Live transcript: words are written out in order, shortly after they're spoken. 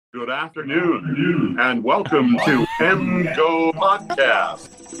Good afternoon, and welcome to MGO Podcast.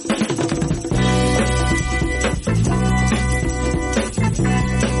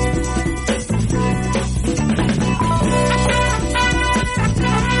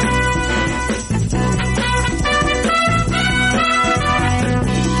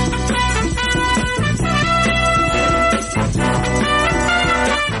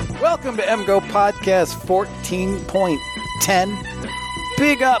 Welcome to MGO Podcast 14.10.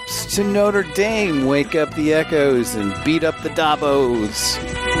 Big ups to Notre Dame. Wake up the Echoes and beat up the Dabos.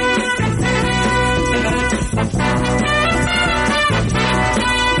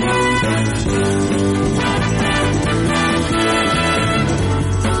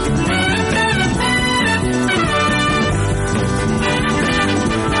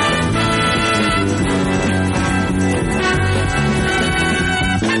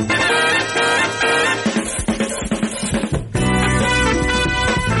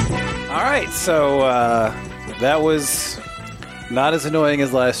 So, that was not as annoying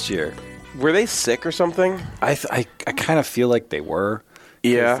as last year. Were they sick or something? I kind of feel like they were.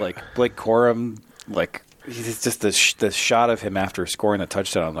 Yeah. Like, Blake Corum, he's just the shot of him after scoring the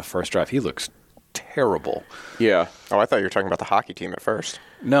touchdown on the first drive, he looks terrible. Yeah. Oh, I thought you were talking about the hockey team at first.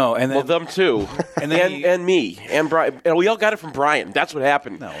 No, and then... Well, them too. and then and me. And Brian. And we all got it from Brian. That's what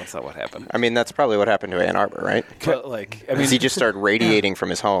happened. No, that's not what happened. I mean, that's probably what happened to Ann Arbor, right? But, he just started radiating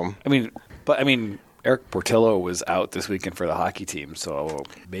from his home. Eric Portillo was out this weekend for the hockey team, so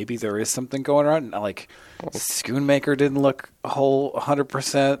maybe there is something going on. Schoonmaker didn't look a whole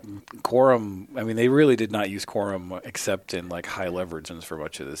 100%. Corum, they really did not use Corum except in high leverages for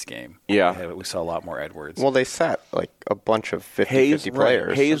much of this game. Yeah. We saw a lot more Edwards. Well, they sat a bunch of 50-50 players.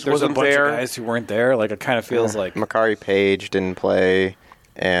 Right. Hayes There's wasn't a bunch there. of guys who weren't there. It kind of feels like Makari Page didn't play,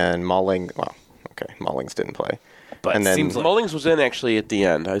 and Mullings didn't play. But and it then seems like Mullings was in actually at the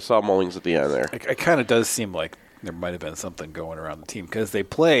end. I saw Mullings at the end there. it kind of does seem like there might have been something going around the team because they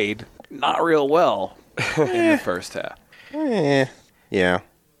played not real well in the first half. Yeah.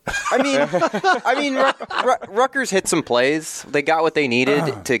 Rutgers hit some plays. They got what they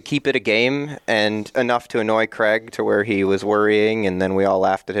needed to keep it a game, and enough to annoy Craig to where he was worrying, and then we all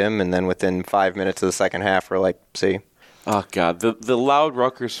laughed at him, and then within 5 minutes of the second half, we're like, see. Oh, God. The loud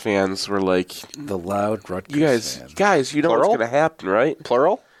Rutgers fans were like... The loud Rutgers fans. Guys, you know Plural? what's going to happen, right?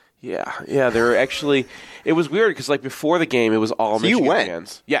 Plural? Yeah. They were actually... It was weird because, before the game, it was all So you Michigan went?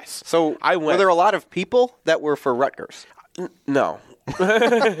 fans. Yes. So I went. Were there a lot of people that were for Rutgers? No.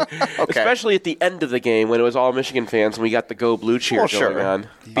 Okay. Especially at the end of the game when it was all Michigan fans and we got the Go Blue cheer going on.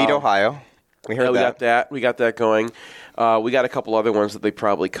 Beat Ohio. We heard that. We got that going. We got a couple other ones that they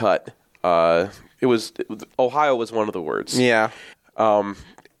probably cut. Ohio was one of the words. Yeah.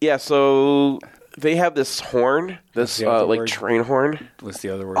 So they have this horn, this train horn. What's the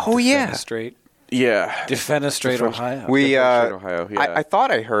other word? Oh, yeah. Defenestrate? Yeah. Defenestrate Ohio. Ohio, yeah. I thought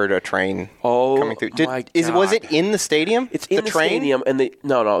I heard a train coming through. My God. Was it in the stadium? It's in the train? stadium, and they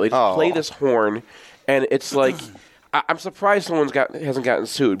just play this horn, and it's like I'm surprised someone hasn't gotten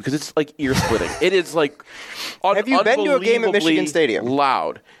sued because it's ear splitting. It is Have you been to a game at Michigan Stadium?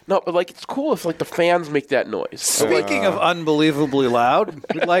 Loud. No, but it's cool if the fans make that noise. Speaking of unbelievably loud,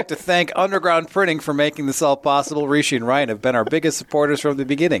 we'd like to thank Underground Printing for making this all possible. Rishi and Ryan have been our biggest supporters from the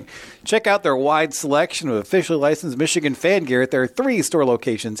beginning. Check out their wide selection of officially licensed Michigan fan gear at their 3 store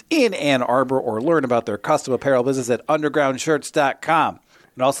locations in Ann Arbor, or learn about their custom apparel business at undergroundshirts.com.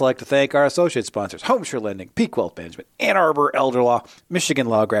 We'd also like to thank our associate sponsors, Homeshare Lending, Peak Wealth Management, Ann Arbor Elder Law, Michigan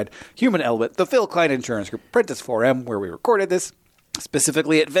Law Grad, Human Element, the Phil Klein Insurance Group, Prentice 4M, where we recorded this,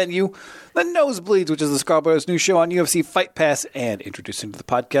 specifically at Venue, The Nosebleeds, which is the Scarborough's new show on UFC Fight Pass, and introducing to the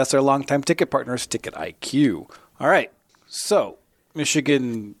podcast our longtime ticket partners, Ticket IQ. All right, so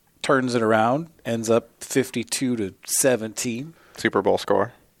Michigan turns it around, ends up 52-17. Super Bowl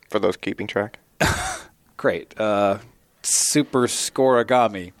score, for those keeping track. Great. Super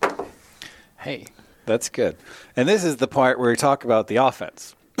scoreagami. Hey, that's good. And this is the part where we talk about the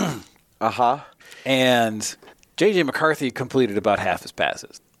offense. And J.J. McCarthy completed about half his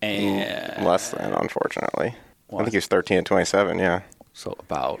passes. And Less than, unfortunately. What? I think he was 13-27, yeah. So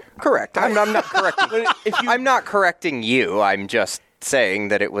about. Correct. I'm not correcting. I'm not correcting you. I'm just saying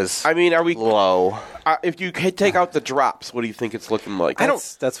that it was are we low. If you take out the drops, what do you think it's looking like?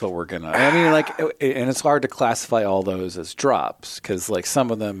 That's what we're gonna. And it's hard to classify all those as drops because some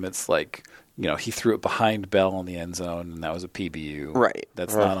of them it's he threw it behind Bell in the end zone and that was a PBU. Right.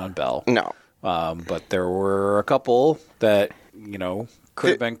 That's not on Bell. No. But there were a couple that could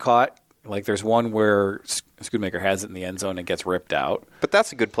have been caught. There's one where Schoonmaker has it in the end zone and gets ripped out. But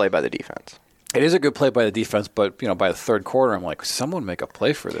that's a good play by the defense. It is a good play by the defense, but by the third quarter, I'm like, someone make a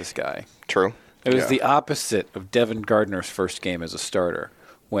play for this guy. True. It was the opposite of Devin Gardner's first game as a starter,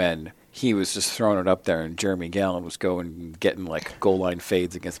 when he was just throwing it up there and Jeremy Gallon was getting like goal line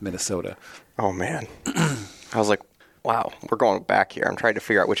fades against Minnesota. Oh, man. I was like, wow, we're going back here. I'm trying to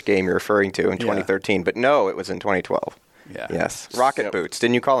figure out which game you're referring to in 2013, but no, it was in 2012. Yeah. Yes. Rocket Boots.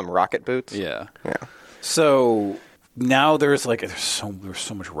 Didn't you call them Rocket Boots? Yeah. Yeah. So now there's so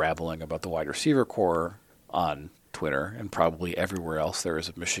much rabbling about the wide receiver core on Twitter and probably everywhere else there is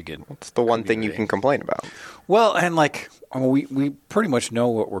a Michigan. It's the one thing you can complain about. Well, and we pretty much know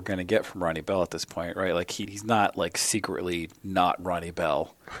what we're going to get from Ronnie Bell at this point, right? Like he's not like secretly not Ronnie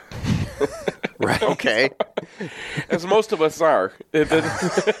Bell. Right. Okay. As most of us are.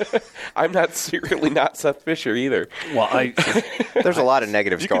 I'm not secretly not Seth Fisher either. Well, there's a lot of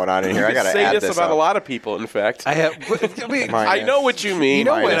negatives going on in here. I got to add this say this about up. a lot of people, in fact. I know what you mean. You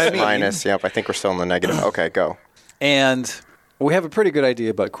know what I mean. Minus. Yep, I think we're still in the negative. Okay, go. And we have a pretty good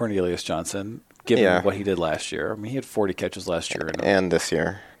idea about Cornelius Johnson, given what he did last year. I mean, he had 40 catches last year. And this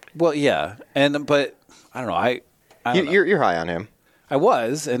year. Well, yeah. But I don't know. I don't know. You're high on him. I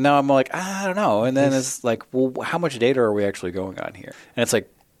was, and now I'm like, I don't know. And then it's like, well, how much data are we actually going on here? And it's like,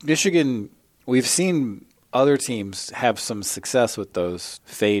 Michigan, we've seen other teams have some success with those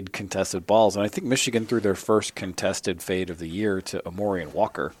fade contested balls. And I think Michigan threw their first contested fade of the year to Amorian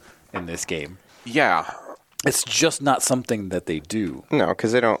Walker in this game. Yeah. It's just not something that they do. No,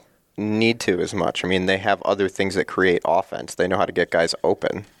 because they don't need to as much. I mean, they have other things that create offense. They know how to get guys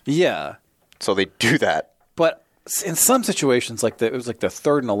open. Yeah. So they do that. But in some situations, it was like the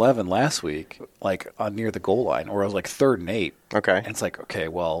 3rd and 11 last week, like near the goal line, or it was like 3rd and 8. Okay. And it's like, okay,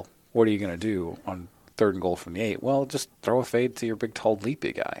 well, what are you going to do on 3rd and goal from the 8? Well, just throw a fade to your big, tall,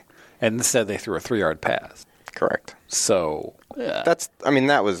 leapy guy. And instead, they threw a 3-yard pass. Correct. So yeah. We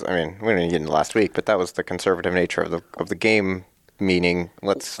didn't get into last week, but that was the conservative nature of the game. Meaning,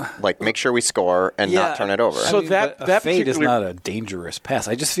 let's make sure we score and not turn it over. So that fade is not a dangerous pass.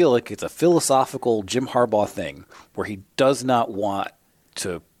 I just feel like it's a philosophical Jim Harbaugh thing where he does not want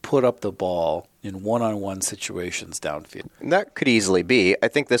to put up the ball in one-on-one situations downfield. That could easily be. I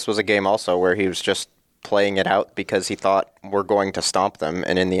think this was a game also where he was just playing it out because he thought we're going to stomp them,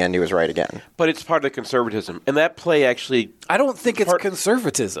 and in the end he was right again. But it's part of the conservatism. And that play actually... I don't think it's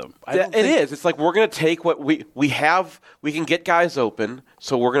conservatism. It is. It's like we're going to take what we have. We can get guys open,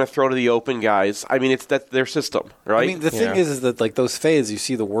 so we're going to throw to the open guys. I mean, that's their system, right? I mean, the thing is that like those fades, you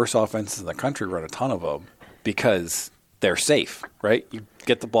see the worst offenses in the country run a ton of them because they're safe, right? You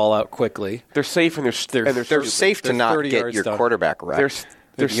get the ball out quickly. They're safe and they're safe to not get your quarterback wrecked.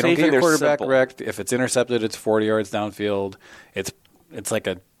 You don't get your quarterback wrecked. If it's intercepted, it's 40 yards downfield. It's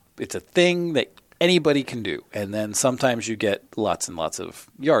a thing that anybody can do. And then sometimes you get lots and lots of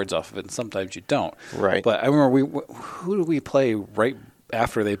yards off of it, and sometimes you don't. Right. But I remember who did we play right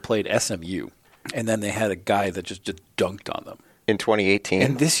after they played SMU? And then they had a guy that just dunked on them. In 2018?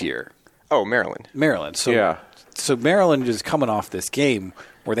 And this year. Oh, Maryland. So Maryland is coming off this game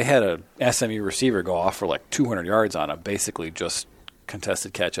where they had a SMU receiver go off for like 200 yards on him, basically just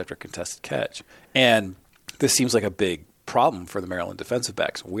contested catch after contested catch. And this seems like a big problem for the Maryland defensive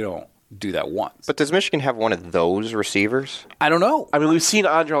backs. We don't do that once. But does Michigan have one of those receivers? I don't know. I mean, we've seen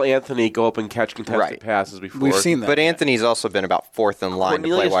Andrel Anthony go up and catch contested passes before. We've seen that. But Anthony's also been about 4th in line to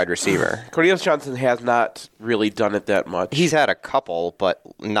play wide receiver. Cornelius Johnson has not really done it that much. He's had a couple, but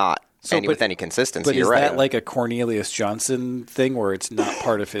not with any consistency. But is that like a Cornelius Johnson thing where it's not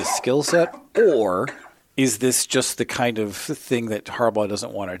part of his skill set? Or is this just the kind of thing that Harbaugh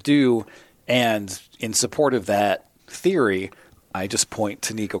doesn't want to do? And in support of that theory, I just point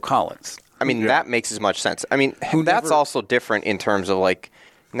to Nico Collins. I mean, that makes as much sense. I mean, that's also different in terms of like,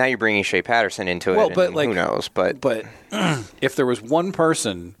 now you're bringing Shea Patterson into it, and who knows? But if there was one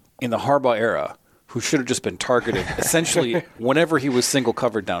person in the Harbaugh era who should have just been targeted, essentially whenever he was single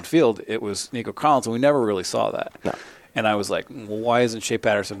covered downfield, it was Nico Collins, and we never really saw that. No. And I was like, well, why isn't Shea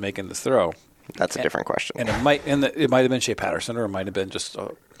Patterson making this throw? That's a different question. And it might have been Shea Patterson, or it might have been just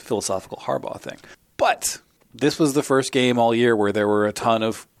a philosophical Harbaugh thing. But this was the first game all year where there were a ton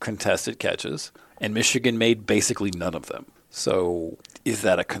of contested catches, and Michigan made basically none of them. So is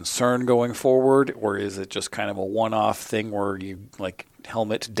that a concern going forward, or is it just kind of a one-off thing where you like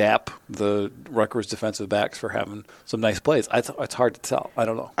helmet dap the Rutgers defensive backs for having some nice plays? It's hard to tell. I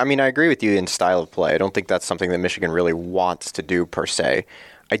don't know. I mean, I agree with you in style of play. I don't think that's something that Michigan really wants to do per se.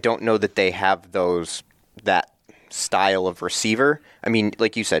 I don't know that they have that style of receiver. I mean,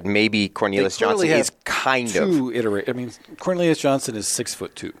 like you said, maybe Cornelius Johnson is kind of. I mean, Cornelius Johnson is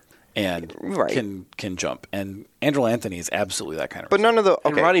 6'2", and Right. can jump. And Andrew Anthony is absolutely that kind of. But none of the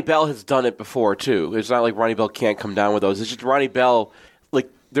And Ronnie Bell has done it before too. It's not like Ronnie Bell can't come down with those. It's just Ronnie Bell. Like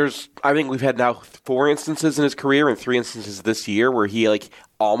I think we've had now 4 instances in his career and 3 instances this year where he like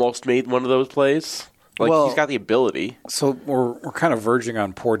almost made one of those plays. Like Well, he's got the ability. So we're kind of verging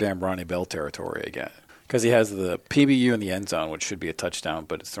on poor damn Ronnie Bell territory again because he has the PBU in the end zone, which should be a touchdown,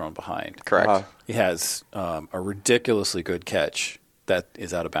 but it's thrown behind. correct. He has a ridiculously good catch that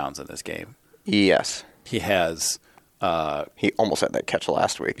is out of bounds in this game. Yes. He has. He almost had that catch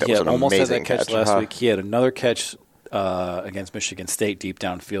last week. That He was had an almost had amazing that catch catch. last week. He had another catch against Michigan State deep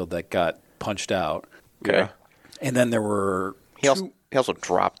downfield that got punched out. Okay. Yeah. And then there were He also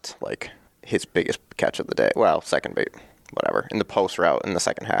dropped like his biggest catch of the day. Well, second bait, whatever, in the post route in the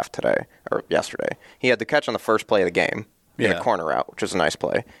second half today or yesterday. He had the catch on the first play of the game in Yeah. a corner route, which was a nice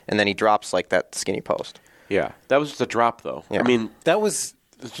play, and then he drops like that skinny post. Yeah, that was just a drop though. Yeah. I mean, that was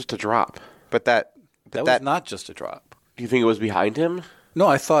it's just a drop. But that was not just a drop. Do you think it was behind him? No,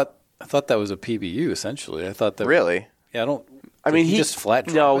 I thought that was a PBU essentially. I thought that really. Yeah, I don't. I mean, he just flat.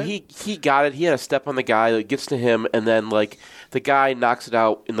 No, drop it? he got it. He had a step on the guy that gets to him, and then like the guy knocks it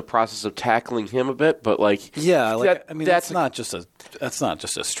out in the process of tackling him a bit. But like, Yeah, like that- I mean, that's that's not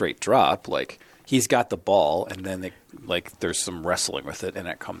just a straight drop. Like he's got the ball, and then there's some wrestling with it, and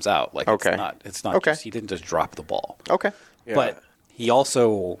it comes out. Like Okay. it's not Okay. just he didn't just drop the ball. Okay. Yeah. But he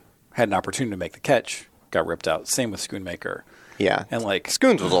also had an opportunity to make the catch, got ripped out. Same with Schoonmaker. Yeah. And like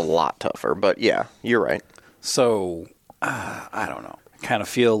Scoons was a lot tougher, but yeah, you're right. so, I don't know. I kind of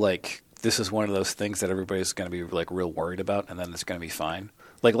feel like this is one of those things that everybody's going to be like real worried about, and then it's going to be fine.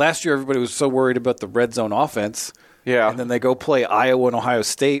 Like last year, everybody was so worried about the red zone offense. Yeah. And then they go play Iowa and Ohio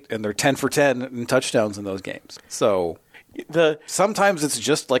State, and they're 10 for 10 in touchdowns in those games. So sometimes it's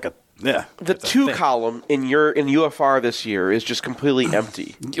just like the it's a two thing. column in UFR this year is just completely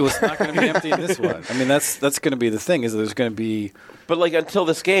empty. It was not going to be empty in this one. I mean, that's going to be the thing is there's going to be But like until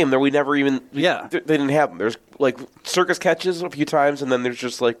this game, there we never even Yeah. they didn't have them. There's like circus catches a few times, and then there's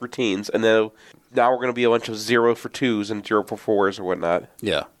just like routines, and then now we're going to be a bunch of 0 for 2s and 0 for 4s or whatnot.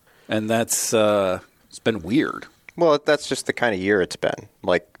 yeah, and that's it's been weird. Well, that's just the kind of year it's been.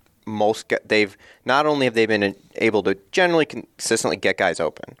 Like they've not only have they been able to generally consistently get guys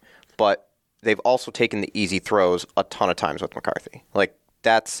open, but they've also taken the easy throws a ton of times with McCarthy. Like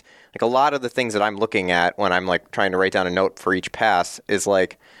that's like a lot of the things that I'm looking at when I'm like trying to write down a note for each pass is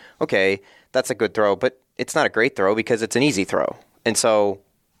like, okay, that's a good throw, but it's not a great throw because it's an easy throw. And so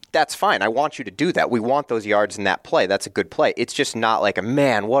that's fine. I want you to do that. We want those yards in that play. That's a good play. It's just not like a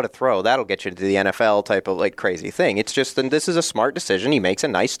man, what a throw. That'll get you to the NFL type of like crazy thing. It's just this is a smart decision. He makes a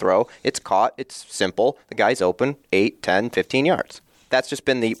nice throw. It's caught. It's simple. The guy's open 8, 10, 15 yards. That's just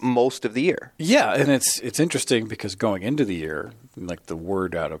been the most of the year. Yeah, and it's interesting because going into the year, like the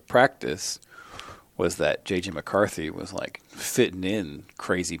word out of practice was that J.J. McCarthy was like fitting in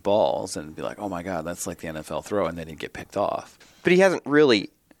crazy balls and be like, oh my God, that's like the NFL throw, and then he'd get picked off. But he hasn't really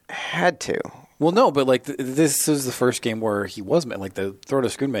had to. Well, no, but like this is the first game where he was like the throw to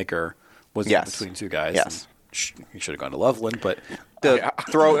Schoonmaker was in Yes. between two guys. Yes. And he should have gone to Loveland, but The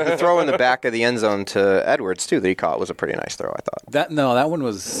throw in the back of the end zone to Edwards too that he caught was a pretty nice throw, I thought. that one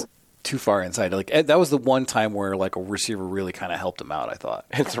was too far inside. Like that was the one time where like a receiver really kind of helped him out. I thought.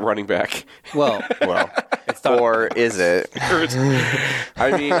 It's a running back. Well, Well, or is it?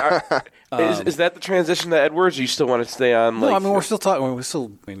 I mean, is that the transition to Edwards? Or you still want to stay on? no, Like, I mean we're still talking. We're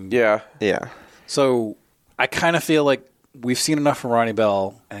still. I mean, yeah. Yeah. So I kind of feel like we've seen enough from Ronnie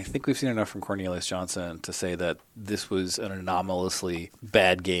Bell, and I think we've seen enough from Cornelius Johnson to say that this was an anomalously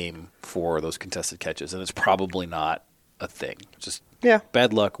bad game for those contested catches, and it's probably not a thing. Just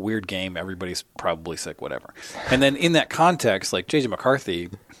bad luck, weird game. Everybody's probably sick, whatever. And then in that context, like J.J. McCarthy,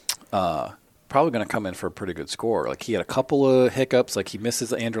 probably going to come in for a pretty good score. Like he had a couple of hiccups, like he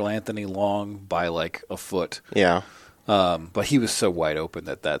misses Andrew Anthony long by like a foot. Yeah. But he was so wide open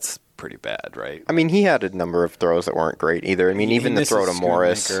that's pretty bad, right? I mean, he had a number of throws that weren't great either. I mean, He even the throw to misses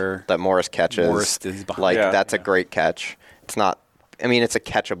Morris Schoonmaker. that Morris catches, Morris is behind. like Yeah. that's a great catch. It's not. I mean, it's a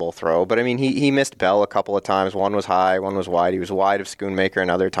catchable throw, but I mean, he missed Bell a couple of times. One was high, one was wide. He was wide of Schoonmaker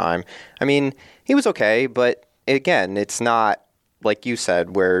another time. I mean, he was okay, but again, it's not like you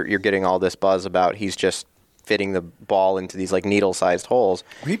said where you're getting all this buzz about he's just fitting the ball into these like needle-sized holes.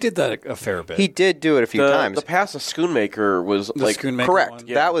 He did that a fair bit. He did do it a few times. The pass of Schoonmaker was The like Schoonmaker Correct. one.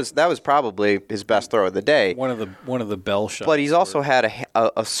 Yeah. That was probably his best throw of the day. one of the Bell shots. But he's also had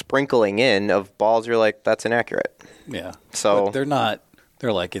a sprinkling in of balls you're like, that's inaccurate. yeah. So- But they're not.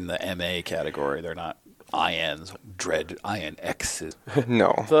 They're like in the MA category. They're not INs, dread INXs.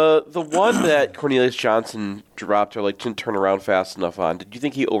 No. The one that Cornelius Johnson dropped or didn't turn around fast enough on. Did you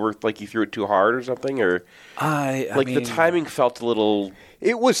think he he threw it too hard or something, or I mean, the timing felt a little?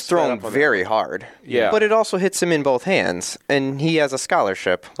 It was thrown very hard. Yeah. But it also hits him in both hands, and he has a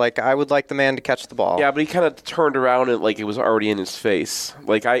scholarship. I would like the man to catch the ball. Yeah, but he kind of turned around and it was already in his face.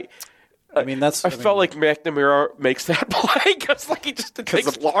 I felt like McNamara makes that play because it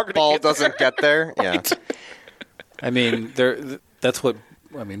takes longer. The ball to get doesn't get there. Right? Yeah. I mean, that's what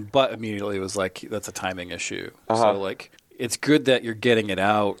I mean. But immediately it was that's a timing issue. So it's good that you're getting it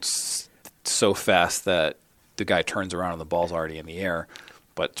out so fast that the guy turns around and the ball's already in the air.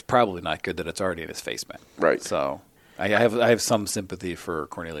 But it's probably not good that it's already in his face, man. Right. So I have some sympathy for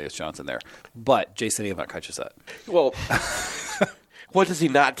Cornelius Johnson there. But Jason Avant catches that. Well, what does he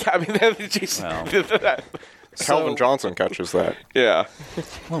not? I mean, Jason. Calvin Johnson catches that. Yeah.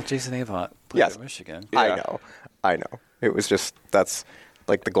 Well, Jason Avant played at Michigan. Yeah. I know. It was just that's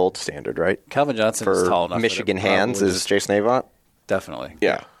the gold standard, right? Calvin Johnson is tall enough. Michigan hands is Jason Avant. Definitely.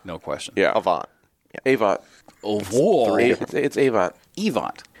 Yeah. No question. Yeah. Avant. Yeah. Avant. Oh, whoa. It's Avant.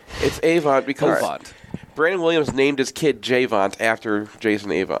 Avant. It's Avant because Avant. Brandon Williams named his kid Javont after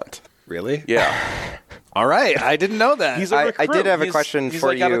Jason Avant. Really? Yeah. All right. I didn't know that. He's a recruit. I did have a question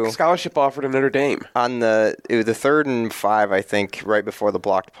for got you. A scholarship offer to Notre Dame. On the 3rd and 5, I think, right before the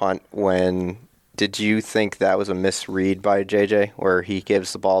blocked punt, did you think that was a misread by JJ, where he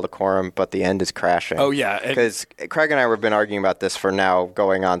gives the ball to Corum, but the end is crashing? Oh, yeah. Because Craig and I have been arguing about this for now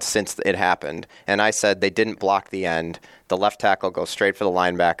going on since it happened, and I said they didn't block the end. The left tackle goes straight for the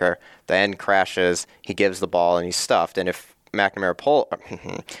linebacker. The end crashes. He gives the ball, and he's stuffed. And if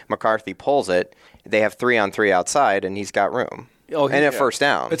McCarthy pulls it, they have 3-on-3 outside, and he's got room. And a first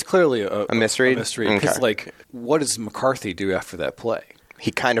down. It's clearly a misread? Because, what does McCarthy do after that play? He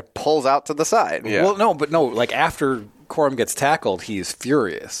kind of pulls out to the side. Yeah. Well, no. After Corum gets tackled, he's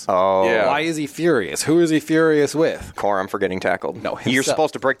furious. Oh. Yeah. Why is he furious? Who is he furious with? Corum for getting tackled. No, You're himself.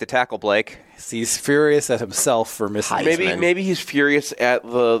 supposed to break the tackle, Blake. He's furious at himself for missing. Maybe he's furious at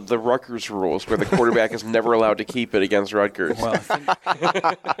the Rutgers rules, where the quarterback is never allowed to keep it against Rutgers. Well, I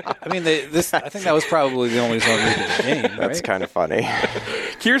think that was probably the only zone read of the game. Right? That's kind of funny.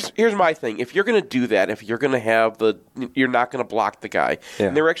 Here's my thing. If you're going to do that, if you're going to have you're not going to block the guy. Yeah.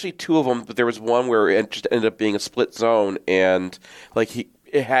 And there were actually two of them, but there was one where it just ended up being a split zone, and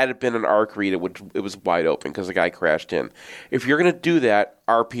it had been an arc read, it was wide open because the guy crashed in. If you're going to do that,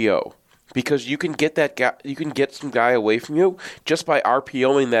 RPO. Because you can get that guy, you can get some guy away from you just by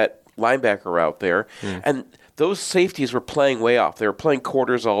RPOing that linebacker out there, and those safeties were playing way off. They were playing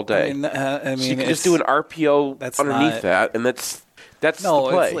quarters all day. So you can just do an RPO underneath that, and that's the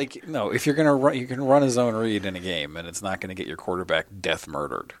play. It's if you're gonna run, you can run a zone read in a game, and it's not going to get your quarterback death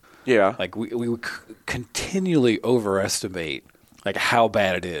murdered. Yeah, we would continually overestimate how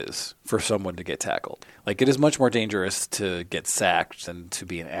bad it is for someone to get tackled. It is much more dangerous to get sacked than to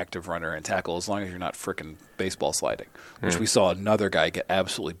be an active runner and tackle, as long as you're not frickin' baseball sliding, which we saw another guy get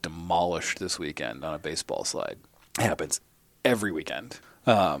absolutely demolished this weekend on a baseball slide. It happens every weekend.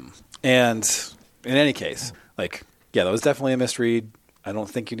 And in any case, that was definitely a misread. I don't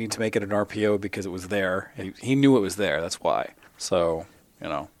think you need to make it an RPO because it was there. He knew it was there. That's why. So,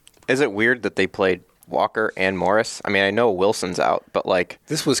 Is it weird that they played Walker and Morris? I mean, I know Wilson's out, but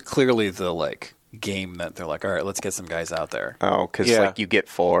this was clearly the game that they're all right, let's get some guys out there. Oh, because you get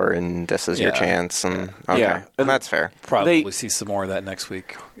 4 and this is your chance, and Yeah. and that's fair. Probably see some more of that next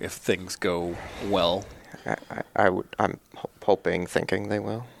week if things go well. I'm hoping, thinking they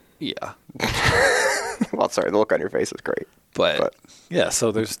will. Yeah, Well, sorry, the look on your face is great. but yeah.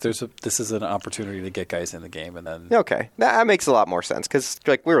 So this is an opportunity to get guys in the game, and then Okay, that makes a lot more sense because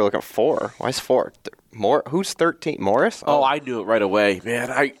we were looking at 4. Why is 4? Who's 13? Morris? Oh, I knew it right away, man.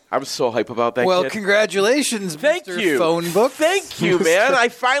 I was so hype about that. well, kid. congratulations, Thank Mr. you. Phone Book. Thank you, man. I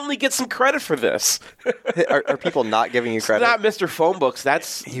finally get some credit for this. Are people not giving you credit? Not Mr. Phone Books.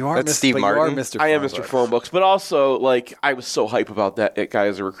 That's You are That's Mr. Steve but Martin. You are Mr. I am Phone Mr. Book. Phone Books, but also I was so hype about that guy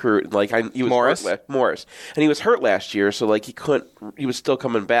as a recruit. And he was Morris? Morris, and he was hurt last year, so he couldn't. He was still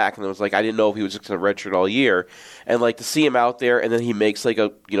coming back, and it was I didn't know if he was just going to redshirt all year, and to see him out there, and then he makes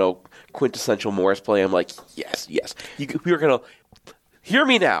a quintessential Morris play. I'm like, yes. You're gonna hear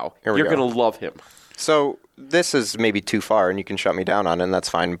me now. Here we You're go. gonna love him. So this is maybe too far, and you can shut me down on it, and that's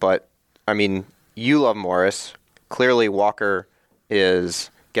fine. But, I mean, you love Morris. Clearly Walker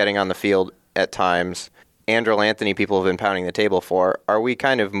is getting on the field at times. Andrel Anthony, people have been pounding the table for. Are we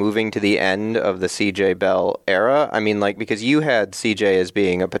kind of moving to the end of the C.J. Bell era? I mean, because you had C.J. as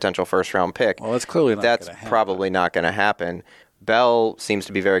being a potential first-round pick. Well, that's clearly not That's gonna happen. probably not going to happen. Bell seems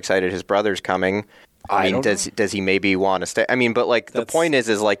to be very excited. His brother's coming. I mean, don't does he maybe want to stay? I mean, but like the point is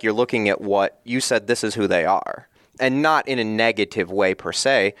like you're looking at what you said. This is who they are, and not in a negative way per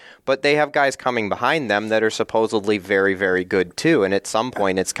se. But they have guys coming behind them that are supposedly very, very good too. And at some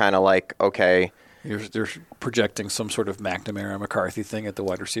point, it's kind of like, okay, They're projecting some sort of McNamara McCarthy thing at the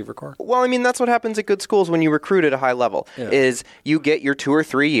wide receiver core. well, I mean, that's what happens at good schools when you recruit at a high level. Yeah. Is you get your 2 or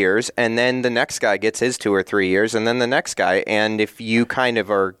 3 years, and then the next guy gets his 2 or 3 years, and then the next guy. And if you kind of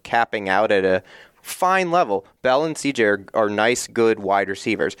are capping out at a fine level, Bell and CJ are nice, good wide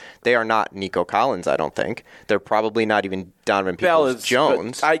receivers. They are not Nico Collins, I don't think. They're probably not even Donovan Bell is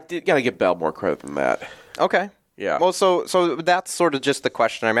Peoples-Jones. I gotta give Bell more credit than that. Okay. Yeah. Well, so that's sort of just the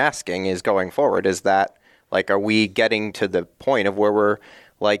question I'm asking is going forward. Is that, like, are we getting to the point of where we're,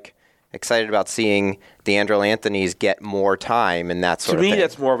 like, excited about seeing DeAndre Anthony's get more time and that sort To of thing? me,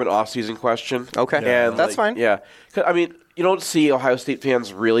 that's more of an off-season question. Okay. And That's fine. Yeah. 'Cause, I mean, you don't see Ohio State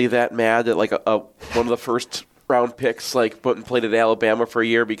fans really that mad that, like, one of the first-round picks, like, played at Alabama for a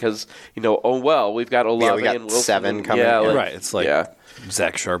year because, oh, well, we've got Olave we got and Wilson. 7 and- coming. Yeah, Yeah. like, Right. It's like yeah.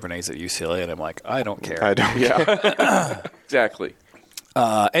 Zach Charbonnet's at UCLA, and I'm like, I don't care. I don't. Yeah. Exactly.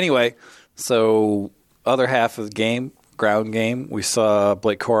 Anyway, so other half of the game, ground game, we saw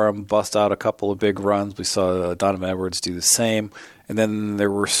Blake Corum bust out a couple of big runs. We saw Donovan Edwards do the same. And then there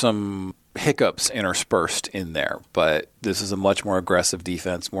were some hiccups interspersed in there. But this is a much more aggressive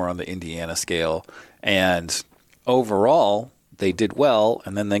defense, more on the Indiana scale. And overall, they did well.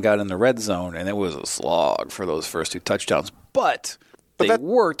 And then they got in the red zone, and it was a slog for those first 2 touchdowns. But they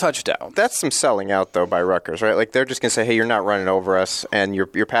were touchdowns. That's some selling out, though, by Rutgers, right? Like, they're just going to say, hey, you're not running over us, and your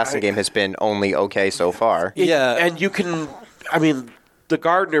passing game has been only okay so far. Yeah. And you can, I mean, the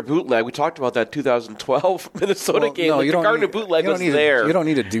Gardner bootleg, we talked about that 2012 Minnesota game. No, like, you the don't Gardner need, bootleg you don't was need there. You don't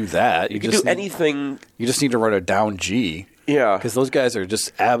need to do that. You can do anything. You just need to run a down G. Yeah. Because those guys are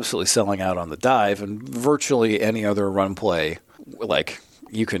just absolutely selling out on the dive, and virtually any other run play, like,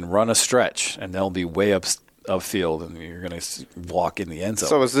 you can run a stretch, and they'll be way upfield, and you're going to walk in the end zone.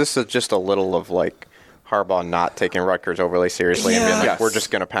 So is this just a little of, like, Harbaugh not taking Rutgers overly seriously and being like, Yes. we're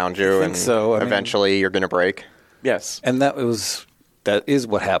just going to pound you, think and so. I mean- eventually you're going to break? Yes. And that is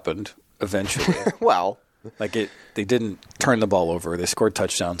what happened eventually. Well, Like they didn't turn the ball over. They scored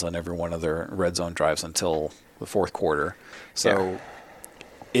touchdowns on every one of their red zone drives until the fourth quarter. So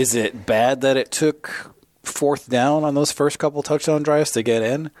is it bad that it took 4th down on those first couple touchdown drives to get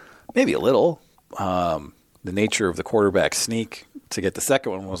in? Maybe a little. The nature of the quarterback sneak to get the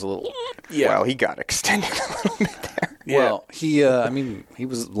second one was a little. Yeah. well, he got extended a little bit there. Yeah. Well, he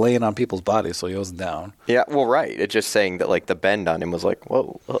was laying on people's bodies, so he wasn't down. Yeah, well, right. It's just saying that, like, the bend on him was like,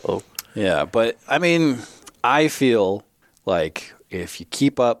 whoa, uh-oh. Yeah, but I mean, I feel like if you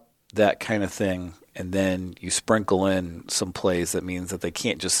keep up that kind of thing and then you sprinkle in some plays, that means that they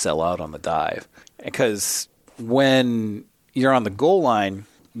can't just sell out on the dive. Because when you're on the goal line,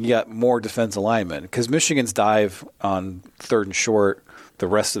 you got more defensive linemen. Because Michigan's dive on 3rd and short the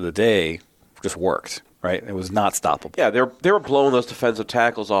rest of the day just worked, right? It was not stoppable. Yeah, they were blowing those defensive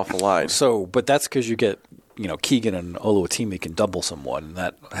tackles off the line. So, but that's because you get, Keegan and Oluwatimi can double someone, and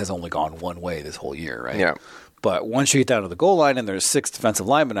that has only gone one way this whole year, right? Yeah. But once you get down to the goal line and there's 6 defensive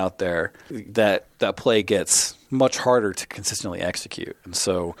linemen out there, that play gets much harder to consistently execute. And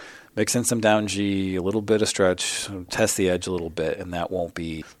so mix in some down G, a little bit of stretch, test the edge a little bit, and that won't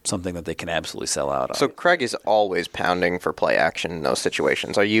be something that they can absolutely sell out on. So Craig is always pounding for play action in those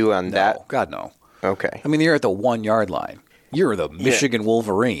situations. Are you on No, that? God, no. Okay. I mean, you're at the 1 yard line. You're the Michigan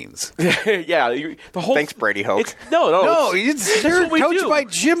Wolverines. Yeah, the whole. Thanks, Brady Hoke. No, you're you're coached by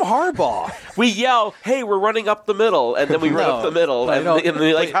Jim Harbaugh. We yell, "Hey, we're running up the middle," and then we run up the middle, but and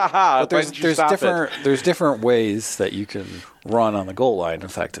they're like, "Ha ha!" But there's different ways that you can run on the goal line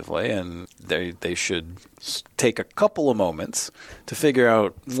effectively, and they should take a couple of moments to figure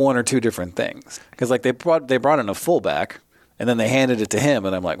out 1 or 2 different things. Because like they brought in a fullback, and then they handed it to him,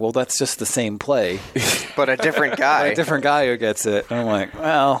 and I'm like, well, that's just the same play, But a different guy. a different guy who gets it. And I'm like,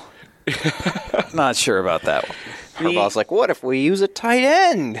 well, not sure about that one. Harbaugh's like, what if we use a tight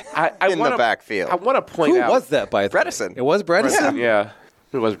end in the backfield? I want to point Who out was that by the way? Bredesen. It was Bredesen. Yeah,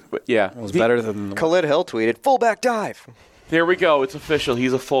 it was. Yeah, It was better than Khalid Hill tweeted, fullback dive. There we go. It's official.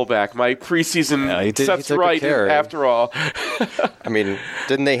 He's a fullback. My preseason he sets took a right carry. after all. I mean,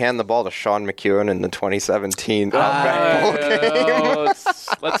 didn't they hand the ball to Sean McEwen in the 2017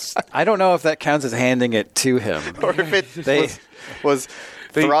 Let's I don't know if that counts as handing it to him. Or if it They- was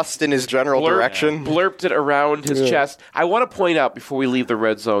thrust in his general direction? blurped it around his chest. I want to point out before we leave the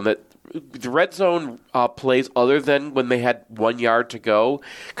red zone that the red zone plays other than when they had 1 yard to go,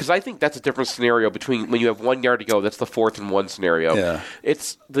 because I think that's a different scenario between when you have 1 yard to go. That's the 4th and 1 scenario. Yeah.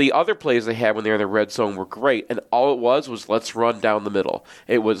 It's the other plays they had when they were in the red zone were great, and all it was let's run down the middle.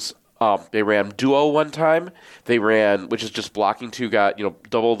 It was they ran duo one time. They ran, which is just blocking two guys,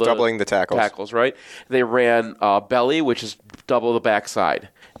 doubling the tackles, right? They ran belly, which is double the backside,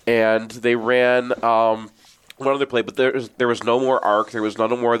 and they ran one other play, but there was no more arc. There was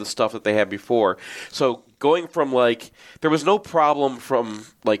none more of the stuff that they had before. So going from there was no problem from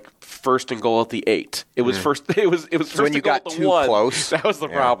first and goal at the 8. It was first. It was first when you and goal got at the too 1. close. That was the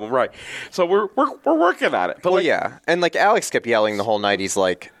problem, right? So we're working on it. But yeah, and Alex kept yelling the whole night. He's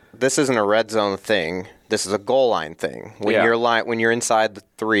like, "This isn't a red zone thing. This is a goal line thing. When you're inside the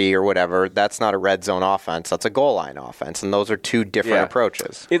 3 or whatever, that's not a red zone offense. That's a goal line offense, and those are two different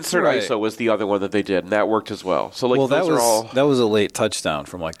approaches." Insert ISO was the other one that they did, and that worked as well. So that was a late touchdown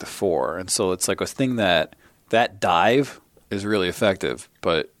from the 4, and so it's a thing that dive is really effective,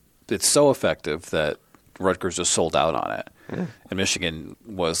 but it's so effective that Rutgers just sold out on it, and Michigan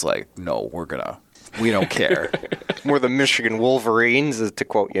was like, "No, we don't care." We're the Michigan Wolverines, to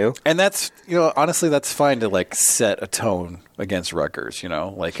quote you. And that's, honestly, that's fine to set a tone against Rutgers,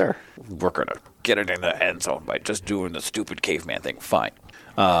 Sure. We're going to get it in the end zone by just doing the stupid caveman thing. Fine.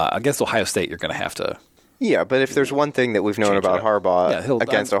 Against Ohio State, you're going to have to. Yeah, but if there's one thing that we've known about Harbaugh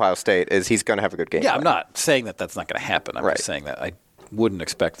against Ohio State is he's going to have a good game plan. I'm not saying that that's not going to happen. I'm just saying that I wouldn't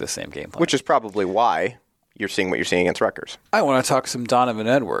expect the same game plan. Which is probably why you're seeing what you're seeing against Rutgers. I want to talk some Donovan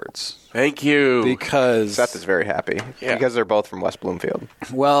Edwards. Thank you. Because Seth is very happy. Yeah. Because they're both from West Bloomfield.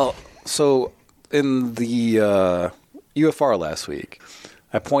 Well, so in the UFR last week,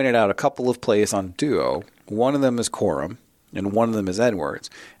 I pointed out a couple of plays on duo. One of them is Corum, and one of them is Edwards.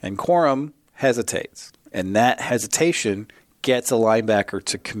 And Corum hesitates, and that hesitation gets a linebacker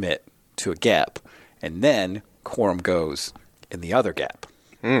to commit to a gap, and then Corum goes in the other gap.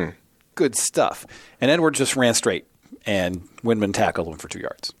 Good stuff. And Edwards just ran straight, and Windman tackled him for 2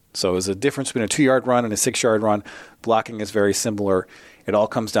 yards. So it was a difference between a 2-yard run and a 6-yard run. Blocking is very similar. It all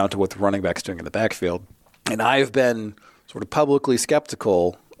comes down to what the running back's doing in the backfield. And I've been sort of publicly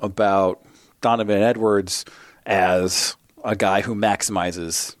skeptical about Donovan Edwards as a guy who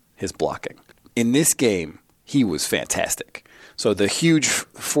maximizes his blocking. In this game, he was fantastic. So the huge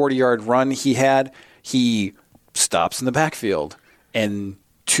 40-yard run he had, he stops in the backfield, and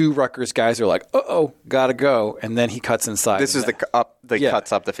 2 Rutgers guys are like, "Uh-oh, gotta go," and then he cuts inside. This is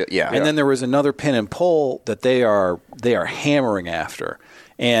cuts up the field. Yeah. And then there was another pin and pull that they are hammering after.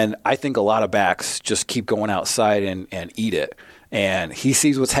 And I think a lot of backs just keep going outside and eat it. And he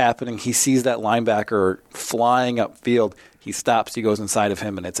sees what's happening. He sees that linebacker flying upfield. He stops. He goes inside of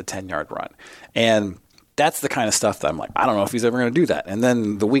him, and it's a 10-yard run. And that's the kind of stuff that I'm like, I don't know if he's ever going to do that. And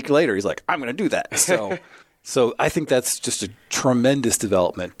then the week later, he's like, I'm going to do that. So I think that's just a tremendous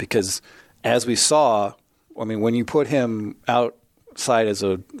development because as we saw, when you put him outside as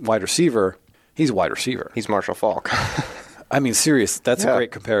a wide receiver, he's a wide receiver. He's Marshall Faulk. Serious. That's a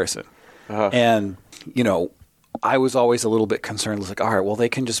great comparison. And, I was always a little bit concerned. I was like, all right, well, they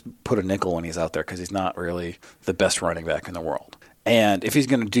can just put a nickel when he's out there because he's not really the best running back in the world. And if he's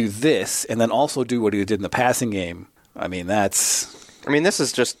going to do this and then also do what he did in the passing game, this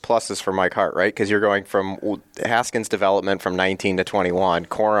is just pluses for Mike Hart, right? Because you're going from Haskins' development from 19 to 21.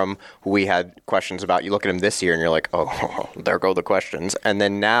 Corum, who we had questions about, you look at him this year and you're like, oh, there go the questions. And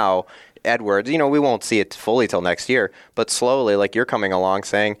then now Edwards, we won't see it fully till next year, but slowly, you're coming along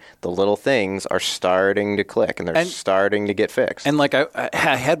saying the little things are starting to click and they're starting to get fixed. And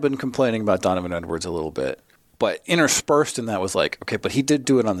I had been complaining about Donovan Edwards a little bit. But interspersed in that was okay, but he did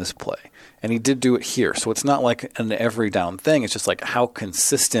do it on this play, and he did do it here. So it's not like an every down thing. It's just how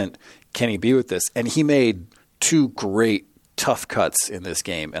consistent can he be with this? And he made 2 great tough cuts in this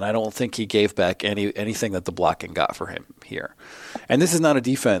game, and I don't think he gave back anything that the blocking got for him here. And this is not a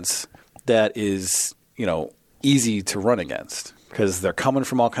defense that is, easy to run against because they're coming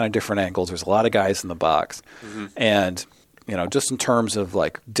from all kind of different angles. There's a lot of guys in the box, and just in terms of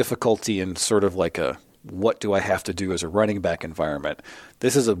difficulty and sort of what do I have to do as a running back environment?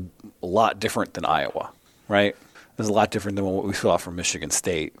 This is a lot different than Iowa, right? This is a lot different than what we saw from Michigan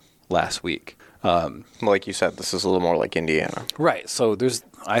State last week. Like you said, this is a little more like Indiana. Right. So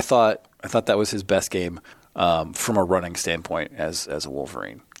I thought that was his best game from a running standpoint as a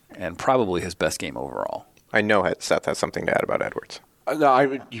Wolverine, and probably his best game overall. I know Seth has something to add about Edwards.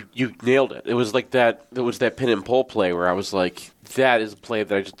 No, you nailed it. It was that. It was that pin and pull play where I was like, that is a play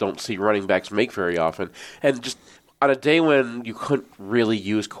that I just don't see running backs make very often. And just on a day when you couldn't really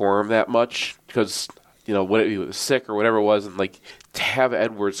use Corum that much because when he was sick or whatever it was, and to have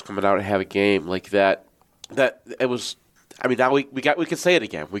Edwards coming out and have a game like that it was. I mean, now we can say it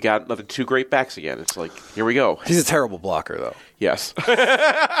again. We got another 2 great backs again. It's like, here we go. He's a terrible blocker, though. Yes.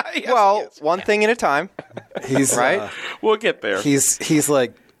 One thing at a time. He's Right? We'll get there. He's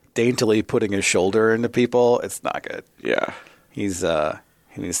like daintily putting his shoulder into people. It's not good. Yeah. He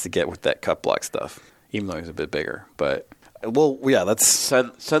needs to get with that cut block stuff, even though he's a bit bigger. But well, yeah,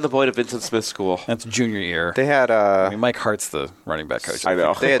 Send the boy to Vincent Smith School. that's junior year. They had I mean, Mike Hart's the running back coach. I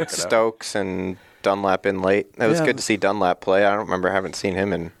know. they had Stokes and Dunlap in late. It was Yeah. good to see Dunlap play. I don't remember having seen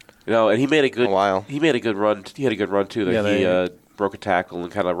him in And he made a good a while. He made a good run. He had a good run too. Yeah, He broke a tackle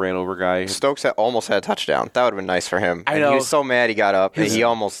and kind of ran over a guy. Stokes almost had a touchdown. That would have been nice for him. I And know. He was so mad he got up, and he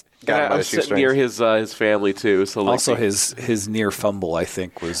almost got him by I'm the sitting near shoestrings. his family too. So like, Also, his near fumble, I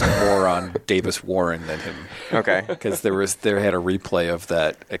think, was more on Davis Warren than him. Okay. Because there had a replay of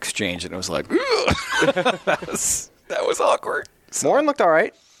that exchange, and it was like, that was awkward. Warren looked all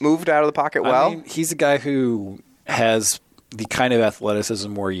right. Moved out of the pocket well. I mean, he's a guy who has the kind of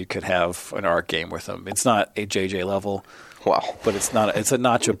athleticism where you could have an arc game with him. It's not a JJ level, Wow. but it's not. It's a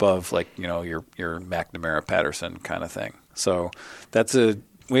notch above, like, you know, your McNamara Patterson kind of thing. So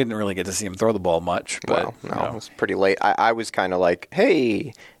we didn't really get to see him throw the ball much. But, Well, no, you know. it was pretty late. I was kind of like,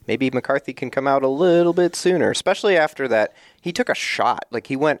 hey, maybe McCarthy can come out a little bit sooner, especially after that. He took a shot. Like,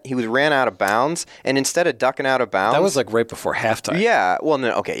 ran out of bounds, and instead of ducking out of bounds. That was like right before halftime. Yeah. Well,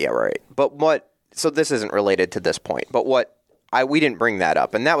 no. Okay. Yeah. Right. But so this isn't related to this point. But we didn't bring that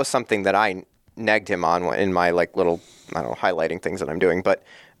up, and that was something that I negged him on in my like little, I don't know, highlighting things that I'm doing. But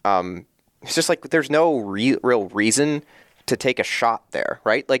it's just like there's no real reason to take a shot there,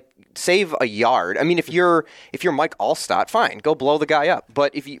 right? Like, save a yard. I mean, if you're Mike Allstott, fine, go blow the guy up.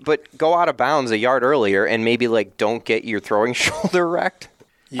 But go out of bounds a yard earlier and maybe like don't get your throwing shoulder wrecked.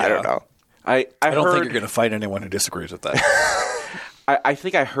 Yeah. I don't know. I don't heard, think you're going to fight anyone who disagrees with that. I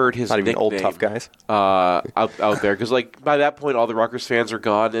think I heard his Not even nickname, old tough guys. out there because like by that point all the Rutgers fans are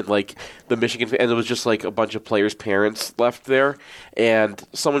gone and like the Michigan and it was just like a bunch of players' parents left there and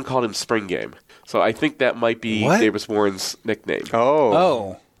someone called him Spring Game. So I think that might be What? Davis Warren's nickname.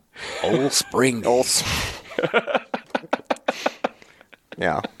 Oh. Old Spring.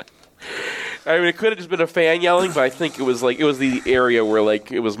 Yeah. I mean, it could have just been a fan yelling, but I think it was the area where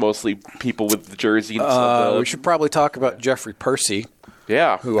like it was mostly people with the jersey. And We should probably talk about Jeffrey Percy,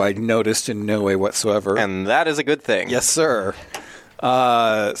 yeah. who I noticed in no way whatsoever. And that is a good thing. Yes, sir.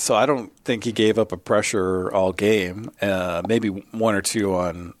 So I don't think he gave up a pressure all game. Maybe one or two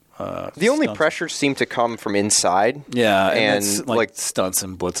on. The only stunts. pressure seemed to come from inside. Yeah, and it's like stunts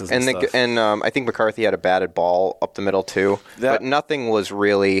and blitzes and stuff. I think McCarthy had a batted ball up the middle too, but nothing was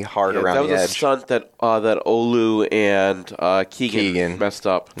really hard Yeah, around that the was a edge. stunt that Olu and Keegan messed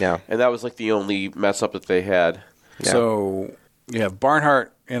up. Yeah. And that was like the only mess up that they had. So you have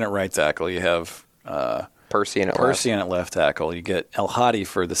Barnhart in at right tackle. You have Percy in it. Percy in at left tackle. You get El Hadi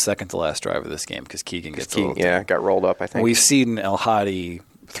for the second to last drive of this game because Keegan gets a little got rolled up. I think We've seen El Hadi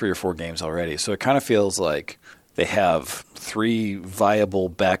 3 or 4 games already, so it kind of feels like they have 3 viable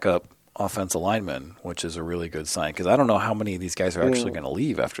backup offensive linemen, which is a really good sign because I don't know how many of these guys are actually going to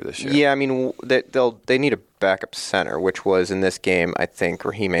leave after this year. Yeah, I mean they need a backup center, which was in this game I think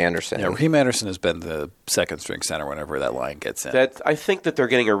Raheem Anderson. Yeah, Raheem Anderson has been the second string center whenever that line gets in. I think that they're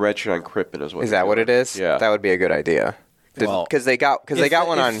getting a red shirt on Crippen as well. Is that what it is? Yeah. that would be a good idea. Well, Because they got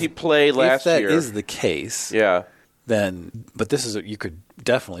one on. He played last if that year. is the case, Yeah. then but you could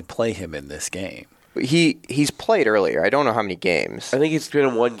definitely play him in this game. He's played earlier. I don't know how many games. I think he's been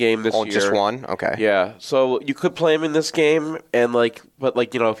in one game this year. Just one. Okay. Yeah. So you could play him in this game, and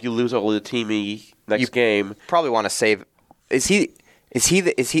if you lose Olatimi next game, Probably want to save. Is he?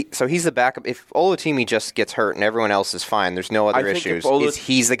 So he's the backup. If Olatimi just gets hurt and everyone else is fine, there's no other issues.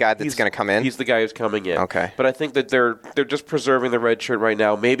 He's the guy that's going to come in? He's the guy who's coming in. Okay. But I think that they're just preserving the red shirt right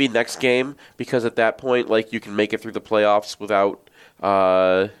now. Maybe next game, because at that point, you can make it through the playoffs without.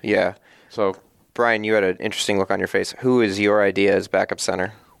 Yeah. So, Brian, you had an interesting look on your face. Who is your idea as backup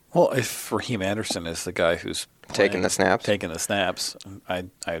center? Well, if Raheem Anderson is the guy who's Taking the snaps? taking the snaps, I'd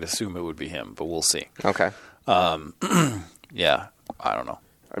assume it would be him, but we'll see. Okay. Yeah, I don't know.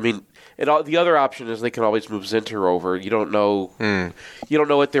 I mean, the other option is they can always move Zinter over. You don't know. You don't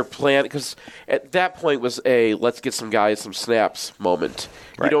know what their plan, because at that point was a let's get some guys some snaps moment.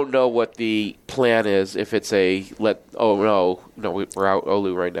 Right. You don't know what the plan is if it's a we're out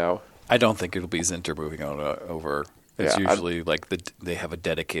Olu right now. I don't think it'll be Zinter moving on over. It's Yeah, usually they have a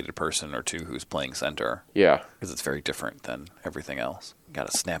dedicated person or two who's playing center. Yeah. Because it's very different than everything else. You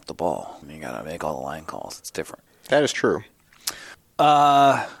got to snap the ball. And you got to make all the line calls. It's different. That is true.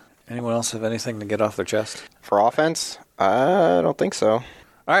 Anyone else have anything to get off their chest? For offense, I don't think so. All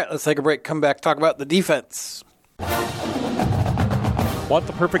right, let's take a break. Come back, talk about the defense. Want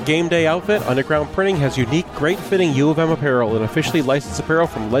the perfect game day outfit? Underground Printing has unique, great-fitting U of M apparel and officially licensed apparel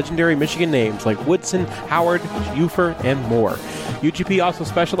from legendary Michigan names like Woodson, Howard, Ufer, and more. UGP also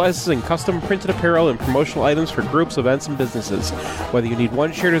specializes in custom printed apparel and promotional items for groups, events, and businesses. Whether you need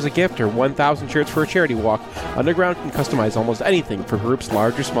one shirt as a gift or 1,000 shirts for a charity walk, Underground can customize almost anything for groups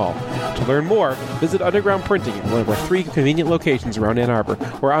large or small. To learn more, visit Underground Printing at one of our 3 convenient locations around Ann Arbor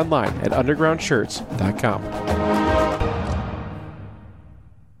or online at undergroundshirts.com.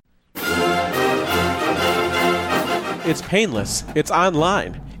 It's painless. It's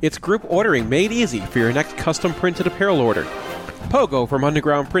online. It's group ordering made easy for your next custom printed apparel order. Pogo from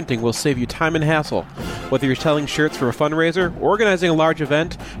Underground Printing will save you time and hassle. Whether you're selling shirts for a fundraiser, organizing a large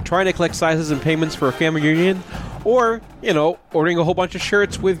event, trying to collect sizes and payments for a family reunion, or, ordering a whole bunch of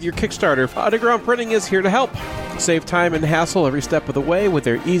shirts with your Kickstarter, Underground Printing is here to help. Save time and hassle every step of the way with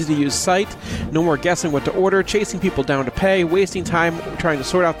their easy-to-use site. No more guessing what to order, chasing people down to pay, wasting time trying to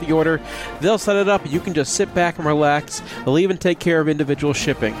sort out the order. They'll set it up, you can just sit back and relax. They'll even take care of individual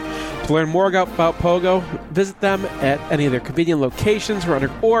shipping. To learn more about Pogo, visit them at any of their convenient locations or at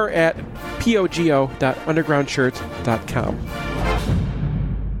pogo.undergroundshirts.com.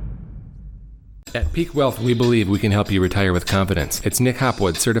 At Peak Wealth, we believe we can help you retire with confidence. It's Nick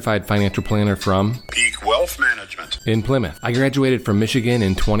Hopwood, certified financial planner from Peak Wealth Management in Plymouth. I graduated from Michigan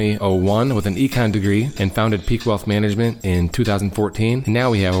in 2001 with an econ degree and founded Peak Wealth Management in 2014. And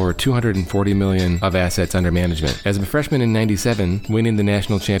now we have over $240 million of assets under management. As a freshman in 97, winning the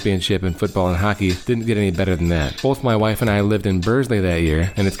national championship in football and hockey didn't get any better than that. Both my wife and I lived in Bursley that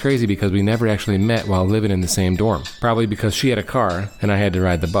year, and it's crazy because we never actually met while living in the same dorm. Probably because she had a car and I had to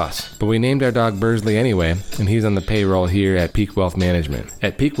ride the bus. But we named our dog Bursley anyway, and he's on the payroll here at Peak Wealth Management.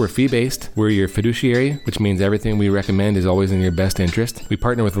 At Peak, we're fee-based. We're your fiduciary, which means everything we recommend is always in your best interest. We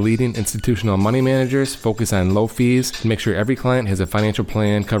partner with leading institutional money managers, focus on low fees, and make sure every client has a financial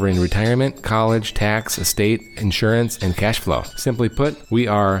plan covering retirement, college, tax, estate, insurance, and cash flow. Simply put, we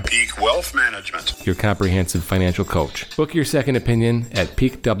are Peak Wealth Management, your comprehensive financial coach. Book your second opinion at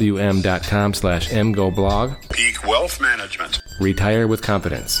peakwm.com/mgoblog. Peak Wealth Management. Retire with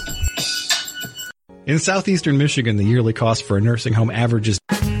confidence. In southeastern Michigan, the yearly cost for a nursing home averages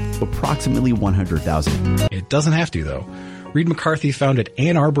approximately $100,000. It doesn't have to, though. Reed McCarthy founded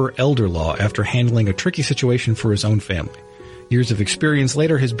Ann Arbor Elder Law after handling a tricky situation for his own family. Years of experience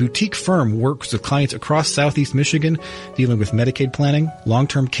later, his boutique firm works with clients across southeast Michigan, dealing with Medicaid planning,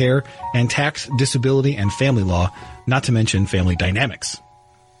 long-term care, and tax, disability, and family law, not to mention family dynamics.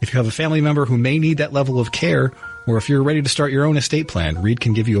 If you have a family member who may need that level of care, or if you're ready to start your own estate plan, Reed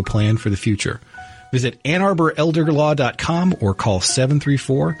can give you a plan for the future. Visit AnnArborElderLaw.com or call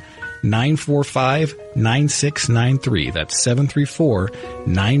 734-945-9693. That's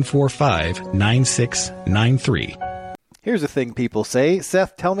 734-945-9693. Here's a thing people say.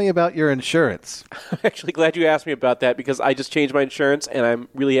 Seth, tell me about your insurance. I'm actually glad you asked me about that because I just changed my insurance, and I'm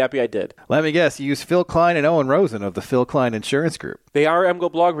really happy I did. Let me guess, you use Phil Klein and Owen Rosen of the Phil Klein Insurance Group. They are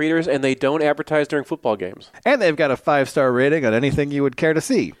MGO blog readers, and they don't advertise during football games. And they've got a 5-star rating on anything you would care to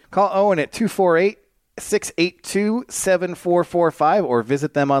see. Call Owen at 248-682-7445 or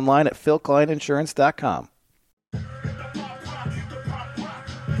visit them online at philkleininsurance.com.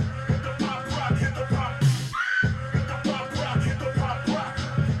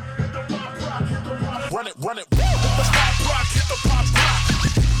 Run it, hit the pop rock, hit the pop rock,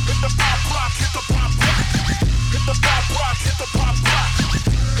 hit the pop rock, hit the pop rock, hit the pop rock, hit the pop rock,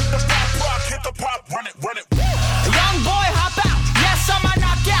 hit the pop rock, hit the pop, run it. Young boy, hop out, yes, I'm a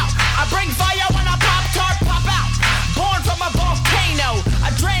knockout. I bring fire when I pop tart, pop out. Born from a volcano, I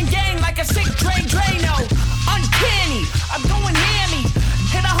drain gang like a sick Drano. Uncanny, I'm going hammy.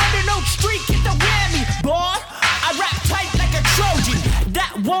 Hit 100-note streak, get the whammy, boy. I rap tight like a Trojan.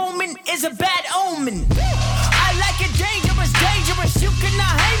 That woman is a bad omen. I like it dangerous. You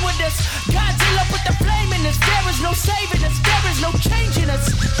cannot hang with us. Godzilla put the flame in us. There is no saving us. There is no changing us.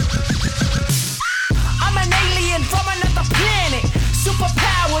 I'm an alien from another planet.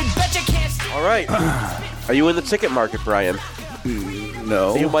 Superpowered, bet you can't stand. All right. Are you in the ticket market, Brian?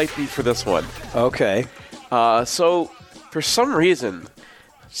 No. You might be for this one. Okay. So, for some reason,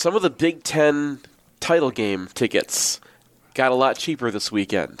 some of the Big Ten title game tickets got a lot cheaper this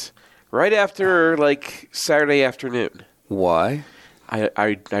weekend. Right after, Saturday afternoon. Why?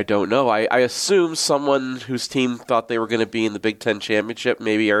 I don't know. I assume someone whose team thought they were going to be in the Big Ten championship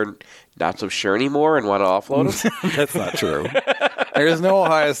maybe are not so sure anymore and want to offload them. That's not true. There's no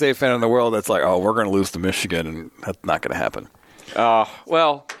Ohio State fan in the world that's like, oh, we're going to lose to Michigan, and that's not going to happen.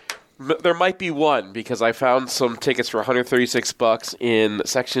 Well, There might be one because I found some tickets for $136 in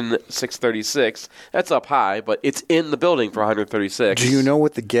section 636. That's up high, but it's in the building for $136. Do you know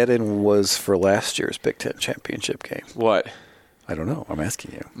what the get-in was for last year's Big Ten championship game? What? I don't know. I'm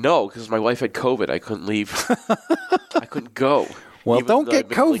asking you. No, because my wife had COVID. I couldn't leave. I couldn't go. Well, Even don't though get I've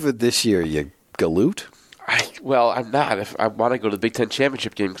been, COVID this year, you galoot. I'm not. If I want to go to the Big Ten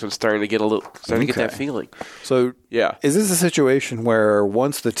championship game because I'm starting to get to get that feeling. So, yeah, is this a situation where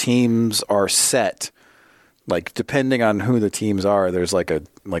once the teams are set, like depending on who the teams are, there's like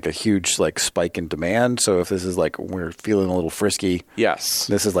a huge like spike in demand? So if this is like we're feeling a little frisky, yes,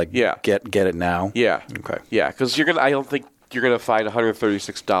 this is like get it now. Yeah, okay, yeah, because I don't think you're gonna find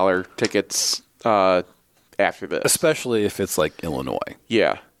 $136 tickets after this, especially if it's like Illinois.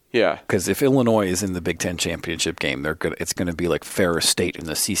 Yeah. Yeah, because if Illinois is in the Big Ten championship game, it's going to be like Ferris State in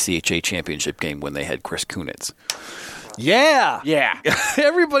the CCHA championship game when they had Chris Kunitz. Yeah,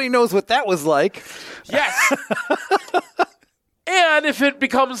 everybody knows what that was like. Yes. And if it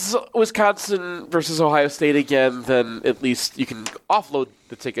becomes Wisconsin versus Ohio State again, then at least you can offload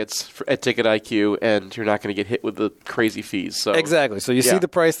the tickets at Ticket IQ, and you're not going to get hit with the crazy fees. So exactly. So you see the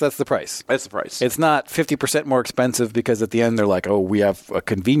price. That's the price. That's the price. It's not 50% more expensive because at the end they're like, oh, we have a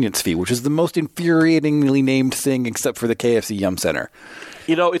convenience fee, which is the most infuriatingly named thing except for the KFC Yum Center.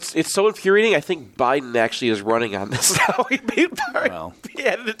 You know, it's so infuriating. I think Biden actually is running on this now. He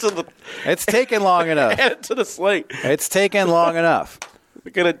added it to the. It's taken long enough. Add it to the slate. It's taken long enough.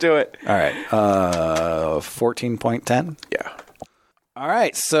 We're gonna do it. All right. 14.10. Yeah. All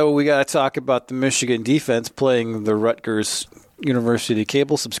right. So we got to talk about the Michigan defense playing the Rutgers University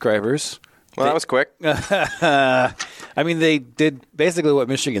cable subscribers. Well, that was quick. I mean, they did basically what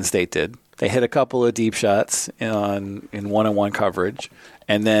Michigan State did. They hit a couple of deep shots in one-on-one coverage,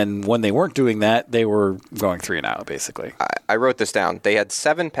 and then when they weren't doing that, they were going 3 and out, basically. I wrote this down. They had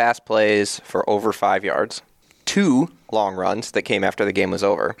 7 pass plays for over 5 yards, 2 long runs that came after the game was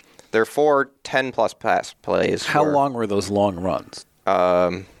over. Their 4 10-plus pass plays. How long were those long runs?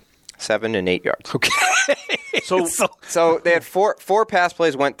 7 and 8 yards. Okay. So they had four pass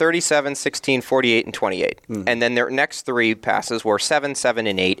plays, went 37, 16, 48, and 28. Mm. And then their next 3 passes were 7, 7,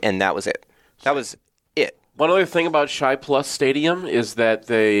 and 8, and that was it. That was it. One other thing about Shy Plus Stadium is that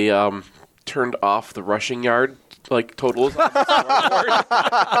they turned off the rushing yard totals.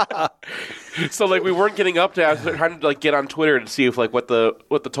 So we weren't getting up to. I was trying to get on Twitter to see if what the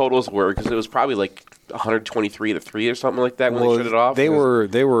totals were, because it was probably 123 to 3 or something like that when they shut it off. They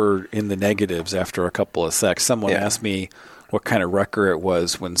were in the negatives after a couple of sacks. Someone asked me what kind of record it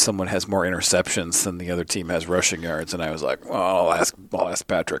was when someone has more interceptions than the other team has rushing yards, and I was like, well, I'll ask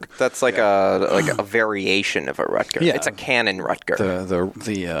Patrick. That's a variation of a Rutger. Yeah. It's a canon Rutger. The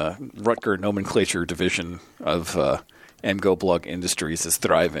Rutger nomenclature division of Engoblog Industries is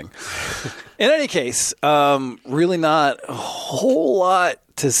thriving. In any case, really not a whole lot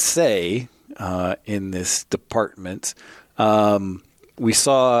to say in this department. We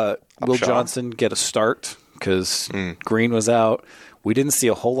saw Will Johnson get a start because Green was out. We didn't see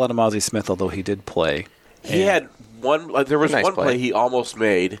a whole lot of Mozzie Smith, although he did play. He had one. There was nice one play he almost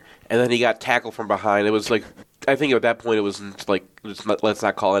made, and then he got tackled from behind. It was I think at that point it was let's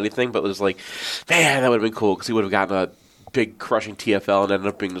not call anything, but it was man, that would have been cool because he would have gotten a big crushing TFL and ended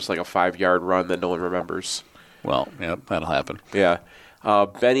up being just a 5-yard run that no one remembers. Well, yeah, that'll happen. Yeah.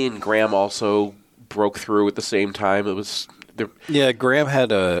 Benny and Graham also broke through at the same time. It was. Yeah, Graham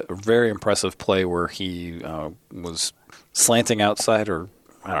had a very impressive play where he was slanting outside, or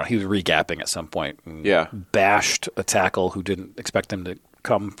I don't know, he was regapping at some point. And bashed a tackle who didn't expect him to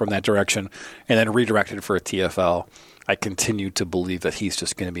come from that direction, and then redirected for a TFL. I continue to believe that he's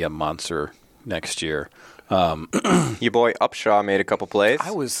just going to be a monster next year. Your boy Upshaw made a couple plays.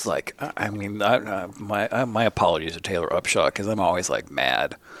 I was my apologies to Taylor Upshaw, because I'm always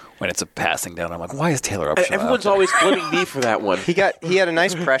mad when it's a passing down. I'm like, why is Taylor Upshaw? Everyone's always blaming me for that one. He had a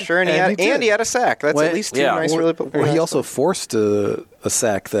nice pressure, and he had a sack. That's at least 2 nice. He also forced a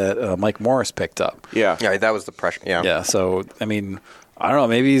sack that Mike Morris picked up. Yeah, that was the pressure. Yeah. So I mean, I don't know.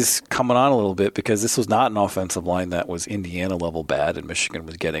 Maybe he's coming on a little bit, because this was not an offensive line that was Indiana level bad, and Michigan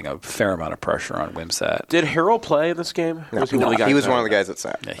was getting a fair amount of pressure on Wimsatt. Did Harrell play in this game? No, he was one of the guys that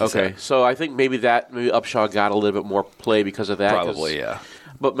sat. Yeah, okay, so I think maybe Upshaw got a little bit more play because of that. Probably, yeah.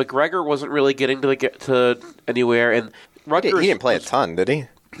 But McGregor wasn't really getting to anywhere, and Rutgers he didn't play a ton, did he?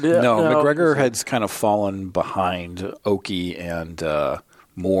 No, McGregor has kind of fallen behind Oki and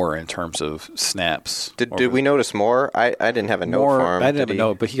more in terms of snaps. Did we notice more? I didn't have a note for him. I didn't have a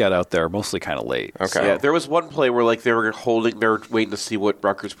note, but he got out there mostly kind of late. Okay. So. Yeah, there was one play where they were waiting to see what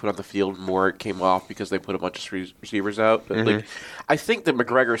Rutgers put on the field. Moore came off because they put a bunch of receivers out. But I think that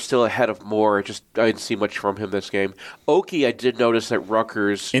McGregor is still ahead of Moore. I didn't see much from him this game. Okie, I did notice that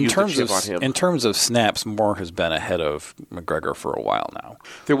Rutgers used the chip on him. In terms of snaps, Moore has been ahead of McGregor for a while now.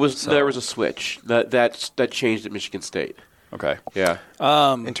 There was a switch that changed at Michigan State. Okay. Yeah.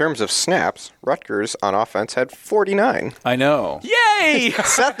 In terms of snaps, Rutgers on offense had 49. I know. Yay!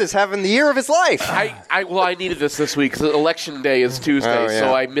 Seth is having the year of his life. I needed this week. The election day is Tuesday,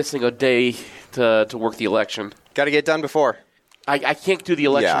 so I'm missing a day to work the election. Got to get done before. I can't do the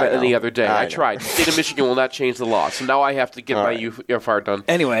election any other day. I tried. The state of Michigan will not change the law, so now I have to get my UFR done.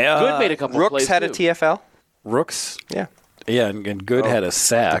 Anyway, Good made a couple of plays, Rooks had a too. TFL. Rooks? Yeah. Yeah, and Good had a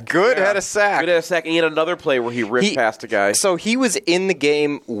sack. Good had a sack. Good had a sack, and he had another play where he ripped past a guy. So he was in the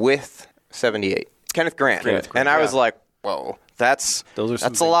game with 78. Kenneth Grant. And I was like, whoa, that's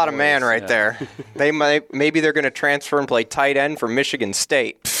a lot of man right there. Maybe they're going to transfer and play tight end for Michigan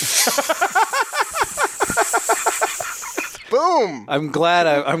State. Boom. I'm glad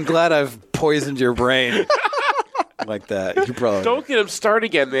I've poisoned your brain like that. You probably Don't get him started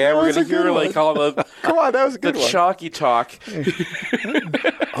again, man. We're going to hear all the Come on, that was a good one. chalky talk.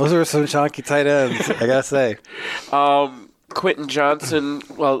 Those are some chunky tight ends, I gotta say. Quentin Johnson.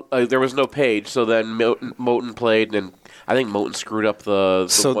 Well, there was no Page, so then Moten played, and I think Moten screwed up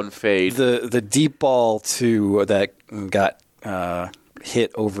the one fade. The deep ball that got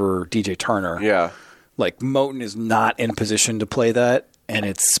hit over DJ Turner. Yeah. Like Moten is not in position to play that, and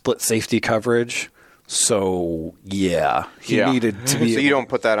it's split safety coverage. So he needed to be. So you don't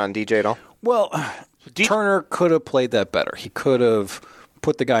put that on DJ at all? Well, Turner could have played that better. He could have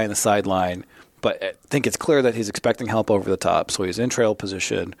put the guy in the sideline, but I think it's clear that he's expecting help over the top, so he's in trail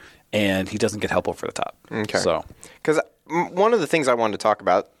position, and he doesn't get help over the top. Okay. So, because one of the things I wanted to talk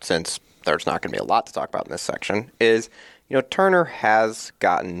about, since there's not going to be a lot to talk about in this section, is Turner has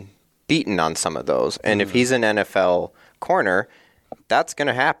gotten beaten on some of those, and if he's an NFL corner, that's going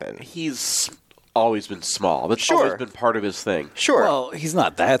to happen. He's always been small. That's always been part of his thing. Sure. well, he's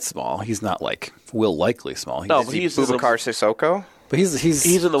not that small. He's not like Will Likely small. No, but he's Boubacar Sissoko? But he's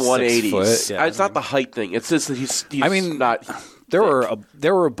in the 180s. 180s. It's not the height thing. It's just that he's not. There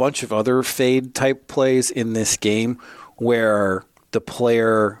were a bunch of other fade type plays in this game where the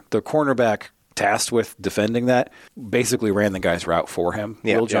cornerback tasked with defending that basically ran the guy's route for him.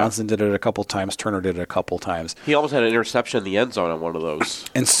 Will Johnson did it a couple times. Turner did it a couple times. He almost had an interception in the end zone on one of those.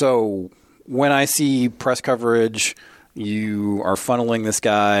 And so when I see press coverage, you are funneling this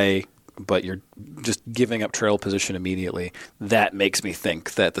guy, but you're just giving up trail position immediately. That makes me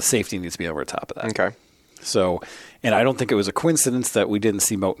think that the safety needs to be over the top of that. Okay. So, and I don't think it was a coincidence that we didn't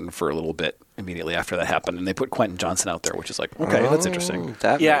see Moten for a little bit immediately after that happened, and they put Quentin Johnson out there, which is like, okay, that's interesting.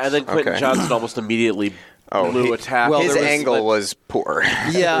 And then Quentin Johnson almost immediately blew a tackle. His angle was poor.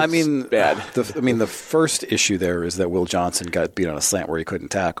 Yeah, I mean, bad. The first issue there is that Will Johnson got beat on a slant where he couldn't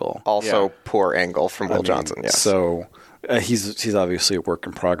tackle. Also, poor angle from Will Johnson. Yes. So he's obviously a work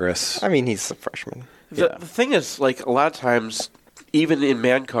in progress. I mean, he's a freshman. The thing is, like, a lot of times, even in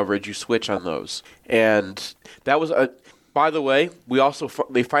man coverage, you switch on those. And that was by the way,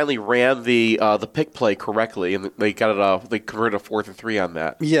 they finally ran the pick play correctly, and they got it. They converted a 4th and 3 on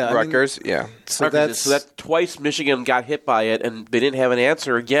that. Yeah, Rutgers. So that twice Michigan got hit by it, and they didn't have an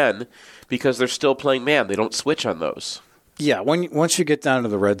answer again because they're still playing man. They don't switch on those. Yeah, once you get down to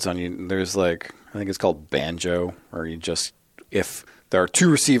the red zone, there's I think it's called banjo, or if there are 2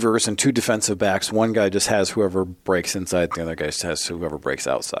 receivers and 2 defensive backs, one guy just has whoever breaks inside, the other guy just has whoever breaks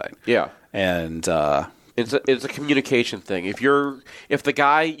outside. Yeah, and it's a communication thing. If the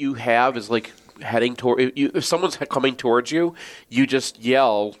guy you have is like heading toward, if someone's coming towards you, you just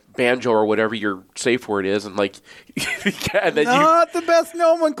yell banjo or whatever your safe word is, and and then not the best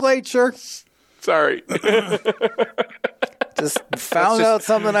nomenclature. Sorry. Just found out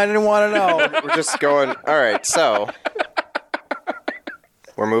something I didn't want to know. We're just going, all right, so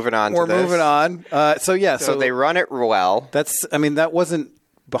we're moving on We're moving on. So they run it well. That wasn't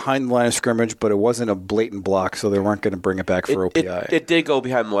behind the line of scrimmage, but it wasn't a blatant block, so they weren't going to bring it back for OPI. It did go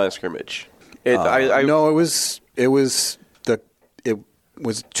behind the line of scrimmage. No, it was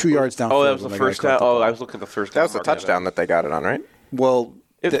 2 yards down. Oh, that was the first down. Oh, I was looking at the first down. That was the touchdown that they got it on, right? Well,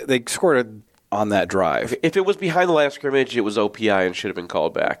 they scored it on that drive. If it was behind the line of scrimmage, it was OPI and should have been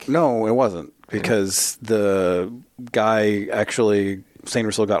called back. No, it wasn't, because the guy actually,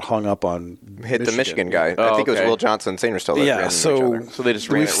 Sainristil got hung up on hit the Michigan guy. I think it was Will Johnson, Sainristil. Yeah, so they just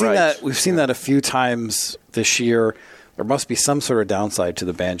ran it right. We've seen that a few times this year. there must be some sort of downside to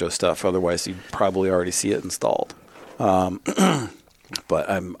the banjo stuff. Otherwise, you'd probably already see it installed. But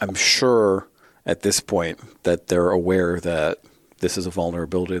I'm sure at this point that they're aware that this is a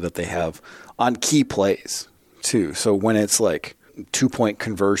vulnerability that they have on key plays too. So when it's like 2-point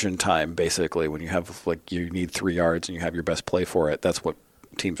conversion time, basically, when you have like you need 3 yards and you have your best play for it, that's what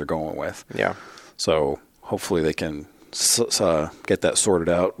teams are going with. Yeah. So hopefully they can get that sorted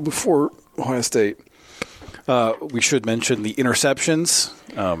out before Ohio State. We should mention the interceptions.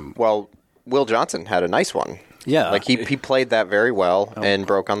 Well, Will Johnson had a nice one. Yeah. Like he played that very well and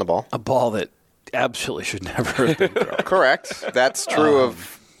broke on the ball. A ball that absolutely should never have been thrown. Correct. That's true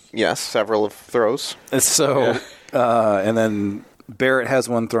of, several of throws. So, and then Barrett has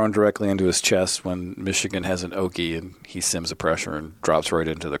one thrown directly into his chest when Michigan has an Okie and he sims a pressure and drops right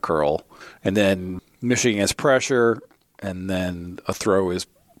into the curl. And then Michigan has pressure, and then a throw is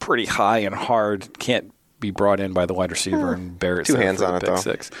pretty high and hard, can't be brought in by the wide receiver, and Barrett's 2 hands on it, though.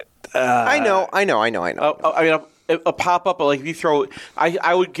 6. I know. I mean, a pop up, like if you throw,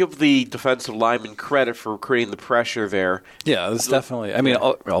 I would give the defensive lineman credit for creating the pressure there. Yeah, it's definitely. I mean,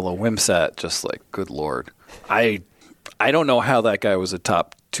 although Wimsatt, just like, good Lord, I don't know how that guy was a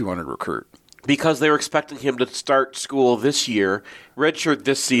top 200 recruit. Because they were expecting him to start school this year, redshirt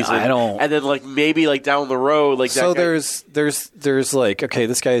this season, and then like maybe like down the road, like so that there's like, okay,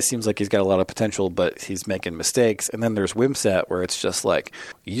 this guy seems like he's got a lot of potential, but he's making mistakes, and then there's Wimsatt where it's just like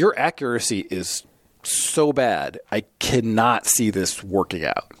your accuracy is so bad, I cannot see this working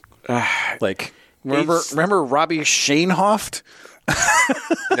out. Like remember Robbie Shanehoft?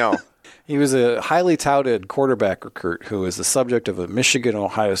 No. He was a highly touted quarterback recruit who was the subject of a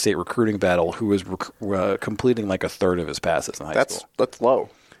Michigan-Ohio State recruiting battle who was completing like a third of his passes in high school. That's low.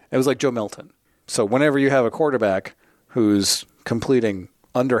 It was like Joe Milton. So whenever you have a quarterback who's completing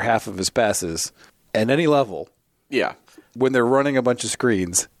under half of his passes at any level, when they're running a bunch of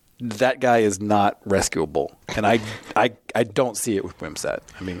screens, that guy is not rescuable. And I don't see it with Wimsatt.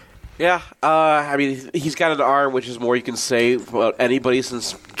 I mean... Yeah, I mean, he's got an arm, which is more you can say about anybody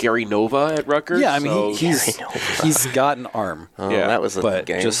since Gary Nova at Rutgers. Yeah, I mean, he's got an arm. Oh, yeah, that was a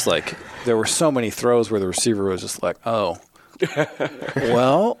game. Just like, there were so many throws where the receiver was just like, oh,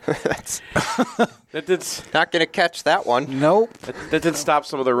 well. Not going to catch that one. Nope. That did stop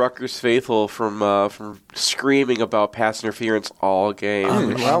some of the Rutgers faithful from screaming about pass interference all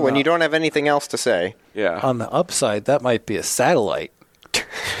game. Well, when you don't have anything else to say. Yeah. On the upside, that might be a satellite.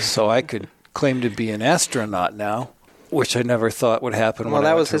 So I could claim to be an astronaut now, which I never thought would happen. Well,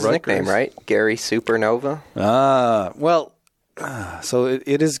 that was his nickname, right? Gary Supernova? So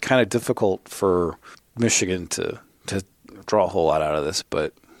it is kind of difficult for Michigan to draw a whole lot out of this,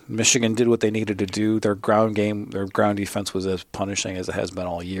 but Michigan did what they needed to do. Their ground defense was as punishing as it has been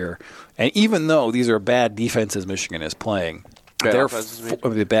all year. And even though these are bad defenses Michigan is playing, the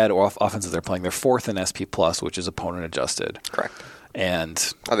bad offenses they're playing, they're 4th in SP+, which is opponent adjusted. Correct.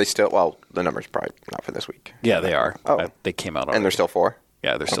 And are they still? Well, the number's probably not for this week. Yeah, they are. Oh, they came out already. And they're still 4.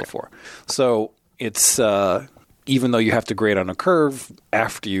 Yeah, they're still 4. So it's even though you have to grade on a curve,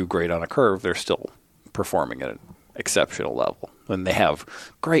 after you grade on a curve, they're still performing at an exceptional level. And they have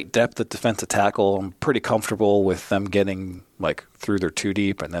great depth at defensive tackle. I'm pretty comfortable with them getting like through their 2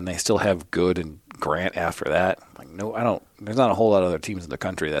 deep, and then they still have Good and Grant after that. Like, no, I don't. There's not a whole lot of other teams in the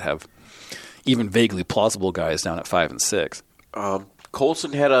country that have even vaguely plausible guys down at 5 and 6.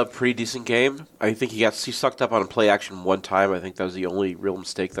 Colson had a pretty decent game. I think he sucked up on a play action one time. I think that was the only real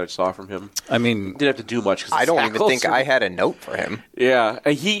mistake that I saw from him. I mean, didn't have to do much. I don't even think I had a note for him. Yeah,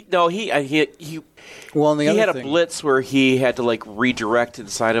 he had a blitz where he had to like redirect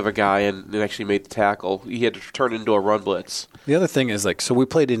inside of a guy and actually made the tackle. He had to turn into a run blitz. The other thing is so we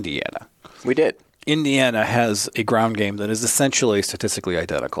played Indiana. We did. Indiana has a ground game that is essentially statistically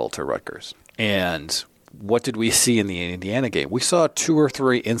identical to Rutgers. And what did we see in the Indiana game? We saw 2 or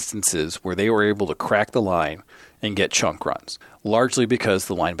 3 instances where they were able to crack the line and get chunk runs, largely because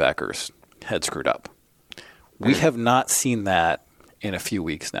the linebackers had screwed up. We have not seen that in a few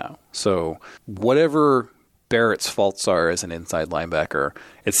weeks now. So whatever Barrett's faults are as an inside linebacker,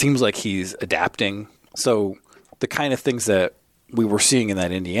 it seems like he's adapting. So the kind of things that we were seeing in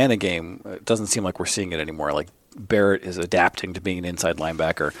that Indiana game, it doesn't seem like we're seeing it anymore. Like Barrett is adapting to being an inside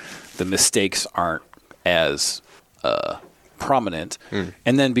linebacker. The mistakes aren't as prominent.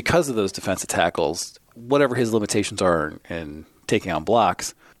 And then because of those defensive tackles, whatever his limitations are in taking on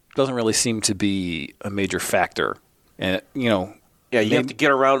blocks doesn't really seem to be a major factor. And, you have to get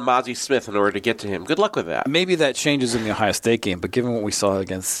around Mozzie Smith in order to get to him. Good luck with that. Maybe that changes in the Ohio State game, but given what we saw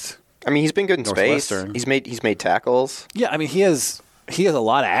against he's been good in space. He's made tackles. Yeah, I mean, he has he has a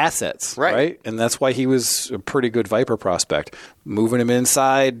lot of assets, right? And that's why he was a pretty good Viper prospect. Moving him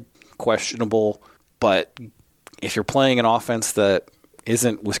inside, questionable. But if you're playing an offense that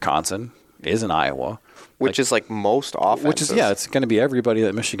isn't Wisconsin, isn't Iowa, which is like most offenses. Which is, it's going to be everybody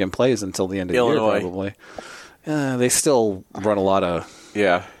that Michigan plays until the end of the year, probably. They still run a lot of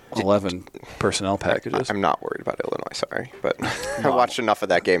 11 personnel packages. I'm not worried about Illinois, sorry, but I watched enough of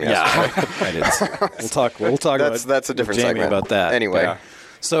that game yesterday. Yeah, I did. We'll talk that's a different Jamie segment about that. Anyway,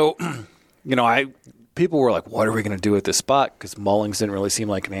 so people were like, "What are we going to do at this spot?" Because Mullings didn't really seem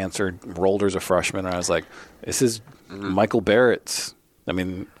like an answer. Rolder's a freshman, and I was like, "This is Michael Barrett's." I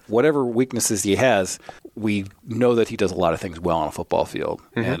mean, whatever weaknesses he has, we know that he does a lot of things well on a football field,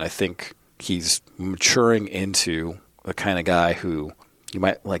 and I think he's maturing into the kind of guy who you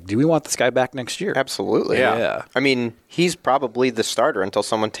might like. Do we want this guy back next year? Absolutely. Yeah. I mean, he's probably the starter until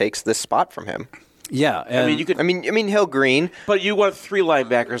someone takes this spot from him. Yeah, and I mean, Hill Green, but you want 3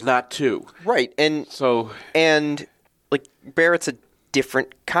 linebackers, not 2, right? And like Barrett's a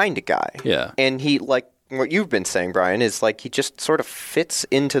different kind of guy. Yeah, and he like what you've been saying, Brian, is like he just sort of fits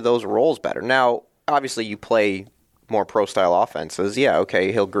into those roles better. Now, obviously, you play more pro-style offenses. Yeah,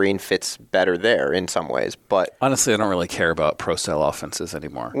 okay, Hill Green fits better there in some ways, but honestly, I don't really care about pro-style offenses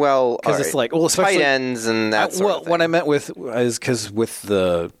anymore. Well, because it's like, especially tight ends and that sort of thing. What I meant with is because with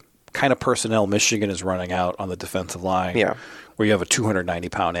the kind of personnel Michigan is running out on the defensive line, where you have a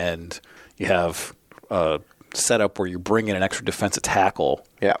 290-pound end, you have a setup where you bring in an extra defensive tackle,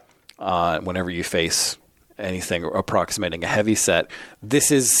 whenever you face anything approximating a heavy set. This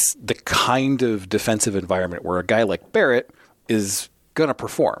is the kind of defensive environment where a guy like Barrett is going to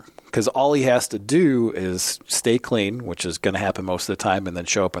perform because all he has to do is stay clean, which is going to happen most of the time, and then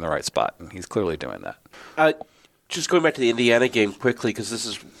show up in the right spot. And he's clearly doing that. Just going back to the Indiana game quickly, because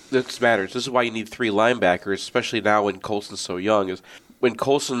this matters. This is why you need 3 linebackers, especially now when Colson's so young. Is when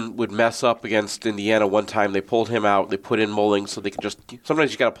Colson would mess up against Indiana one time, they pulled him out, they put in Mullings so they can just –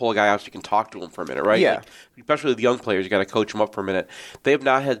 sometimes you got to pull a guy out so you can talk to him for a minute, right? Yeah. Like, especially with young players, you got to coach them up for a minute. They have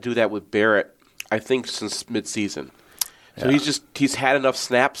not had to do that with Barrett, I think, since midseason. So he's had enough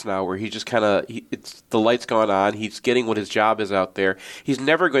snaps now where he just kind of the light's gone on. He's getting what his job is out there. He's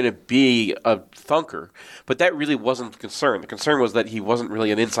never going to be a thunker, but that really wasn't the concern. The concern was that he wasn't really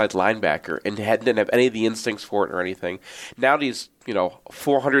an inside linebacker and didn't have any of the instincts for it or anything. Now that he's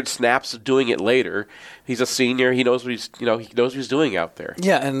 400 snaps of doing it later, he's a senior. He knows what he's doing out there.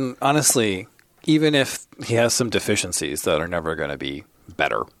 Yeah, and honestly, even if he has some deficiencies that are never going to be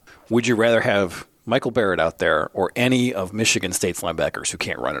better, would you rather have Michael Barrett out there or any of Michigan State's linebackers who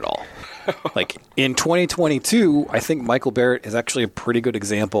can't run at all? Like in 2022, I think Michael Barrett is actually a pretty good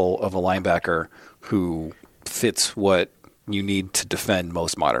example of a linebacker who fits what you need to defend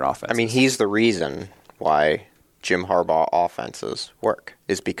most modern offenses. I mean, he's the reason why Jim Harbaugh offenses work,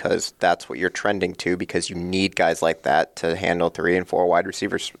 is because that's what you're trending to, because you need guys like that to handle 3 and 4 wide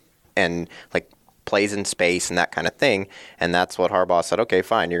receivers and like plays in space and that kind of thing. And that's what Harbaugh said, okay,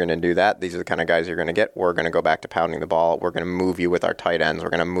 fine, you're going to do that. These are the kind of guys you're going to get. We're going to go back to pounding the ball. We're going to move you with our tight ends.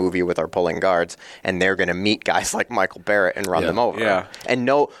 We're going to move you with our pulling guards. And they're going to meet guys like Michael Barrett and run them over. Yeah. And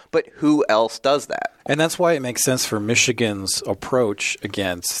but who else does that? And that's why it makes sense for Michigan's approach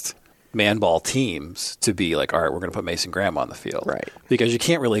against man-ball teams to be like, all right, we're going to put Mason Graham on the field. Right. Because you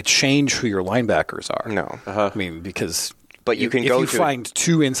can't really change who your linebackers are. No. I mean, because but you can if you find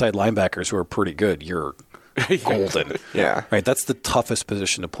 2 inside linebackers who are pretty good, you're golden. Yeah. Right. That's the toughest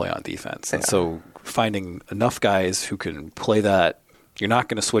position to play on defense. And so finding enough guys who can play that, you're not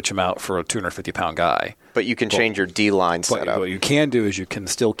going to switch them out for a 250-pound guy. But you can change your D-line setup. What you can do is you can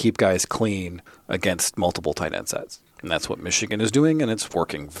still keep guys clean against multiple tight end sets. And that's what Michigan is doing, and it's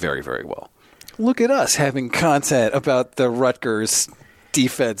working very, very well. Look at us having content about the Rutgers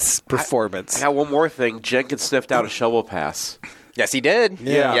defense performance. I got one more thing. Jenkins sniffed out a shovel pass. Yes, he did.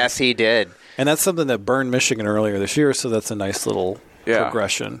 Yeah. Yes, he did. And that's something that burned Michigan earlier this year, so that's a nice little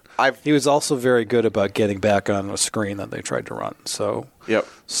progression. He was also very good about getting back on a screen that they tried to run. So,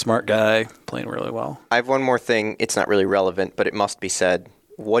 smart guy, playing really well. I have one more thing. It's not really relevant, but it must be said.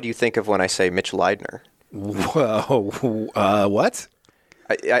 What do you think of when I say Mitch Leidner? Whoa, what?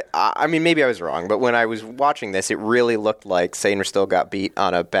 I mean, maybe I was wrong, but when I was watching this, it really looked like Sainer still got beat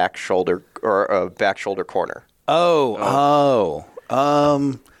on a back shoulder or a back shoulder corner.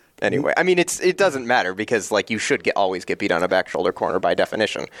 Anyway, I mean, it doesn't matter because like you should always get beat on a back shoulder corner by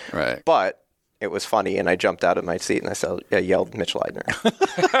definition. Right. But it was funny, and I jumped out of my seat and I yelled Mitch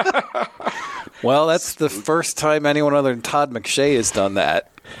Leidner. Well, that's the first time anyone other than Todd McShay has done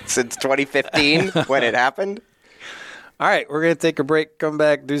that. Since 2015, when it happened. All right, we're going to take a break, come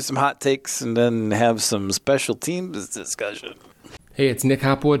back, do some hot takes, and then have some special teams discussion. Hey, it's Nick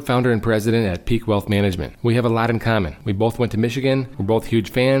Hopwood, founder and president at Peak Wealth Management. We have a lot in common. We both went to Michigan, we're both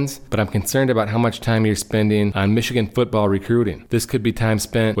huge fans, but I'm concerned about how much time you're spending on Michigan football recruiting. This could be time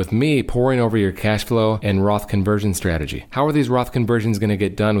spent with me poring over your cash flow and Roth conversion strategy. How are these Roth conversions going to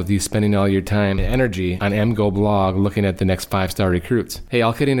get done with you spending all your time and energy on MGO Blog looking at the next 5-star recruits? Hey,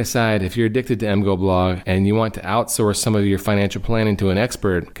 all kidding aside, if you're addicted to MGO Blog and you want to outsource some of your financial planning to an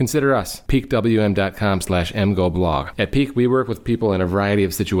expert, consider us. peakwm.com/mgoblog. At Peak, we work with people in a variety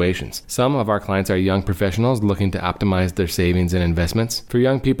of situations. Some of our clients are young professionals looking to optimize their savings and investments. For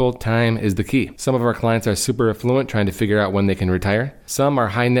young people, time is the key. Some of our clients are super affluent trying to figure out when they can retire. Some are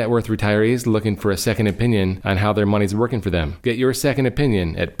high net worth retirees looking for a second opinion on how their money's working for them. Get your second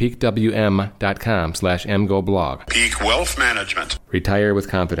opinion at peakwm.com/mgoblog. Peak Wealth Management. Retire with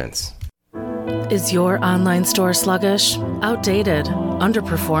confidence. Is your online store sluggish, outdated,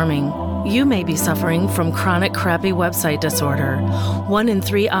 underperforming? You may be suffering from chronic crappy website disorder. 1 in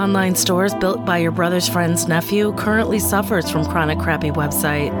 3 online stores built by your brother's friend's nephew currently suffers from chronic crappy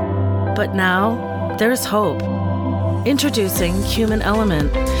website. But now, there's hope. Introducing Human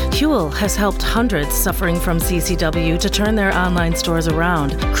Element. Huel has helped hundreds suffering from CCW to turn their online stores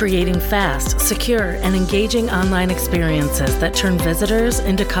around, creating fast, secure, and engaging online experiences that turn visitors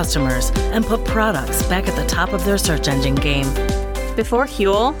into customers and put products back at the top of their search engine game. Before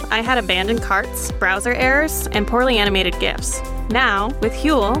Huel, I had abandoned carts, browser errors, and poorly animated GIFs. Now, with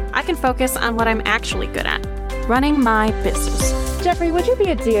Huel, I can focus on what I'm actually good at, running my business. Jeffrey, would you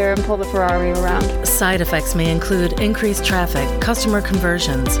be a deer and pull the Ferrari around? Side effects may include increased traffic, customer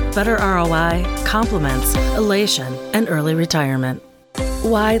conversions, better ROI, compliments, elation, and early retirement.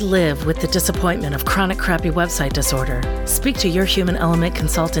 Why live with the disappointment of chronic crappy website disorder? Speak to your Human Element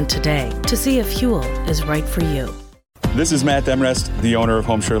consultant today to see if Huel is right for you. This is Matt Demrest, the owner of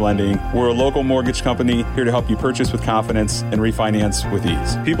Homeshare Lending. We're a local mortgage company here to help you purchase with confidence and refinance with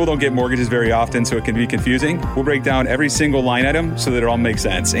ease. People don't get mortgages very often, so it can be confusing. We'll break down every single line item so that it all makes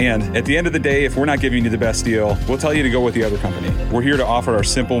sense. And at the end of the day, if we're not giving you the best deal, we'll tell you to go with the other company. We're here to offer our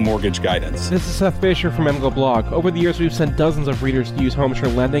simple mortgage guidance. This is Seth Fisher from MGO Blog. Over the years, we've sent dozens of readers to use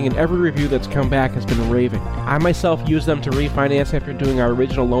Homeshare Lending, and every review that's come back has been raving. I myself used them to refinance after doing our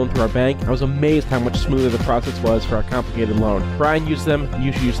original loan through our bank. I was amazed how much smoother the process was for our complicated loan. Brian used them,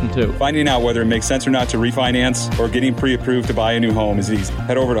 you should use them too. Finding out whether it makes sense or not to refinance or getting pre-approved to buy a new home is easy.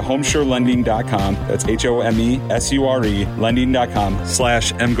 Head over to homesurelending.com. That's HOMESURE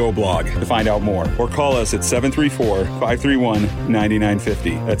lending.com/MGOblog to find out more. Or call us at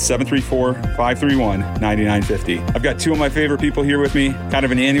 734-531-9950. That's 734-531-9950. I've got 2 of my favorite people here with me. Kind of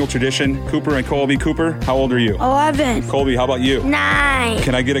an annual tradition. Cooper and Colby. Cooper, how old are you? 11. Colby, how about you? 9.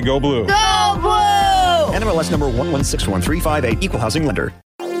 Can I get a Go Blue? Go Blue! NMLS number 1161358, Equal Housing Lender.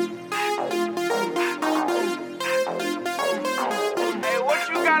 Hey, what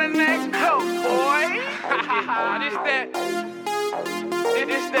you got in that coat, boy? This that.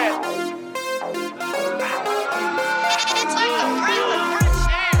 This that. It's like a breath of fresh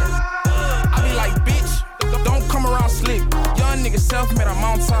air. I be like, bitch, don't come around slick. Young nigga self-made, I'm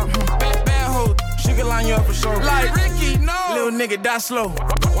on top. Bad hoe, she can line you up for sure. Like Ricky, no. Little nigga, die slow.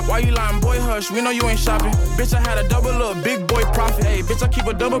 Why you lying, boy? Hush, we know you ain't shopping. Bitch, I had a double up, big boy profit. Hey, bitch, I keep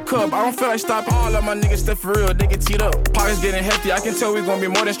a double cup. I don't feel like stopping. All of my niggas step for real, they get teed up. Pockets getting hefty, I can tell we gon' be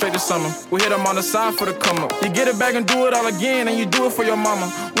more than straight this summer. We hit them on the side for the come up. You get it back and do it all again, and you do it for your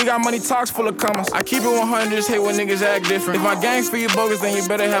mama. We got money talks full of commas. I keep it 100, just hate when niggas act different. If my gangs for you bogus, then you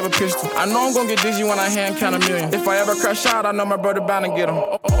better have a pistol. I know I'm gon' get dizzy when I hand count a million. If I ever crash out, I know my brother bound to get him.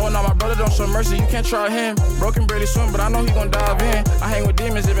 Oh, no, my brother don't show mercy, you can't try him. Broken barely swim, but I know he gon' dive in. I hang with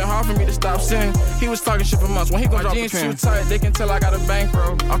demons, it been hard for me to stop sin. He was talking shit for months. When he gon' drop the pin, too tight, they can tell I got a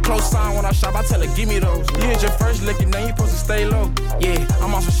bankroll. I close sign when I shop, I tell her give me those. You hit your first lick and then you supposed to stay low. Yeah,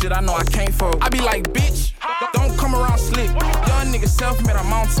 I'm on some shit I know I can't fold. I be like, bitch, don't come around slick. Young nigga self-made,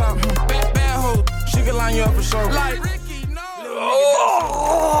 I'm on top. Bad hoe, she can line you up for sure. Like Ricky, no.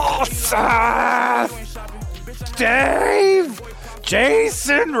 Oh, Seth, Dave,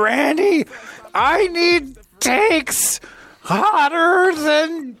 Jason, Randy, I need takes hotter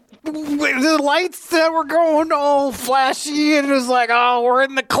than the lights that were going all flashy, and it was like, oh, we're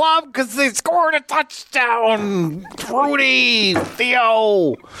in the club because they scored a touchdown. Rudy,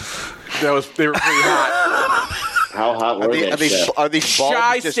 Theo. They were pretty hot. How hot were they? Are these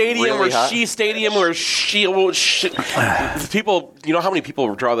Shy just Stadium really or hot? She Stadium or people, you know how many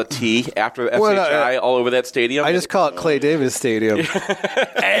people draw the T after SHI all over that stadium? I just call it Clay Davis Stadium.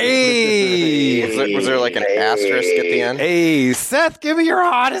 Hey! Was there like an asterisk at the end? Hey, Seth, give me your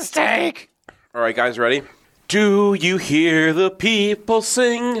hottest take. All right, guys, ready? Do you hear the people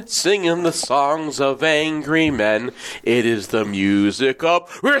singing the songs of angry men? It is the music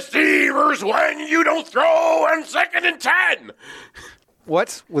of receivers when you don't throw and 2nd and 10.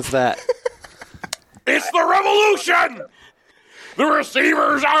 What was that? It's the revolution! The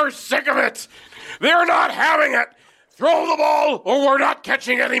receivers are sick of it. They're not having it. Throw the ball or we're not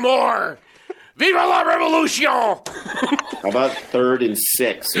catching anymore. Viva la revolution! How about 3rd and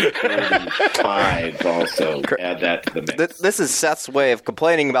 6 or 3rd and 5 also? Add that to the mix. This is Seth's way of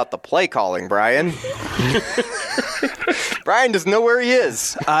complaining about the play calling, Brian. Brian doesn't know where he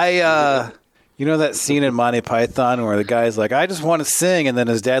is. You know that scene in Monty Python where the guy's like, I just want to sing, and then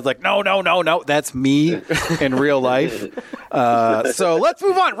his dad's like, no, that's me in real life. So let's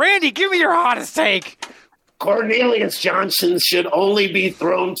move on. Randy, give me your hottest take. Cornelius Johnson should only be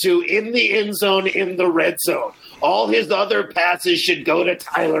thrown to in the end zone in the red zone. All his other passes should go to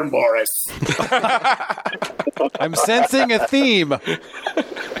Tyler Morris. I'm sensing a theme.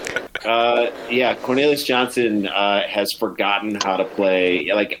 Cornelius Johnson has forgotten how to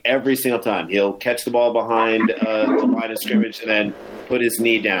play. Like every single time, he'll catch the ball behind the line of scrimmage and then put his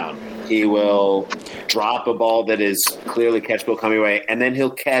knee down. He will drop a ball that is clearly catchable coming away, and then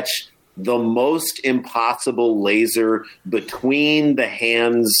he'll catch the most impossible laser between the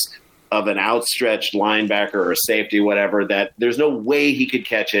hands of an outstretched linebacker or safety, whatever, that there's no way he could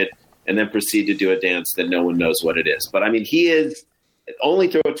catch it and then proceed to do a dance that no one knows what it is. But, I mean, he is – only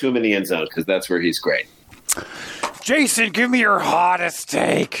throw it to him in the end zone because that's where he's great. Jason, give me your hottest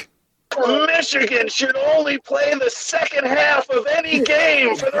take. Michigan should only play the second half of any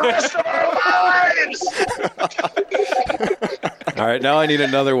game for the rest of our lives. All right, now I need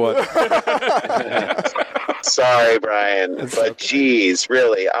another one. Sorry, Brian, but geez,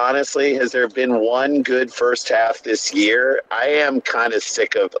 really, honestly, has there been one good first half this year? I am kind of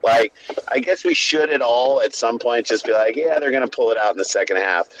sick of, I guess we should at some point just be like, yeah, they're going to pull it out in the second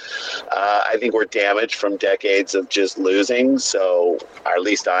half. I think we're damaged from decades of just losing, or at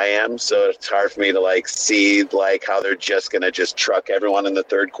least I am, so it's hard for me to, see, how they're just going to just truck everyone in the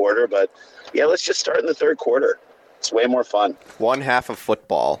third quarter, but, yeah, let's just start in the third quarter. It's way more fun. One half of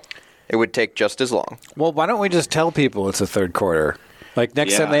football. It would take just as long. Well, why don't we just tell people it's a third quarter?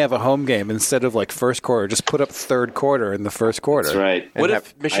 Next time they have a home game, instead of first quarter, just put up third quarter in the first quarter. That's right. What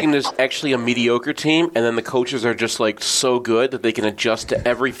if Michigan is actually a mediocre team, and then the coaches are just so good that they can adjust to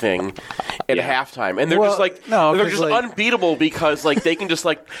everything at halftime, and they're just unbeatable because they can just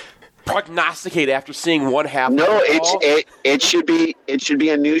prognosticate after seeing one half. No, it should be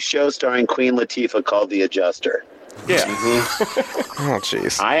a new show starring Queen Latifah called The Adjuster. Yeah. Mm-hmm. Oh,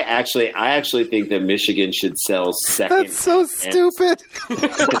 jeez. I actually think that Michigan should sell second. That's so stupid.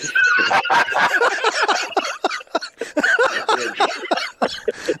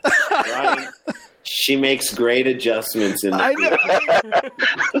 Ryan, she makes great adjustments in the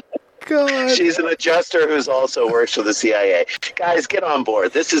God. She's an adjuster who's also works for the CIA. Guys, get on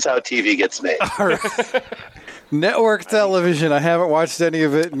board. This is how TV gets made. All right. Network television. I haven't watched any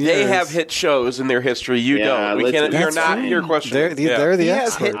of it in years. They have hit shows in their history. You don't. You're not your question. They're the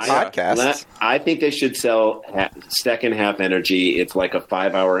experts. Hit podcasts. I think they should sell second half energy. It's like a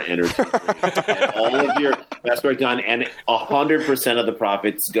 5-hour energy. All of your best work done, and 100% of the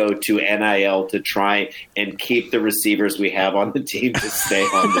profits go to NIL to try and keep the receivers we have on the team to stay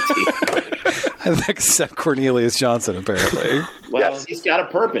on the team. Except Cornelius Johnson, apparently. Well, he's got a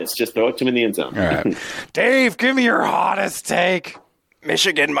purpose. Just throw it to him in the end zone. All right. Dave, give me your hottest take.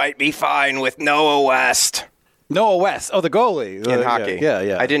 Michigan might be fine with Noah West. Noah West. Oh, the goalie. In hockey.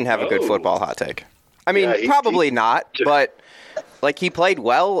 Yeah. I didn't have a good football hot take. I mean, probably not, but he played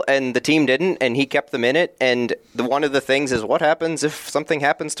well and the team didn't, and he kept them in it. And one of the things is, what happens if something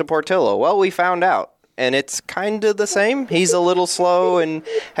happens to Portillo? Well, we found out. And it's kind of the same. He's a little slow and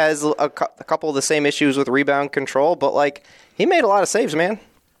has a couple of the same issues with rebound control, but he made a lot of saves, man.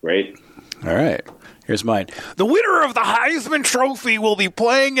 Great. All right. Here's mine. The winner of the Heisman Trophy will be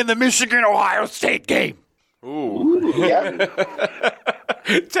playing in the Michigan-Ohio State game. Ooh. Yeah.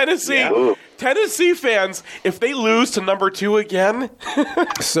 Tennessee. Yeah. Tennessee fans, if they lose to number 2 again.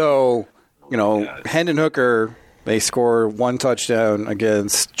 So, Hendon Hooker, they score one touchdown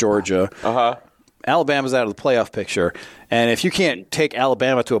against Georgia. Uh-huh. Alabama's out of the playoff picture. And if you can't take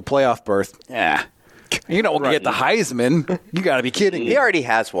Alabama to a playoff berth, you don't get the Heisman. You got to be kidding me. He already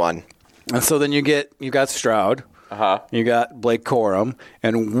has one. And so then you got Stroud. Uh-huh. You got Blake Corum.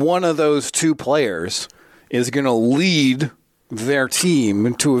 And one of those two players is going to lead their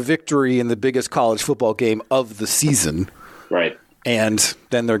team to a victory in the biggest college football game of the season. Right. And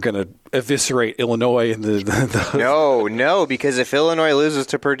then they're going to eviscerate Illinois in the No, because if Illinois loses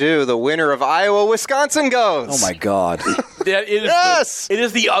to Purdue, the winner of Iowa-Wisconsin goes. Oh, my God. It is Yes! it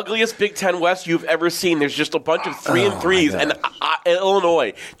is the ugliest Big Ten West you've ever seen. There's just a bunch of 3-3s, and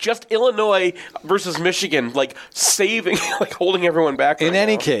Illinois, just Illinois versus Michigan, like saving, like holding everyone back. In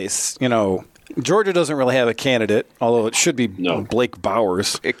any case, Georgia doesn't really have a candidate, although it should be Blake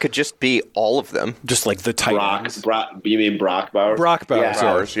Bowers. It could just be all of them. Just like the Titans. You mean Brock Bowers? Brock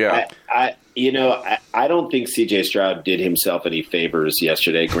Bowers, yeah. I don't think C.J. Stroud did himself any favors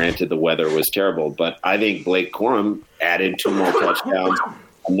yesterday. Granted, the weather was terrible, but I think Blake Corum added 2 more touchdowns,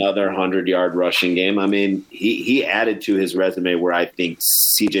 another 100-yard rushing game. I mean, he added to his resume where I think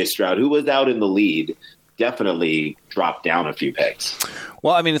C.J. Stroud, who was out in the lead, definitely dropped down a few pegs.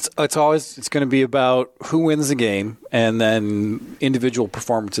 Well, I mean, it's going to be about who wins the game, and then individual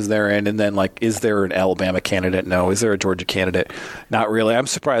performances therein, and then is there an Alabama candidate? No. Is there a Georgia candidate? Not really. I'm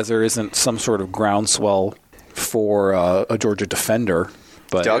surprised there isn't some sort of groundswell for a Georgia defender.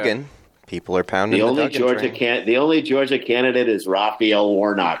 But Duggan. People are pounding the only Georgia candidate is Raphael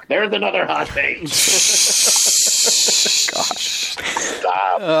Warnock. There's another hot take. Gosh.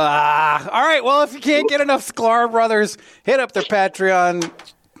 Stop. All right. Well, if you can't get enough Sklar Brothers, hit up their Patreon,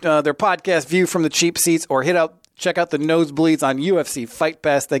 their podcast View from the Cheap Seats, or check out the Nosebleeds on UFC Fight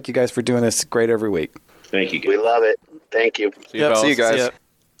Pass. Thank you guys for doing this. Great every week. Thank you. We love it. Thank you. See you guys.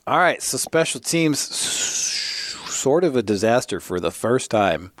 All right. So special teams, sort of a disaster for the first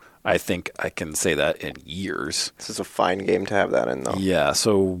time. I think I can say that in years. This is a fine game to have that in, though. Yeah,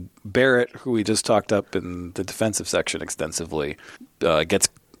 so Barrett, who we just talked up in the defensive section extensively, gets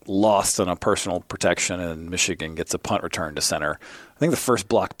lost on a personal protection, and Michigan gets a punt return to center. I think the first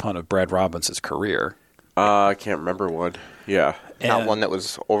block punt of Brad Robbins' career. I can't remember one. Yeah. Not one that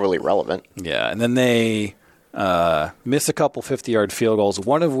was overly relevant. Yeah, and then they miss a couple 50-yard field goals,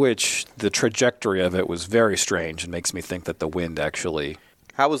 one of which the trajectory of it was very strange and makes me think that the wind actually...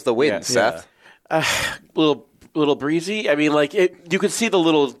 How was the wind, Seth? Little breezy. I mean, you could see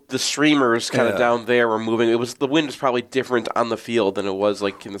the streamers kind of down there were moving. The wind was probably different on the field than it was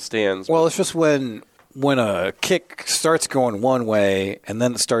in the stands. Well, it's just when a kick starts going one way and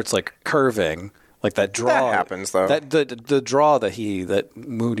then it starts curving, like that draw. That happens though. The draw that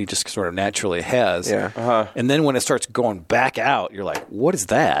Moody just sort of naturally has. Yeah. And then when it starts going back out, you're like, what is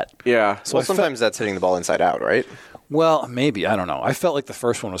that? Yeah. So sometimes that's hitting the ball inside out, right? Well, maybe. I don't know. I felt like the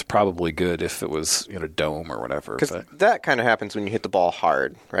first one was probably good if it was in a dome or whatever. Because that kind of happens when you hit the ball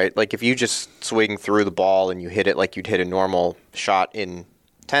hard, right? Like if you just swing through the ball and you hit it like you'd hit a normal shot in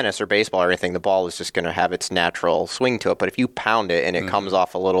tennis or baseball or anything, the ball is just going to have its natural swing to it. But if you pound it and it comes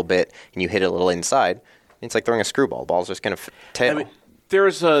off a little bit and you hit it a little inside, it's like throwing a screwball. The ball's just going to tail. I mean,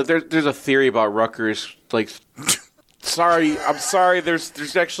 there's a theory about Rutgers. I'm sorry.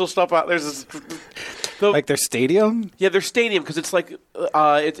 There's actual stuff out. There's their stadium. Yeah, their stadium because it's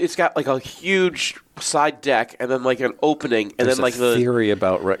it's got a huge side deck and then an opening and there's then the theory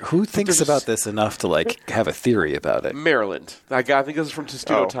about who thinks about this enough to have a theory about it. Maryland. I think this is from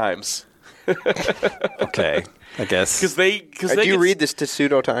Testudo Times. Okay, I guess because do you read this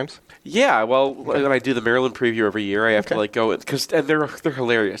Testudo Times? Yeah, well, when I do the Maryland preview every year, I have to go and they're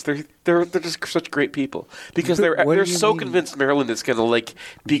hilarious. They're just such great people because they're so convinced Maryland is going to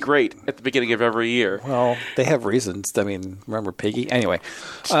be great at the beginning of every year. Well, they have reasons. I mean, remember Piggy? Anyway,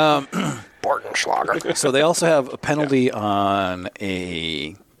 Bartenschlager. So they also have a penalty on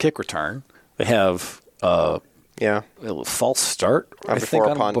a kick return. They have a false start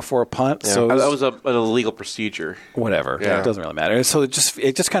before a punt. Yeah. So that was an illegal procedure. Whatever. Yeah. It doesn't really matter. So it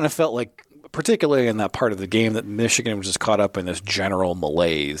just kind of felt like, particularly in that part of the game, that Michigan was just caught up in this general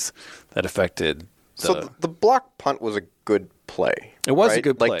malaise that affected. So the block punt was a good play. It was a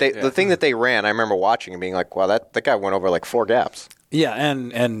good play. The thing that they ran, I remember watching and being like, wow, that guy went over 4 gaps. Yeah,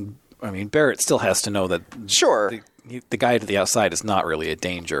 and I mean, Barrett still has to know that the guy to the outside is not really a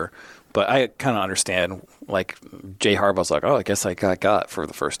danger. But I kind of understand, Jay Harbaugh's oh, I guess I got for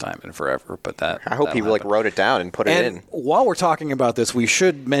the first time in forever. But I hope he wrote it down and put it in. While we're talking about this, we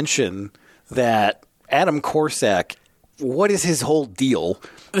should mention that Adam Korsak, what is his whole deal?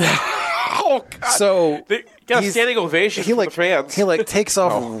 Oh, God. So they got a standing ovation from the fans. He takes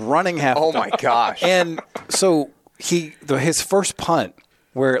off running half. Oh, my gosh. And so his first punt,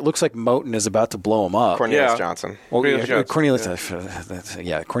 where it looks like Moten is about to blow him up. Cornelius Johnson. Well, Cornelius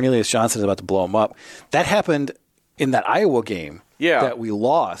Johnson is about to blow him up. That happened in that Iowa game that we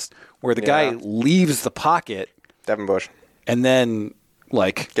lost, where the guy leaves the pocket. Devin Bush. And then,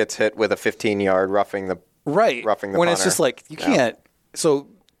 gets hit with a 15-yard roughing the when punter. it's just you can't. So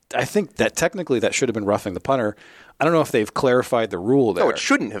I think that technically that should have been roughing the punter. I don't know if they've clarified the rule there. No, it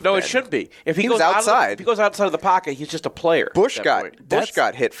shouldn't have No, been. it should be. If He goes was outside. if he goes outside of the pocket, he's just a player. Bush at that point.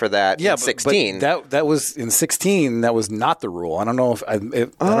 got hit for that in 16. But that was in 16. That was not the rule. I don't know if I don't know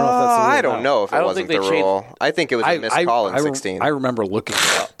if that's the rule. I don't know if it I don't wasn't think the they rule. I think it was a missed call in 16. I remember looking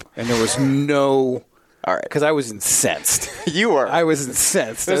it up, and there was no. All right, because I was incensed. You were. I was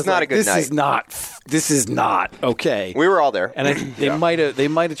incensed. It was not a good night. This is not okay. We were all there, and they might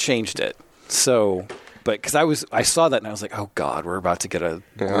have changed it. So. But because I saw that and I was like, oh God, we're about to get a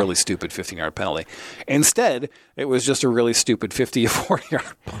really stupid 15-yard penalty. Instead, it was just a really stupid 54-yard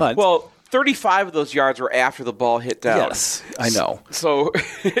punt. Well, 35 of those yards were after the ball hit down. Yes, I know. So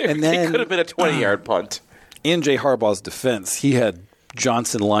and then, it could have been a 20-yard punt. In Jay Harbaugh's defense, he had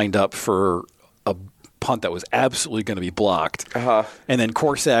Johnson lined up for a punt that was absolutely going to be blocked. And then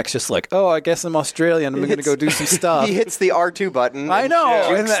Corsac's just like, oh, I guess I'm Australian. I'm going to go do some stuff. He hits the R2 button. I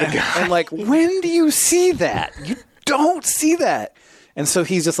know. And like, when do you see that? You don't see that. And so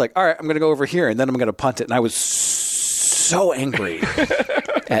he's just like, all right, I'm going to go over here, and then I'm going to punt it. And I was so angry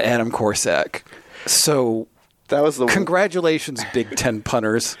at Adam Corsac. So that was the congratulations, Big Ten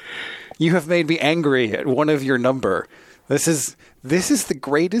punters. You have made me angry at one of your number. This is the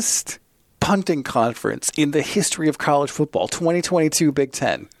greatest punting conference in the history of college football, 2022 Big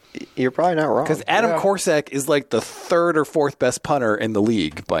Ten. You're probably not wrong. Because Adam Corsac is like the third or fourth best punter in the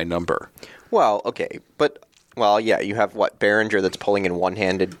league by number. Well, okay. But, you have Behringer that's pulling in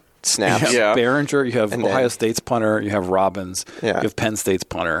one-handed snaps. Yeah. Behringer, you have Ohio State's punter, you have Robbins, you have Penn State's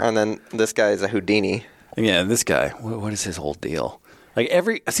punter. And then this guy is a Houdini. Yeah, and this guy, what is his whole deal? Like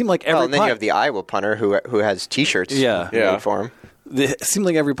it seemed like every and then you have the Iowa punter who has T-shirts made for him. It seemed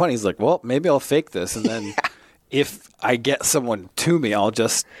like every punt he's like, well, maybe I'll fake this, and then if I get someone to me, I'll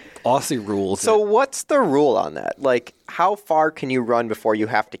just Aussie rules. So what's the rule on that? Like, how far can you run before you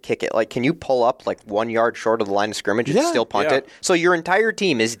have to kick it? Like, can you pull up like 1 yard short of the line of scrimmage and still punt it? So your entire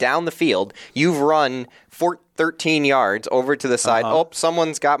team is down the field. You've run 13 yards over to the side. Oh,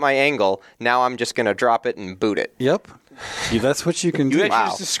 someone's got my angle. Now I'm just going to drop it and boot it. Yep. That's what you can do. You actually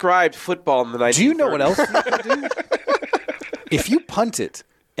just described football in the 1930s. Do you know what else you can do? If you punt it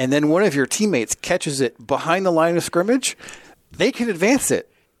and then one of your teammates catches it behind the line of scrimmage, they can advance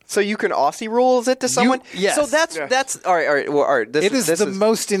it. So you can Aussie rules it to someone? Yes. So that's all right. Well, all right. This is the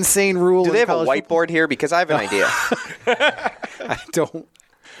most insane rule. Do they have a whiteboard football here? Because I have an idea. I don't.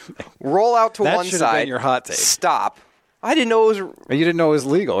 Roll out to that one should side. Have been your hot take. Stop. I didn't know it was. You didn't know it was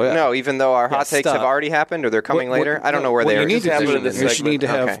legal. Yeah. No, even though our hot takes have already happened or they're coming later. I don't know where they are. You need to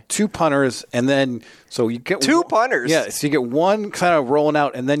have two punters, and then so you get two punters. Yeah, so you get one kind of rolling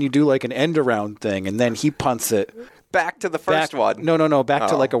out, and then you do like an end around thing, and then he punts it back to the first one. No, back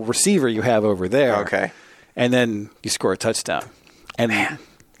to like a receiver you have over there. Okay, and then you score a touchdown. And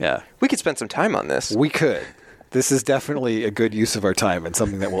yeah, we could spend some time on this. We could. This is definitely a good use of our time and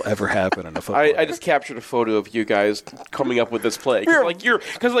something that will ever happen in a football game. I just captured a photo of you guys coming up with this play. Because you're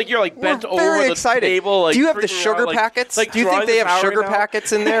bent over the table. Like, do you have the sugar packets? Do you think they have sugar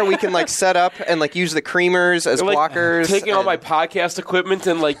packets in there? We can set up and use the creamers as blockers. Taking all my podcast equipment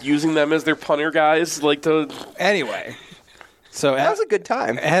and using them as their punter guys. Anyway, so that was a good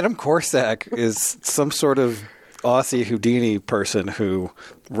time. Adam Corsac is some sort of Aussie Houdini person who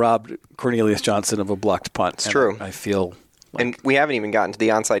robbed Cornelius Johnson of a blocked punt. It's true. I feel and we haven't even gotten to the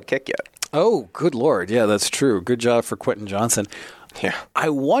onside kick yet. Oh, good Lord. Yeah, that's true. Good job for Quentin Johnson. Yeah. I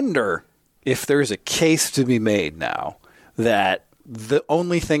wonder if there's a case to be made now that the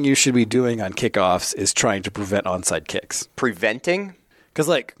only thing you should be doing on kickoffs is trying to prevent onside kicks. Preventing? Because,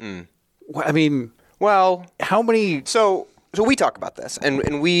 I mean, well, how many... So we talk about this,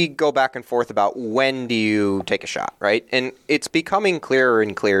 and we go back and forth about when do you take a shot, right? And it's becoming clearer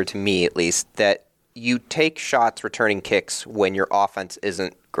and clearer to me, at least, that you take shots returning kicks when your offense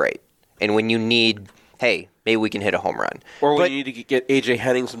isn't great. And when you need, hey, maybe we can hit a home run. Or when you need to get A.J.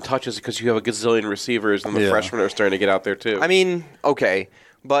 Henning some touches because you have a gazillion receivers and the freshmen are starting to get out there too. I mean, okay,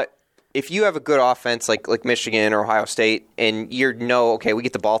 but if you have a good offense like Michigan or Ohio State and we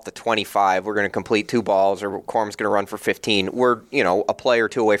get the ball at the 25, we're going to complete 2 balls, or Corm's going to run for 15, we're, a play or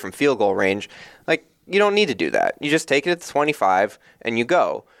two away from field goal range, you don't need to do that. You just take it at the 25 and you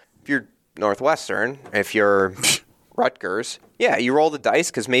go. If you're Northwestern, if you're Rutgers, you roll the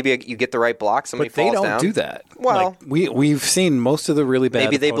dice because maybe you get the right block, somebody falls down. But they don't do that. Well, we've seen most of the really bad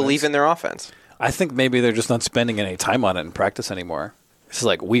maybe they opponents. believe in their offense. I think maybe they're just not spending any time on it in practice anymore. It's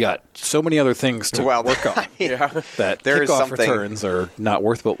we got so many other things to work on that there kickoff returns are not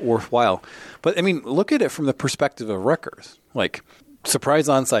worthwhile. But, I mean, look at it from the perspective of Rutgers. Surprise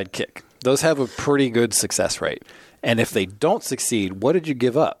onside kick. Those have a pretty good success rate. And if they don't succeed, what did you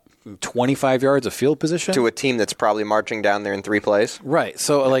give up? 25 yards of field position? To a team that's probably marching down there in 3 plays. Right.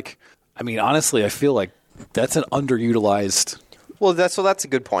 So, honestly, I feel like that's an underutilized... Well, that's a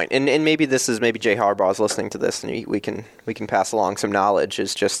good point. And maybe this is Jay Harbaugh's listening to this, and we can pass along some knowledge.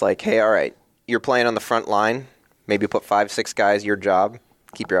 It's just like, hey, all right, you're playing on the front line. Maybe put 5-6 guys, your job.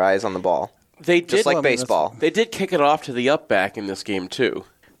 Keep your eyes on the ball. Just like baseball. They did kick it off to the up back in this game, too.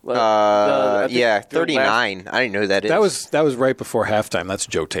 39. I didn't know that. That was right before halftime. That's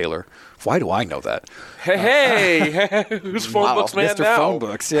Joe Taylor. Why do I know that? Hey, who's phone books man Mr. now? Phone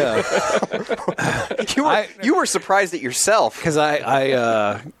books, yeah. You were surprised at yourself because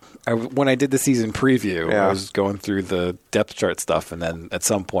I when I did the season preview, I was going through the depth chart stuff, and then at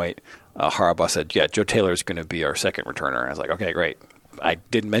some point, Harbaugh said, "Yeah, Joe Taylor is going to be our second returner." And I was like, "Okay, great." I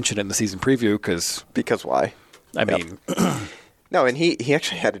didn't mention it in the season preview because why? I mean. No, and he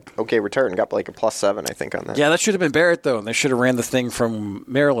actually had an okay return. Got like a +7, I think, on that. Yeah, that should have been Barrett, though, and they should have ran the thing from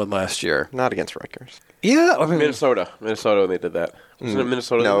Maryland last year. Not against Rutgers. Yeah, I mean, Minnesota when they did that. Wasn't it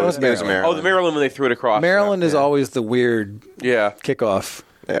Minnesota? No, it was Maryland. Oh, the Maryland when they threw it across. Maryland is always the weird kickoff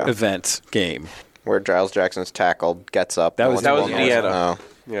Yeah. event game. Where Giles Jackson's tackle gets up. That was Indiana. Oh.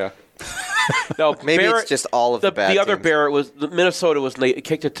 Yeah. No, maybe Barrett, it's just all of the bad The other teams. Barrett was Minnesota was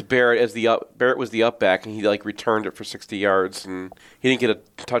kicked it to Barrett as the up. Barrett was the up back, and he like returned it for 60 yards, and he didn't get a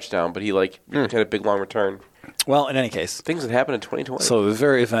touchdown, but he had a big long return. Well, in any case, things that happened in 2020. So it was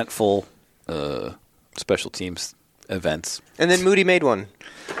very eventful special teams events. And then Moody made one.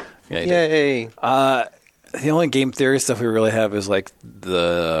 Yeah, Yay! The only game theory stuff we really have is like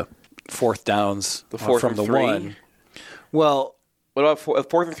the fourth downs from the 3. one. Well. What about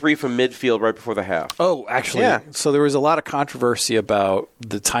 4th and 3 from midfield right before the half? Oh, actually, so there was a lot of controversy about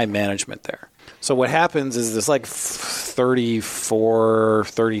the time management there. So what happens is there's like 34,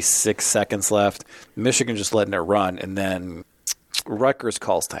 36 seconds left. Michigan just letting it run, and then Rutgers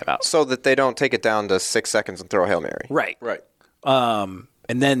calls timeout. So that they don't take it down to 6 seconds and throw a Hail Mary. Right. Right. And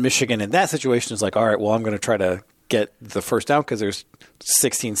then Michigan in that situation is like, all right, well, I'm going to try to get the first down because there's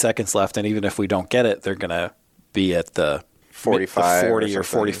 16 seconds left, and even if we don't get it, they're going to be at the 45 40 or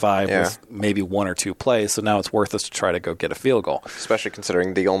 45 with maybe 1 or 2 plays. So now it's worth us to try to go get a field goal. Especially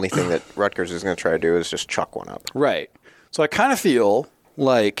considering the only thing that Rutgers is going to try to do is just chuck one up. Right. So I kind of feel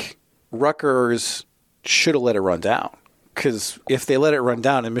like Rutgers should have let it run down. Because if they let it run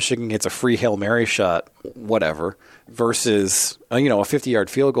down and Michigan gets a free Hail Mary shot, whatever, versus a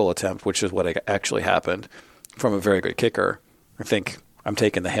 50-yard field goal attempt, which is what actually happened from a very good kicker, I think I'm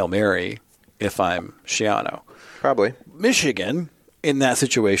taking the Hail Mary if I'm Schiano. Probably. Michigan, in that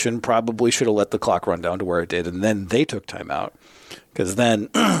situation, probably should have let the clock run down to where it did, and then they took timeout. Because then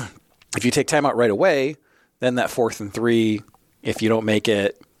if you take timeout right away, then that 4th and 3, if you don't make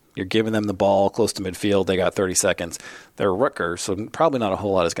it, you're giving them the ball close to midfield. They got 30 seconds. They're Rutgers, so probably not a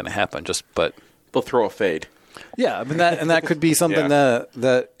whole lot is going to happen. But they'll throw a fade. Yeah, I mean that could be something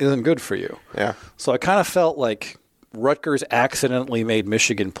that isn't good for you. Yeah. So I kind of felt like Rutgers accidentally made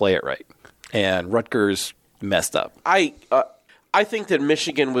Michigan play it right, and Rutgers messed up. I think that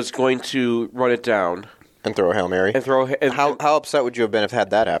Michigan was going to run it down and throw a Hail Mary. How upset would you have been if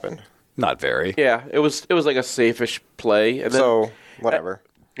had that happen? Not very. Yeah, it was like a safe-ish play. And then, whatever.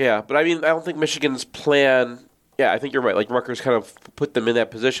 But I mean, I don't think Michigan's plan. Yeah, I think you're right. Like Rutgers kind of put them in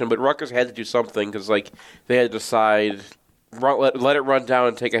that position, but Rutgers had to do something because like they had to decide let it run down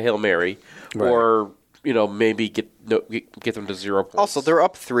and take a Hail Mary, or maybe get them to 0 points. Also, they're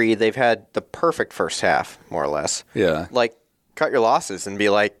up 3. They've had the perfect first half, more or less. Yeah. Like, cut your losses and be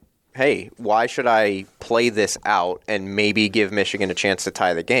like, hey, why should I play this out and maybe give Michigan a chance to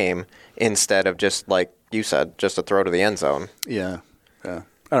tie the game instead of just, like you said, just a throw to the end zone? Yeah. I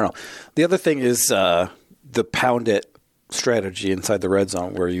don't know. The other thing is the pound it strategy inside the red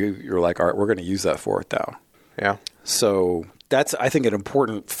zone where you're like, all right, we're going to use that 4th down. Yeah. So that's, I think, an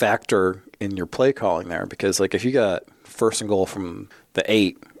important factor in your play calling there because, like, if you got 1st and goal from the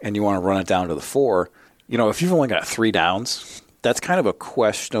 8 and you want to run it down to the 4, if you've only got 3 downs, that's kind of a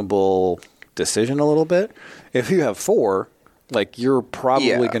questionable decision a little bit. If you have 4, like, you're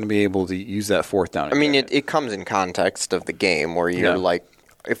probably going to be able to use that 4th down. I mean, it comes in context of the game where you're like,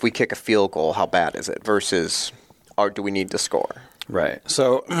 if we kick a field goal, how bad is it? Versus, do we need to score? Right.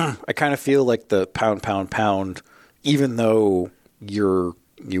 So I kind of feel like the pound, even though you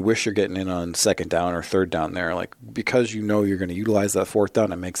wish you're getting in on 2nd down or 3rd down there, like because you're going to utilize that 4th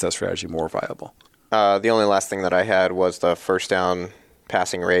down, it makes that strategy more viable. The only last thing that I had was the first down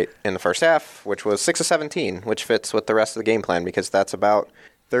passing rate in the first half, which was 6 of 17, which fits with the rest of the game plan because that's about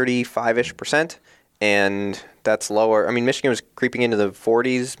 35-ish%. and that's lower. I mean, Michigan was creeping into the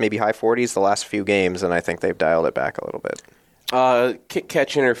 40s, maybe high 40s the last few games, and I think they've dialed it back a little bit. Kick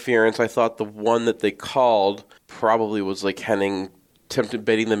catch interference, I thought the one that they called probably was like Henning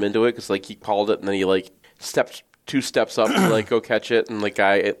baiting them into it, because like he called it and then he like stepped 2 steps up and like go catch it, and like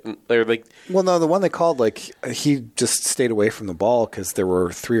they're like, well, no, the one they called, like he just stayed away from the ball because there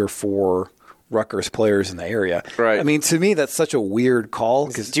were 3 or 4 Rutgers players in the area. Right. I mean, to me, that's such a weird call.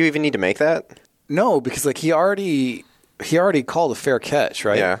 Do you even need to make that? No, because like he already called a fair catch,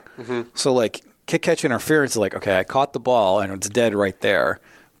 right? Yeah. Mm-hmm. So like kick catch interference is like, okay, I caught the ball and it's dead right there.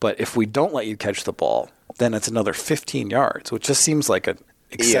 But if we don't let you catch the ball, then it's another 15 yards, which just seems like an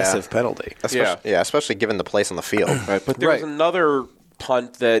excessive penalty. Especially given the place on the field. Right. But there was another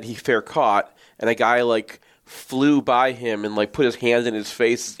punt that he fair caught, and a guy like flew by him and like put his hand in his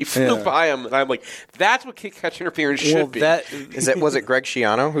face. He flew by him, and I'm like, that's what kick catch interference should be. Was it Greg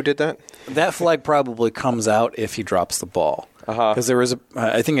Schiano who did that? That flag probably comes out if he drops the ball. Because there was,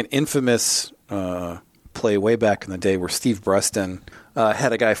 I think, an infamous play way back in the day where Steve Breston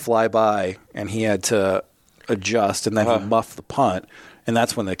had a guy fly by and he had to adjust, and then he muffed the punt. And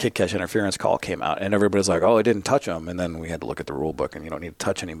that's when the kick-catch interference call came out. And everybody's like, oh, it didn't touch him. And then we had to look at the rule book, and you don't need to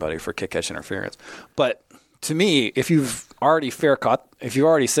touch anybody for kick-catch interference. But to me, if you've already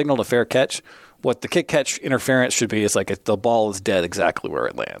signaled a fair catch, what the kick-catch interference should be is like if the ball is dead exactly where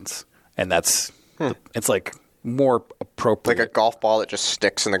it lands. And that's it's like more appropriate. Like a golf ball that just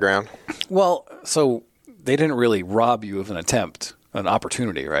sticks in the ground? Well, so they didn't really rob you of an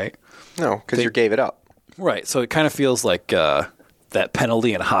opportunity, right? No, because you gave it up. Right. So it kind of feels like that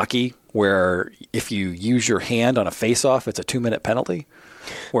penalty in hockey where if you use your hand on a face-off, it's a 2-minute penalty,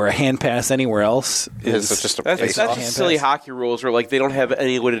 where a hand pass anywhere else is just a that's just silly hockey rules where like they don't have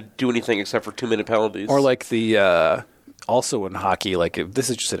any way to do anything except for 2-minute penalties. Or like the also in hockey, like this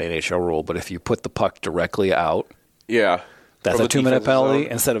is just an NHL rule, but if you put the puck directly out, that's a 2-minute penalty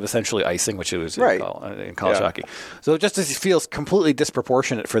instead of essentially icing, which it was in college hockey. So it just feels completely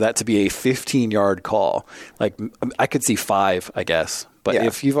disproportionate for that to be a 15-yard call. Like I could see 5, I guess, but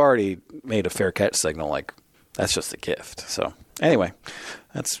if you've already made a fair catch signal, like that's just a gift. So anyway,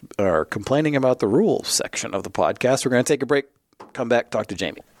 that's our complaining about the rules section of the podcast. We're going to take a break, come back, talk to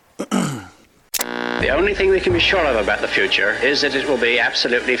Jamie. The only thing we can be sure of about the future is that it will be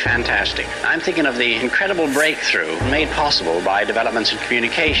absolutely fantastic. I'm thinking of the incredible breakthrough made possible by developments in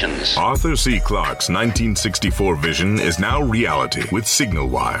communications. Arthur C. Clarke's 1964 vision is now reality with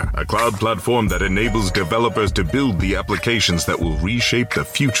SignalWire, a cloud platform that enables developers to build the applications that will reshape the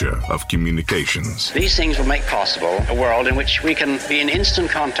future of communications. These things will make possible a world in which we can be in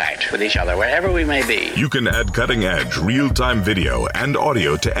instant contact with each other wherever we may be. You can add cutting-edge, real-time video and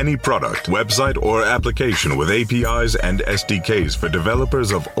audio to any product, website, or application with APIs and SDKs for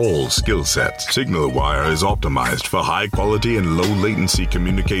developers of all skill sets. SignalWire is optimized for high quality and low latency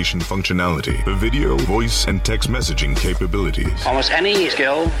communication functionality for video, voice, and text messaging capabilities. Almost any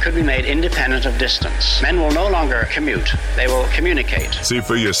skill could be made independent of distance. Men will no longer commute. They will communicate. See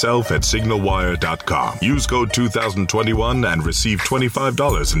for yourself at signalwire.com. Use code 2021 and receive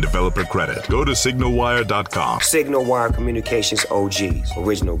 $25 in developer credit. Go to signalwire.com. SignalWire Communications OGs,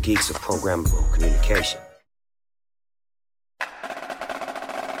 original geeks of programmable communication.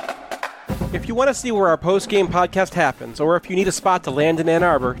 If you want to see where our post-game podcast happens, or if you need a spot to land in Ann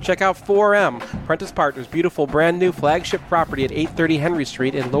Arbor, check out 4M, Prentice Partners' beautiful brand new flagship property at 830 Henry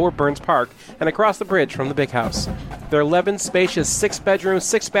Street in Lower Burns Park and across the bridge from the Big House. Their 11 spacious 6-bedroom,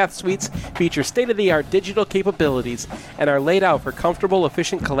 6-bath suites feature state-of-the-art digital capabilities and are laid out for comfortable,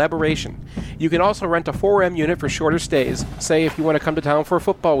 efficient collaboration. You can also rent a 4M unit for shorter stays, say if you want to come to town for a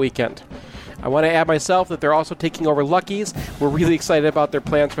football weekend. I want to add myself that they're also taking over Lucky's. We're really excited about their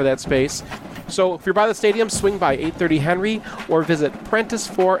plans for that space. So if you're by the stadium, swing by 830 Henry or visit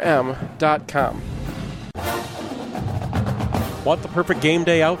Prentice4M.com. Want the perfect game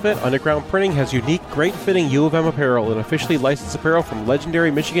day outfit? Underground Printing has unique, great-fitting U of M apparel and officially licensed apparel from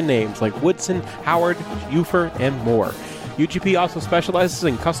legendary Michigan names like Woodson, Howard, Ufer, and more. UGP also specializes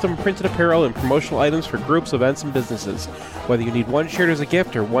in custom printed apparel and promotional items for groups, events, and businesses. Whether you need one shirt as a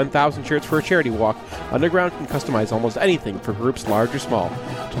gift or 1,000 shirts for a charity walk, Underground can customize almost anything for groups large or small.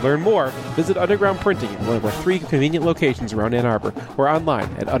 To learn more, visit Underground Printing at one of our 3 convenient locations around Ann Arbor or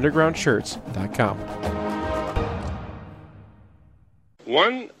online at undergroundshirts.com.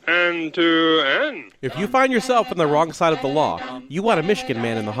 1 and 2 and... If you find yourself on the wrong side of the law, you want a Michigan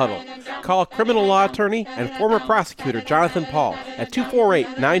man in the huddle. Call criminal law attorney and former prosecutor Jonathan Paul at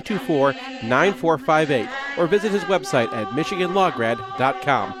 248-924-9458 or visit his website at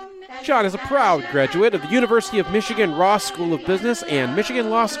michiganlawgrad.com. John is a proud graduate of the University of Michigan Ross School of Business and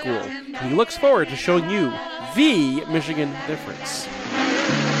Michigan Law School. He looks forward to showing you the Michigan difference.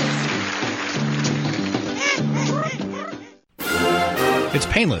 It's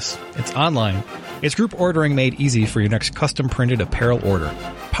painless. It's online. It's group ordering made easy for your next custom printed apparel order.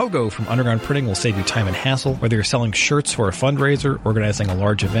 Pogo from Underground Printing will save you time and hassle, whether you're selling shirts for a fundraiser, organizing a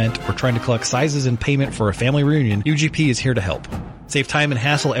large event, or trying to collect sizes and payment for a family reunion. UGP is here to help. Save time and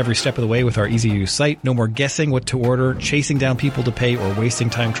hassle every step of the way with our easy-to-use site. No more guessing what to order, chasing down people to pay, or wasting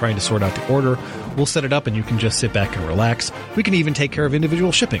time trying to sort out the order. We'll set it up and you can just sit back and relax. We can even take care of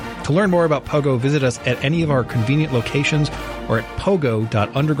individual shipping. To learn more about Pogo, visit us at any of our convenient locations or at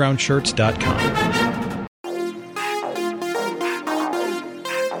pogo.undergroundshirts.com.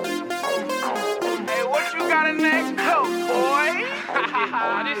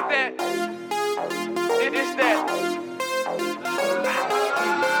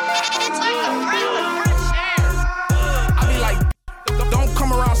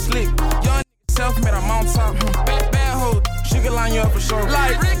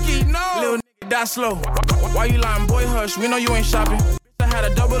 Slow. Why you lying, boy? Hush. We know you ain't shopping. I had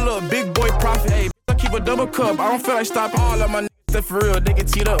a double up, big boy profit. Hey, I keep a double cup. I don't feel like stopping. All of my niggas for real, they get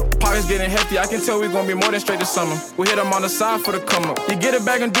teed up. Pockets getting hefty. I can tell we gonna be more than straight this summer. We hit them on the side for the come up. You get it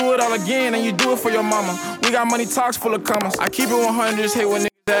back and do it all again, and you do it for your mama. We got money talks full of commas. I keep it 100. Just hate when niggas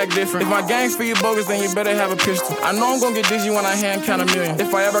act different. If my gang for you bogus, then you better have a pistol. I know I'm gonna get dizzy when I hand count a million.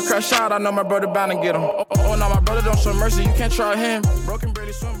 If I ever crash out, I know my brother bound to get him. Oh, no, my brother don't show mercy. You can't try him. Broken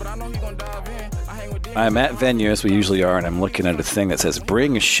barely swim, but I know he gonna dive in. I'm at venue, as we usually are, and I'm looking at a thing that says,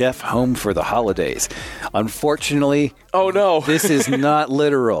 bring a chef home for the holidays. Unfortunately, oh no, this is not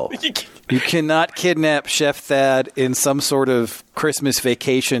literal. You cannot kidnap Chef Thad in some sort of Christmas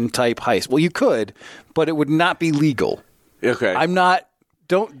vacation type heist. Well, you could, but it would not be legal. Okay.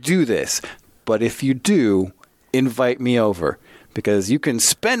 Don't do this. But if you do, invite me over. Because you can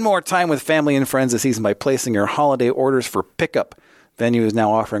spend more time with family and friends this season by placing your holiday orders for pickup. Venue is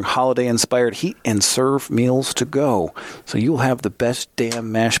now offering holiday-inspired heat and serve meals to go. So you'll have the best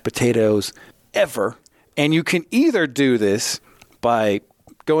damn mashed potatoes ever. And you can either do this by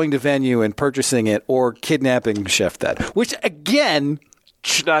going to Venue and purchasing it or kidnapping Chef Thad, which, again,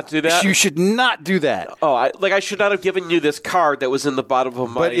 should not do that. You should not do that. Oh, I should not have given you this card that was in the bottom of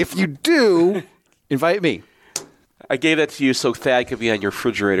my... But if you do, invite me. I gave that to you so Thad could be on your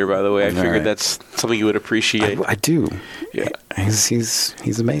refrigerator, by the way. I figured that's something you would appreciate. I do. Yeah.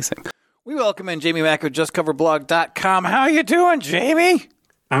 He's amazing. We welcome in Jamie Mack of JustCoverBlog.com. How you doing, Jamie?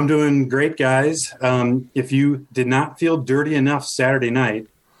 I'm doing great, guys. If you did not feel dirty enough Saturday night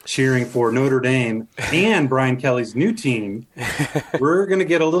cheering for Notre Dame and Brian Kelly's new team, we're going to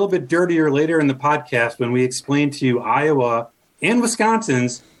get a little bit dirtier later in the podcast when we explain to you Iowa and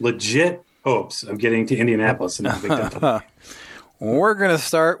Wisconsin's legit hopes of getting to Indianapolis in the Big Ten. We're going to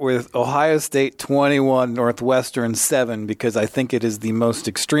start with Ohio State 21, Northwestern 7, because I think it is the most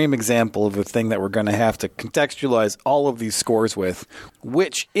extreme example of a thing that we're going to have to contextualize all of these scores with,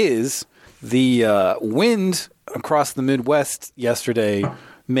 which is the wind across the Midwest yesterday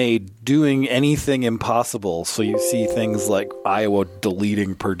made doing anything impossible. So you see things like Iowa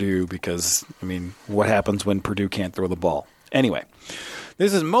deleting Purdue because, what happens when Purdue can't throw the ball? Anyway.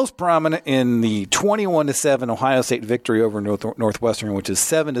 This is most prominent in the 21-7 Ohio State victory over Northwestern, which is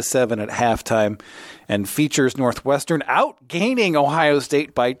 7-7 at halftime, and features Northwestern outgaining Ohio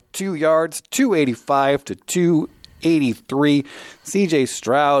State by 2 yards, 285 to 283. C.J.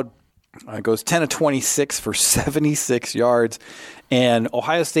 Stroud goes 10 of 26 for 76 yards, and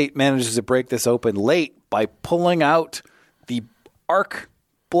Ohio State manages to break this open late by pulling out the arc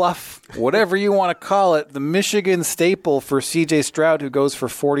bluff, whatever you want to call it, the Michigan staple for C.J. Stroud, who goes for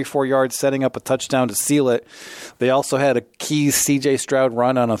 44 yards, setting up a touchdown to seal it. They also had a key C.J. Stroud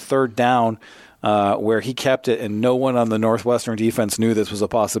run on a third down where he kept it, and no one on the Northwestern defense knew this was a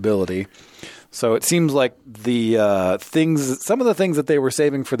possibility. So it seems like some of the things that they were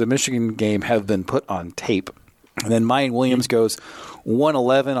saving for the Michigan game have been put on tape. And then Mayan Williams goes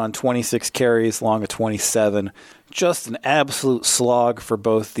 111 on 26 carries, long of 27. Just an absolute slog for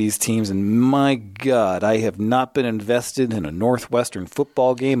both these teams. And my God, I have not been invested in a Northwestern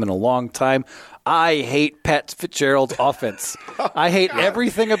football game in a long time. I hate Pat Fitzgerald's offense. I hate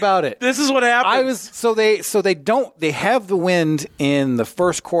everything about it. This is what happens. They have the wind in the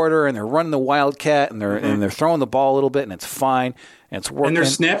first quarter, and they're running the Wildcat, and they're throwing the ball a little bit, and it's fine. And it's working. And they're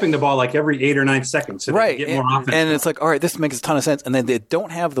snapping the ball like every 8 or 9 seconds. So right. They get more offense. And it's like, all right, this makes a ton of sense. And then they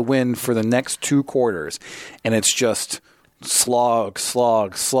don't have the win for the next 2 quarters. And it's just slog.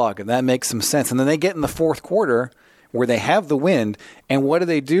 And that makes some sense. And then they get in the fourth quarter where they have the wind, and what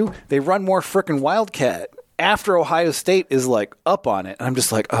do? They run more frickin' Wildcat after Ohio State is like up on it. And I'm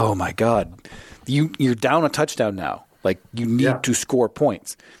just like, oh my God, you're down a touchdown now. Like, you need to score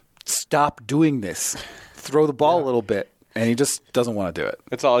points. Stop doing this. Throw the ball a little bit. And he just doesn't want to do it.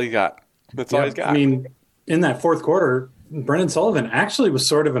 That's all he got. That's all he's got. I mean, in that fourth quarter, Brendan Sullivan actually was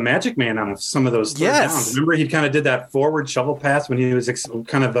sort of a magic man on some of those third downs. Remember, he kind of did that forward shovel pass when he was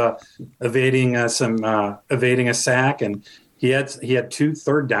kind of evading a sack, and he had 2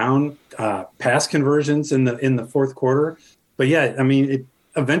 third down pass conversions in the fourth quarter. But yeah, I mean,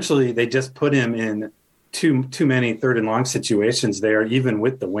 eventually they just put him in too many third and long situations there, even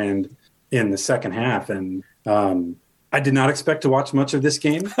with the wind in the second half. And I did not expect to watch much of this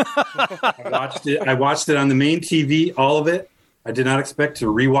game. I watched it on the main TV, all of it. I did not expect to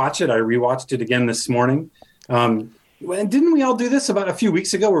rewatch it. I rewatched it again this morning. And didn't we all do this about a few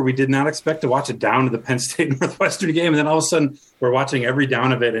weeks ago, where we did not expect to watch it down to the Penn State Northwestern game, and then all of a sudden we're watching every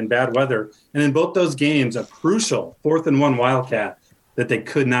down of it in bad weather? And in both those games, a crucial 4th and 1 Wildcat that they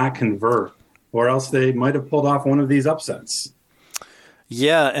could not convert, or else they might have pulled off one of these upsets.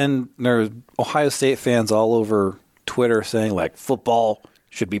 Yeah, and there are Ohio State fans all over Twitter saying, like, football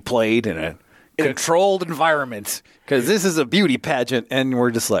should be played in a controlled environment because this is a beauty pageant, and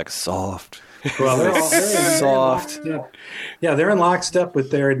we're just like, soft. Well, they're soft. They're in lockstep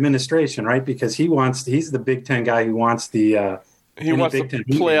with their administration, right? Because he's the Big Ten guy who wants the Big Ten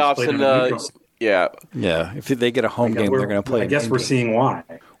playoffs and yeah. If they get a home game, they're going to play. I guess we're seeing why.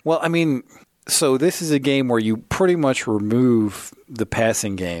 Well, I mean, so this is a game where you pretty much remove the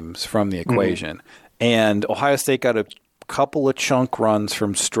passing games from the equation. Mm-hmm. And Ohio State got a couple of chunk runs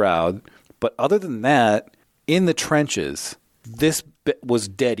from Stroud. But other than that, in the trenches, this was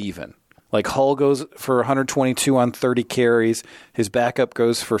dead even. Like, Hull goes for 122 on 30 carries. His backup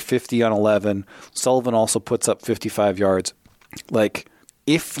goes for 50 on 11. Sullivan also puts up 55 yards. Like,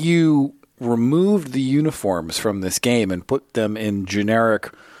 if you removed the uniforms from this game and put them in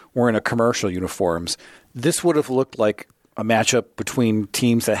generic or in a commercial uniforms, this would have looked like a matchup between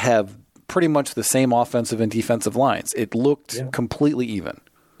teams that have pretty much the same offensive and defensive lines. It looked completely even.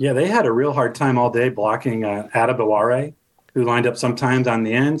 Yeah, they had a real hard time all day blocking Adebaware, who lined up sometimes on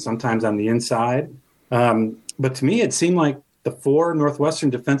the end, sometimes on the inside. But to me, it seemed like the 4 Northwestern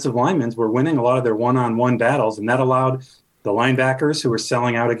defensive linemen were winning a lot of their one-on-one battles, and that allowed the linebackers who were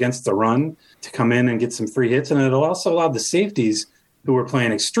selling out against the run to come in and get some free hits, and it also allowed the safeties who were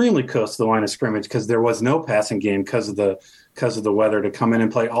playing extremely close to the line of scrimmage because there was no passing game because of the weather to come in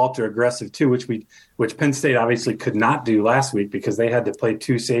and play ultra aggressive too, which Penn State obviously could not do last week because they had to play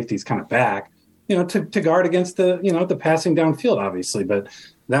 2 safeties kind of back, to guard against the passing downfield, obviously. But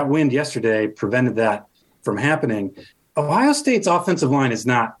that wind yesterday prevented that from happening. Ohio State's offensive line is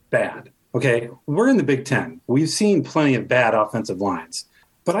not bad. Okay, we're in the Big Ten. We've seen plenty of bad offensive lines,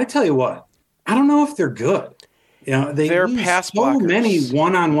 but I tell you what, I don't know if they're good. They're pass so blockers. Many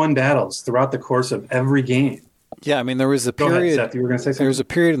one-on-one battles throughout the course of every game. Yeah, I mean, there was a period. Go ahead, Seth, you were going to say something? There was a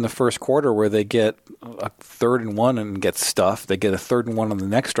period in the first quarter where they get a 3rd and 1 and get stuffed. They get a 3rd and 1 on the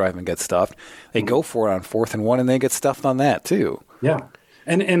next drive and get stuffed. They go for it on 4th and 1 and they get stuffed on that too. Yeah,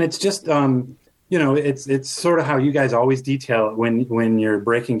 and it's just it's sort of how you guys always detail it when you're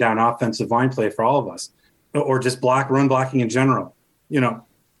breaking down offensive line play for all of us, or just run blocking in general.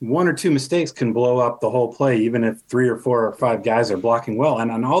 1 or 2 mistakes can blow up the whole play, even if 3 or 4 or 5 guys are blocking well.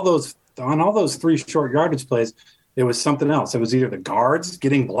 And on all those 3 short yardage plays, it was something else. It was either the guards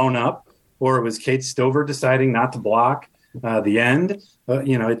getting blown up, or it was Kate Stover deciding not to block the end.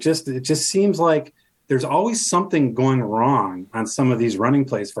 It just seems like there's always something going wrong on some of these running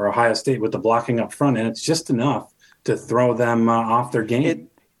plays for Ohio State with the blocking up front, and it's just enough to throw them off their game.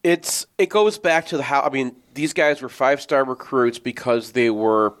 It goes back to these guys were 5-star recruits because they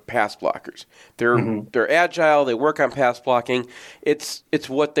were pass blockers. They're agile. They work on pass blocking. It's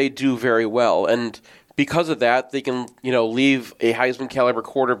what they do very well, and because of that, they can leave a Heisman caliber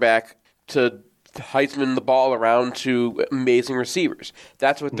quarterback to Heisman the ball around to amazing receivers.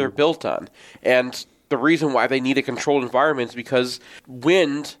 That's what they're built on, and the reason why they need a controlled environment is because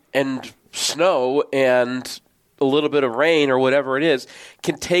wind and snow and a little bit of rain or whatever it is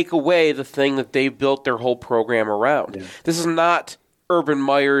can take away the thing that they built their whole program around. Yeah. This is not Urban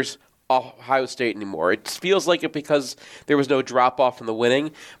Meyer's Ohio State anymore. It feels like it because there was no drop-off in the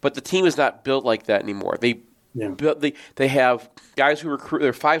winning, but the team is not built like that anymore. They have guys who recruit.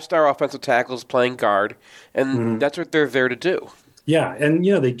 They're 5-star offensive tackles playing guard, and that's what they're there to do. Yeah, and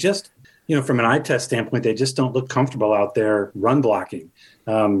they just from an eye test standpoint, they just don't look comfortable out there run blocking.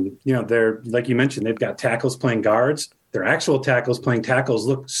 They're, like you mentioned, they've got tackles playing guards. Their actual tackles playing tackles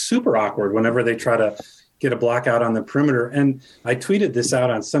look super awkward whenever they try to, get a block out on the perimeter. And I tweeted this out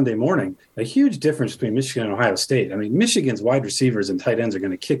on Sunday morning. A huge difference between Michigan and Ohio State. I mean, Michigan's wide receivers and tight ends are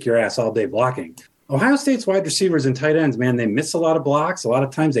going to kick your ass all day blocking. Ohio State's wide receivers and tight ends, man, they miss a lot of blocks. A lot of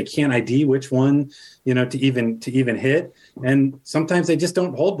times they can't ID which one, to even hit. And sometimes they just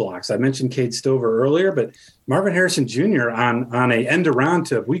don't hold blocks. I mentioned Cade Stover earlier, but Marvin Harrison Jr. on a end around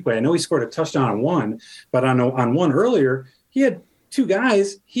to Weekway. I know he scored a touchdown on one, but on one earlier, he had two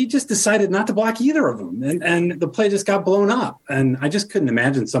guys. He just decided not to block either of them. And the play just got blown up. And I just couldn't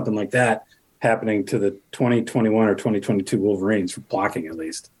imagine something like that happening to the 2021 or 2022 Wolverines, for blocking at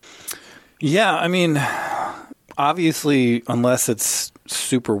least. Yeah, I mean, obviously, unless it's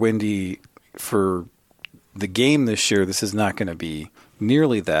super windy for the game this year, this is not going to be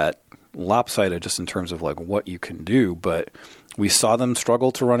nearly that lopsided just in terms of like what you can do. But we saw them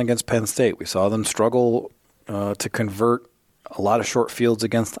struggle to run against Penn State. We saw them struggle to convert a lot of short fields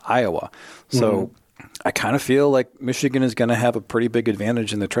against Iowa. So I kind of feel like Michigan is going to have a pretty big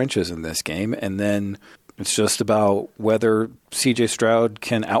advantage in the trenches in this game. And then it's just about whether C.J. Stroud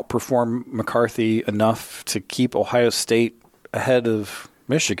can outperform McCarthy enough to keep Ohio State ahead of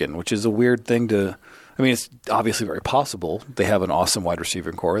Michigan, which is a weird thing to – I mean, it's obviously very possible. They have an awesome wide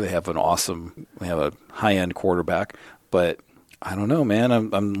receiving core. They have a high-end quarterback. But I don't know, man.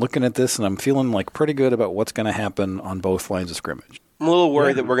 I'm looking at this, and I'm feeling like pretty good about what's going to happen on both lines of scrimmage. I'm a little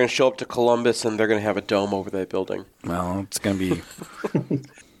worried that we're going to show up to Columbus, and they're going to have a dome over that building. Well, it's going to be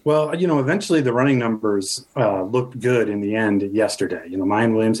 – Well, eventually the running numbers looked good in the end yesterday.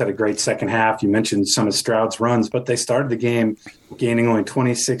 Mayan Williams had a great second half. You mentioned some of Stroud's runs, but they started the game gaining only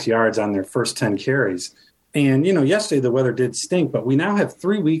 26 yards on their first 10 carries. And, yesterday the weather did stink, but we now have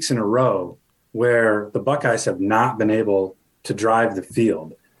 3 weeks in a row where the Buckeyes have not been able to drive the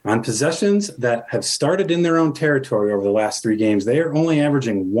field. On possessions that have started in their own territory over the last 3 games, they are only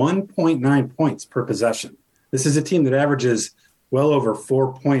averaging 1.9 points per possession. This is a team that averages well over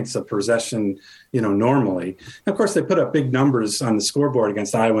 4 points of possession, normally. And of course, they put up big numbers on the scoreboard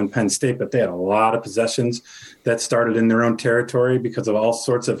against Iowa and Penn State, but they had a lot of possessions that started in their own territory because of all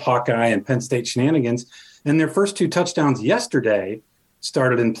sorts of Hawkeye and Penn State shenanigans. And their first 2 touchdowns yesterday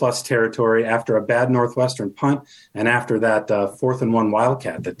started in plus territory after a bad Northwestern punt and after that 4th and 1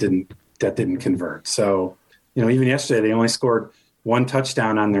 Wildcat that didn't convert. So, even yesterday they only scored 1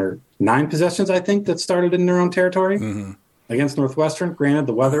 touchdown on their 9 possessions, I think, that started in their own territory. Mm-hmm. Against Northwestern, granted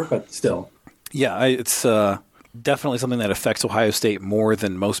the weather, but still. Yeah, it's definitely something that affects Ohio State more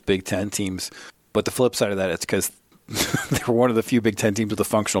than most Big Ten teams. But the flip side of that, it's because they were one of the few Big Ten teams with a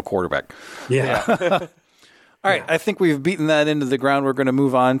functional quarterback. Yeah. All right, I think we've beaten that into the ground. We're going to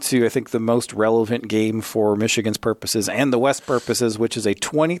move on to, I think, the most relevant game for Michigan's purposes and the West purposes, which is a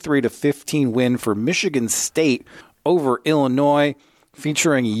 23-15 win for Michigan State over Illinois,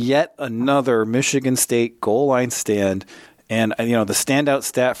 featuring yet another Michigan State goal line stand. And, the standout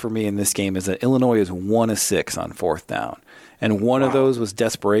stat for me in this game is that Illinois is 1 of 6 on 4th down. And one of those was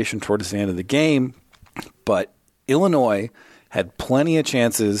desperation towards the end of the game. But Illinois had plenty of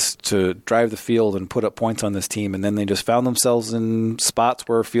chances to drive the field and put up points on this team. And then they just found themselves in spots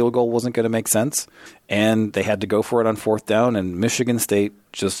where a field goal wasn't going to make sense. And they had to go for it on 4th down. And Michigan State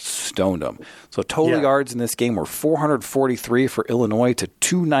just stoned them. So total yards in this game were 443 for Illinois to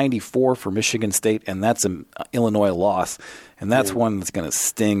 294 for Michigan State. And that's an Illinois loss. And that's one that's going to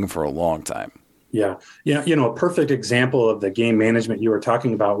sting for a long time. Yeah. A perfect example of the game management you were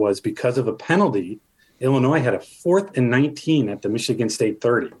talking about was because of a penalty, Illinois had a 4th and 19 at the Michigan State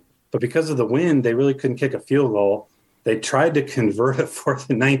 30. But because of the wind, they really couldn't kick a field goal. They tried to convert a 4th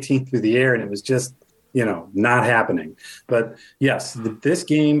and 19 through the air, and it was just, not happening. But yes, this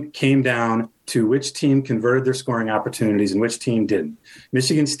game came down to which team converted their scoring opportunities and which team didn't.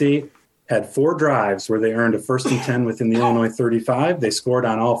 Michigan State had 4 drives where they earned a 1st and 10 within the Illinois 35. They scored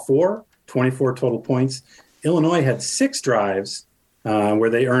on all 4, 24 total points. Illinois had 6 drives where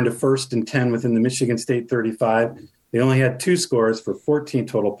they earned a 1st and 10 within the Michigan State 35. They only had 2 scores for 14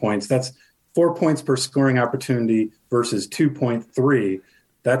 total points. That's 4 points per scoring opportunity versus 2.3.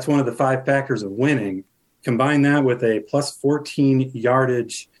 That's one of the 5 factors of winning. Combine that with a plus 14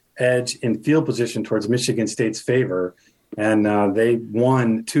 yardage edge in field position towards Michigan State's favor, and they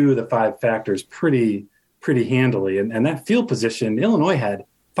won 2 of the 5 factors pretty handily. And that field position, Illinois had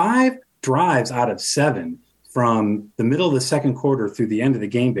 5 drives out of 7 from the middle of the second quarter through the end of the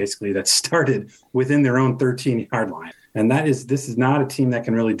game, basically, that started within their own 13-yard line. And this is not a team that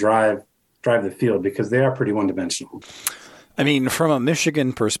can really drive the field because they are pretty one-dimensional. I mean, from a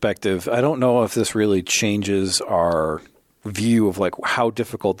Michigan perspective, I don't know if this really changes our view of like how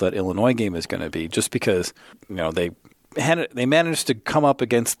difficult that Illinois game is going to be, just because they managed to come up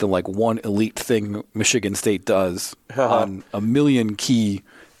against the one elite thing Michigan State does on a million key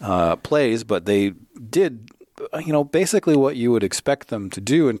plays, but they did basically what you would expect them to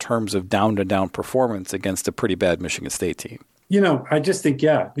do in terms of down-to-down performance against a pretty bad Michigan State team. I just think,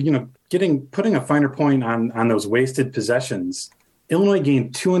 putting a finer point on those wasted possessions. Illinois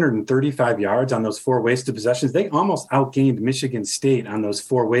gained 235 yards on those 4 wasted possessions. They almost outgained Michigan State on those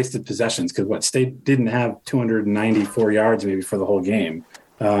 4 wasted possessions because State didn't have 294 yards maybe for the whole game.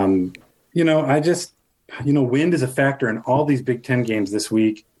 Wind is a factor in all these Big Ten games this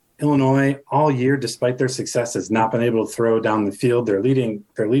week. Illinois all year, despite their success, has not been able to throw down the field. Their leading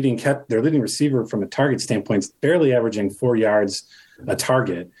receiver from a target standpoint is barely averaging 4 yards a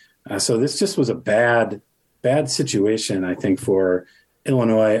target. So this just was a bad situation, I think, for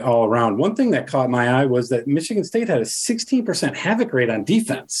Illinois all around. One thing that caught my eye was that Michigan State had a 16% havoc rate on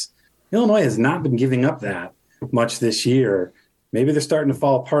defense. Illinois has not been giving up that much this year. Maybe they're starting to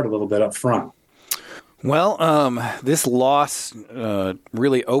fall apart a little bit up front. Well, this loss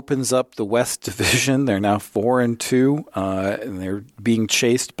really opens up the West Division. They're now 4-2, and they're being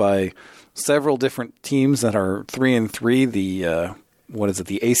chased by several different teams that are 3-3. The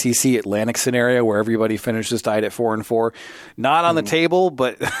ACC Atlantic scenario where everybody finishes tied at 4-4. Not on the table,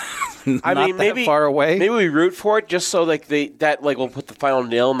 but maybe far away. Maybe we root for it just so will put the final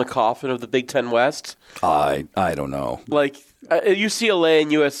nail in the coffin of the Big Ten West. I don't know. UCLA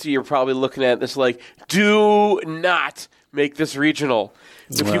and USC are probably looking at this do not make this regional.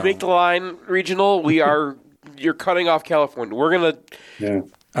 If you make the line regional, you're cutting off California. We're going to... Yeah.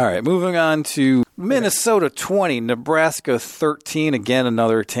 All right, moving on to Minnesota 20, Nebraska 13. Again,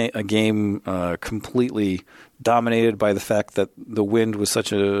 another a game completely dominated by the fact that the wind was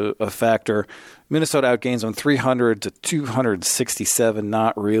such a factor. Minnesota outgains them 300 to 267.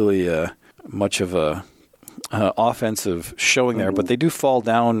 Not really much of a offensive showing there, but they do fall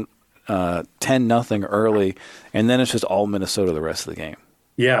down 10-0 early, and then it's just all Minnesota the rest of the game.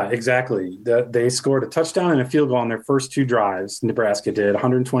 Yeah, exactly. They scored a touchdown and a field goal on their first 2 drives. Nebraska did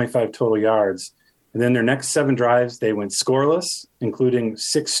 125 total yards. And then their next 7 drives, they went scoreless, including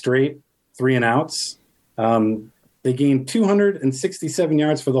 6 straight 3-and-outs. They gained 267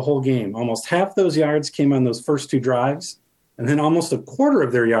 yards for the whole game. Almost half those yards came on those first 2 drives. And then almost a quarter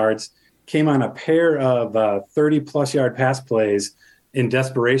of their yards came on a pair of 30-plus yard pass plays in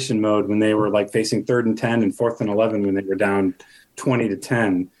desperation mode when they were facing 3rd and 10 and 4th and 11 when they were down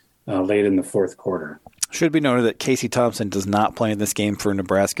 20-10 late in the 4th quarter. Should be noted that Casey Thompson does not play in this game for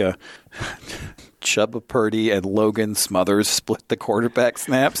Nebraska. Chubba Purdy and Logan Smothers split the quarterback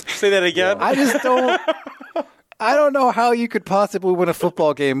snaps. Say that again. I just don't. I don't know how you could possibly win a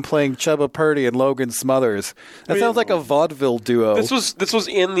football game playing Chubba Purdy and Logan Smothers. That sounds like a vaudeville duo. This was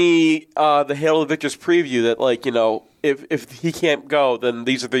in the Hail the Victors preview that if he can't go, then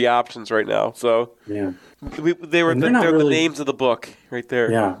these are the options right now. So yeah. They're the names of the book right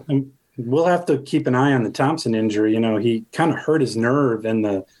there. Yeah, and we'll have to keep an eye on the Thompson injury. He kind of hurt his nerve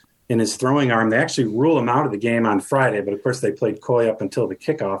in his throwing arm. They actually ruled him out of the game on Friday, but of course they played Coy up until the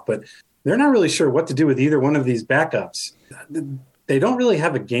kickoff. But they're not really sure what to do with either one of these backups. They don't really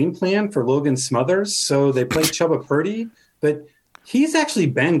have a game plan for Logan Smothers, so they played Chubba Purdy, but he's actually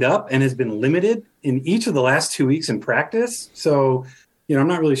banged up and has been limited in each of the last 2 weeks in practice. So I'm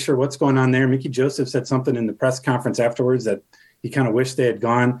not really sure what's going on there. Mickey Joseph said something in the press conference afterwards that he kind of wished they had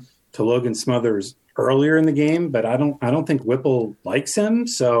gone to Logan Smothers earlier in the game, but I don't think Whipple likes him.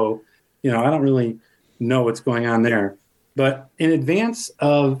 So, I don't really know what's going on there. But in advance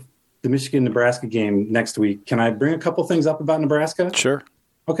of the Michigan-Nebraska game next week, can I bring a couple things up about Nebraska? Sure.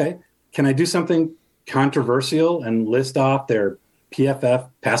 Okay. Can I do something controversial and list off their PFF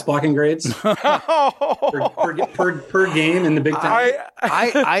pass blocking grades per game in the Big Ten?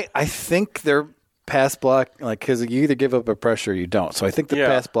 I think they're pass block, because you either give up a pressure or you don't. So I think the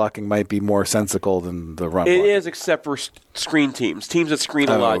pass blocking might be more sensical than the run. It is, except for screen teams. Teams that screen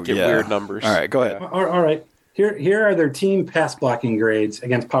a lot get weird numbers. All right, go ahead. All right. Here are their team pass blocking grades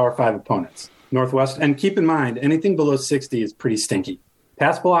against Power 5 opponents. Northwestern, and keep in mind, anything below 60 is pretty stinky.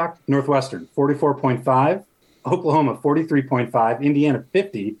 Pass block, Northwestern, 44.5. Oklahoma, 43.5. Indiana,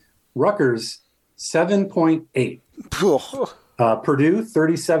 50. Rutgers, 7.8. Purdue,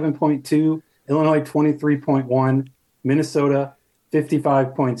 37.2. Illinois, 23.1. Minnesota,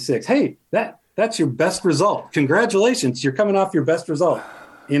 55.6. Hey, that's your best result. Congratulations. You're coming off your best result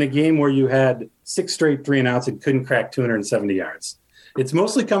in a game where you had 6 straight 3-and-outs and couldn't crack 270 yards. It's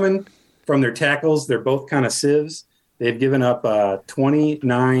mostly coming from their tackles. They're both kind of sieves. They've given up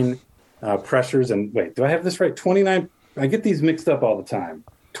 29 pressures. And wait, do I have this right? 29. I get these mixed up all the time.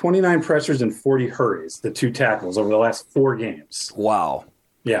 29 pressures and 40 hurries, the 2 tackles over the last 4 games. Wow.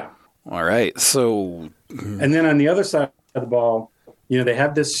 Yeah. All right. So, and then on the other side of the ball, they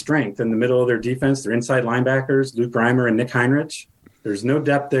have this strength in the middle of their defense. Their inside linebackers, Luke Reimer and Nick Heinrich. There's no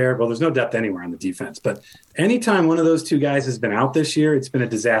depth there. Well, there's no depth anywhere on the defense. But anytime one of those 2 guys has been out this year, it's been a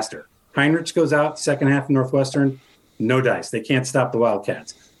disaster. Heinrich goes out second half of Northwestern, no dice. They can't stop the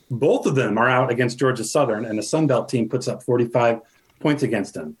Wildcats. Both of them are out against Georgia Southern, and the Sun Belt team puts up 45 points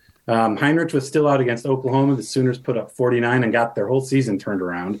against them. Heinrich was still out against Oklahoma. The Sooners put up 49 and got their whole season turned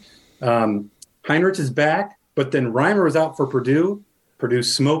around. Heinrich is back, but then Reimer was out for Purdue. Purdue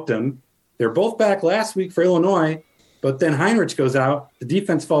smoked them. They're both back last week for Illinois, but then Heinrich goes out. The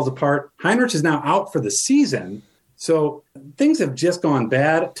defense falls apart. Heinrich is now out for the season. So things have just gone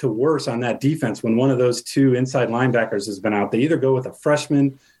bad to worse on that defense when one of those 2 inside linebackers has been out. They either go with a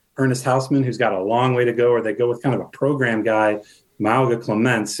freshman, Ernest Hausman, who's got a long way to go, or they go with kind of a program guy, Mauga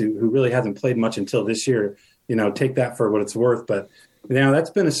Clements, who really hasn't played much until this year. Take that for what it's worth. But, that's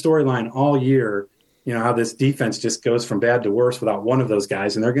been a storyline all year, how this defense just goes from bad to worse without one of those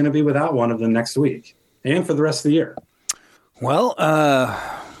guys, and they're going to be without one of them next week and for the rest of the year. Well,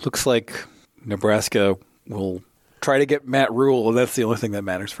 looks like Nebraska will try to get Matt Rule, and that's the only thing that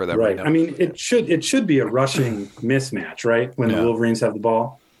matters for them right now. I mean, it should be a rushing mismatch, right, when the Wolverines have the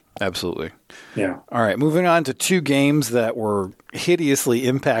ball? Absolutely. Yeah. All right, moving on to 2 games that were hideously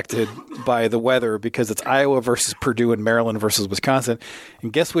impacted by the weather because it's Iowa versus Purdue and Maryland versus Wisconsin.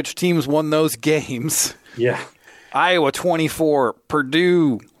 And guess which teams won those games? Yeah. Iowa 24,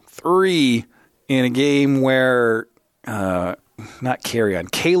 Purdue 3 in a game where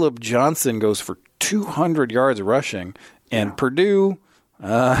Caleb Johnson goes for 200 yards rushing, and Purdue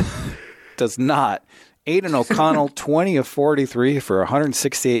does not. Aiden O'Connell, 20 of 43 for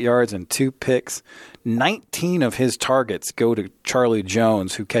 168 yards and 2 picks. 19 of his targets go to Charlie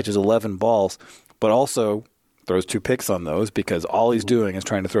Jones, who catches 11 balls, but also throws 2 picks on those because all he's doing is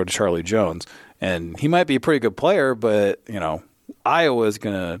trying to throw to Charlie Jones. And he might be a pretty good player, but, Iowa is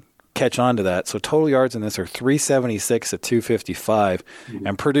going to catch on to that. So total yards in this are 376 at 255,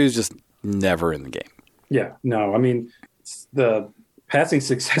 and Purdue's just never in the game. Yeah, no, I mean, the passing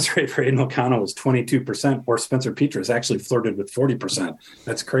success rate for Aiden O'Connell was 22%, or Spencer Petras actually flirted with 40%.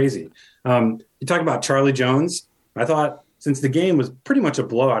 That's crazy. You talk about Charlie Jones. I thought since the game was pretty much a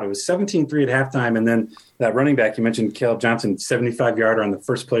blowout, it was 17-3 at halftime, and then that running back you mentioned, Caleb Johnson, 75-yarder on the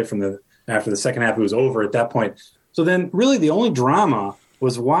first play after the second half. It was over at that point. So then really the only drama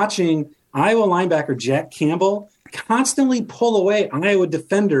was watching Iowa linebacker Jack Campbell constantly pull away Iowa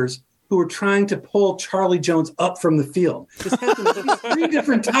defenders who were trying to pull Charlie Jones up from the field. This happened 3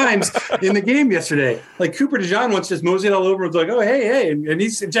 different times in the game yesterday. Like Cooper DeJean once just moseyed all over and was like, "Oh, hey," and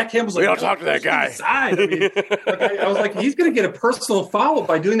Jack Campbell's like, "We don't talk to that guy." I mean, I was like, he's going to get a personal foul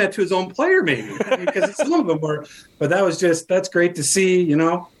by doing that to his own player, maybe, because some of them were. But that's great to see.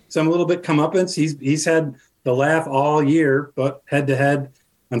 Some little bit comeuppance. He's had the laugh all year, but head to head.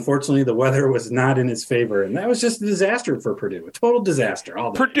 Unfortunately, the weather was not in his favor, and that was just a disaster for Purdue, a total disaster.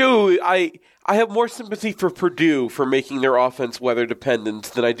 All day. Purdue, I have more sympathy for Purdue for making their offense weather dependent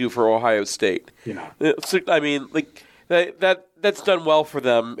than I do for Ohio State. So, I mean, like that's done well for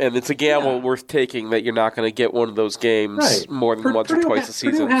them, and it's a gamble worth taking that you're not going to get one of those games more than once or twice a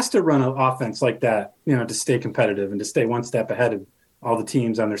season. Purdue has to run an offense like that, to stay competitive and to stay one step ahead of all the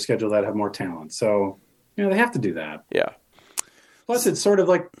teams on their schedule that have more talent. So, they have to do that. Yeah. Plus, it's sort of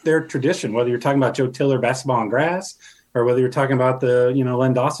like their tradition, whether you're talking about Joe Tiller basketball on grass or whether you're talking about the,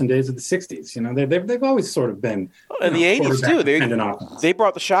 Len Dawson days of the 60s. They've always sort of been. In the 80s, too. They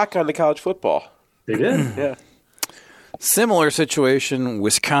brought the shotgun to college football. They did? Yeah. Similar situation,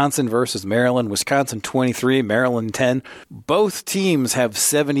 Wisconsin versus Maryland. Wisconsin 23, Maryland 10. Both teams have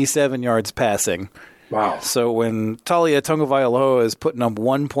 77 yards passing. Wow. So when Talia Tagovailoa is putting up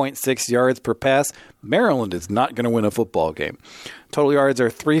 1.6 yards per pass, Maryland is not going to win a football game. Total yards are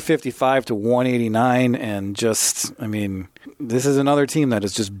 355 to 189, and this is another team that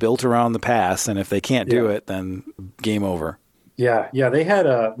is just built around the pass, and if they can't do it, then game over. Yeah,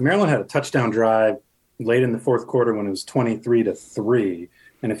 Maryland had a touchdown drive late in the fourth quarter when it was 23-3,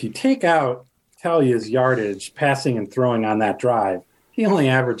 and if you take out Talia's yardage, passing and throwing on that drive, he only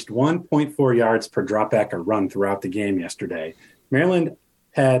averaged 1.4 yards per dropback or run throughout the game yesterday. Maryland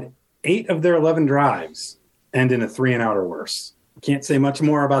had 8 of their 11 drives end in a 3-and-out or worse. Can't say much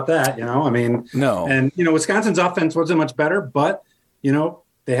more about that, No. And, Wisconsin's offense wasn't much better, but,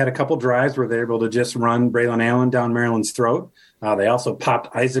 they had a couple drives where they were able to just run Braylon Allen down Maryland's throat. They also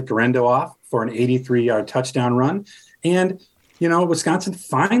popped Isaac Garendo off for an 83-yard touchdown run. And Wisconsin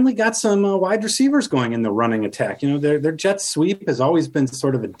finally got some wide receivers going in the running attack. Their jet sweep has always been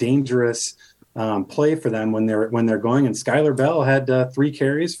sort of a dangerous play for them when they're going. And Skylar Bell had 3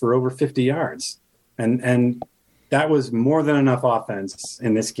 carries for over 50 yards, and that was more than enough offense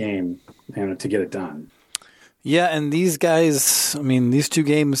in this game, to get it done. Yeah, and these guys, these 2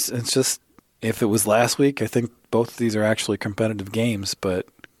 games, it's just, if it was last week, I think both of these are actually competitive games, but,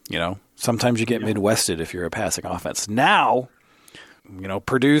 sometimes you get Midwested if you're a passing offense. Now,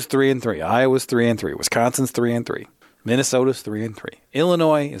 Purdue's 3-3, Iowa's 3-3, Wisconsin's 3-3, Minnesota's 3-3,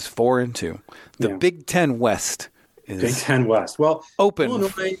 Illinois is 4-2. The Big Ten West is Big Ten West. Well, open.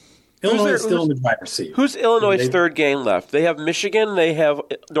 Illinois is still in the driver's seat. Who's Illinois' third game left? They have Michigan. They have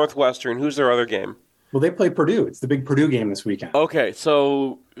Northwestern. Who's their other game? Well, they play Purdue. It's the big Purdue game this weekend. Okay,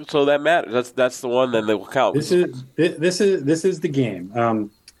 so that matters. That's the one then that will count. This is the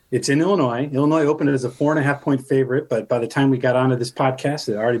game. It's in Illinois. Illinois opened as a 4.5-point favorite, but by the time we got onto this podcast,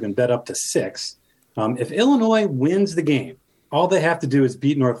 it had already been bet up to 6. If Illinois wins the game, all they have to do is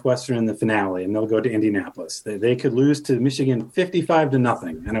beat Northwestern in the finale, and they'll go to Indianapolis. They could lose to Michigan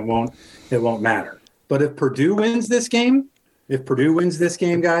 55-0, and it won't matter. But if Purdue wins this game,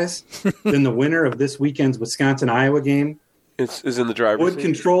 guys, then the winner of this weekend's Wisconsin-Iowa game is in the driver's would seat.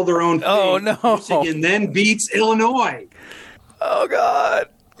 Control their own fate. Oh, no. Michigan then beats Illinois. Oh, God.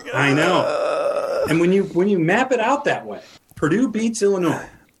 I know. And when you map it out that way, Purdue beats Illinois,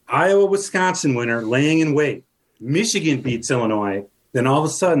 Iowa, Wisconsin winner laying in wait, Michigan beats Illinois, then all of a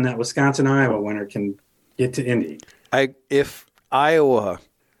sudden that Wisconsin-Iowa winner can get to Indy. If Iowa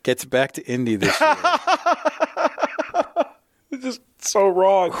gets back to Indy this year, it's just so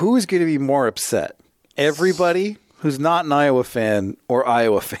wrong. Who's going to be more upset? Everybody who's not an Iowa fan or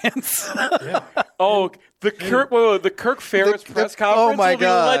Iowa fans? Oh, the Kirk Ferentz press conference will be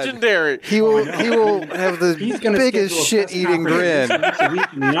legendary. He will have the biggest shit-eating grin.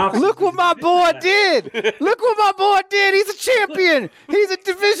 Look what my boy did! Look what my boy did! He's a champion! He's a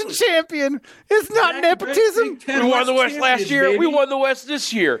division champion! It's not nepotism! We won the West last year. Baby. We won the West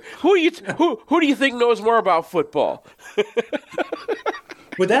this year. Who do you think knows more about football?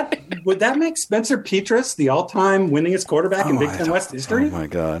 Would that make Spencer Petras the all-time winningest quarterback in Big Ten West history? Oh, my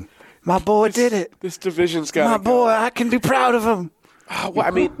God. My boy did it. This division's got my boy. I can be proud of him.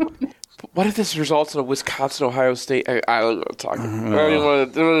 What if this results in a Wisconsin-Ohio State? I don't know what I'm talking about. I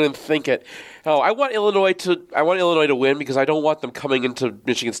don't even think it. Oh, I want Illinois to win because I don't want them coming into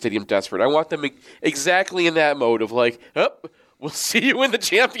Michigan Stadium desperate. I want them exactly in that mode of like, we'll see you in the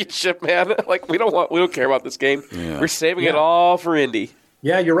championship, man. Like we don't care about this game. Yeah. We're saving it all for Indy.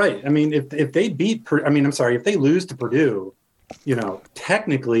 Yeah, you're right. If they if they lose to Purdue,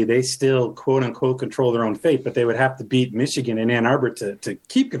 technically they still quote unquote control their own fate, but they would have to beat Michigan and Ann Arbor to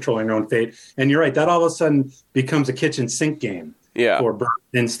keep controlling their own fate. And you're right, that all of a sudden becomes a kitchen sink game. Yeah. For Burt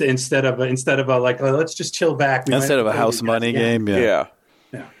instead of a let's just chill back. Instead of a house money game. Yeah.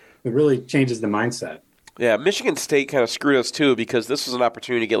 It really changes the mindset. Yeah, Michigan State kind of screwed us too because this was an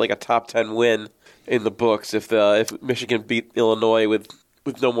opportunity to get like a top 10 win in the books if Michigan beat Illinois with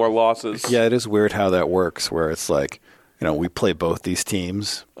no more losses. Yeah, it is weird how that works where it's like, we play both these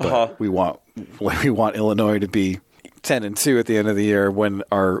teams, but we want Illinois to be 10-2 at the end of the year when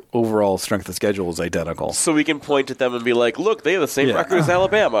our overall strength of schedule is identical. So we can point at them and be like, look, they have the same record as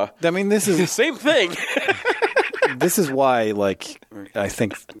Alabama. This is the same thing. This is why, I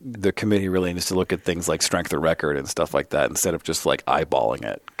think the committee really needs to look at things like strength of record and stuff like that instead of just eyeballing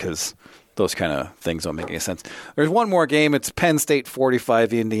it because those kind of things don't make any sense. There's one more game. It's Penn State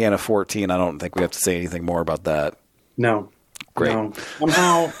 45, Indiana 14. I don't think we have to say anything more about that. No. Great.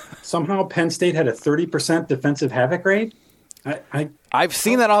 No. Somehow Penn State had a 30% defensive havoc rate. I've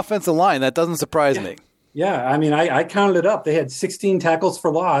seen that offensive line. That doesn't surprise me. Yeah, I counted it up. They had 16 tackles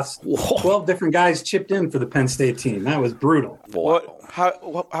for loss. 12 different guys chipped in for the Penn State team. That was brutal.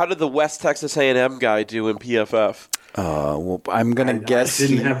 How did the West Texas A&M guy do in PFF? I'm going to guess I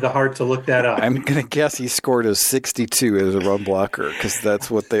didn't have the heart to look that up. I'm going to guess he scored a 62 as a run blocker because that's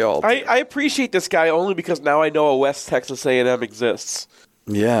what they all do. I appreciate this guy only because now I know a West Texas A&M exists.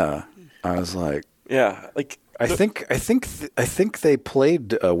 Yeah. I was like... Yeah, I think they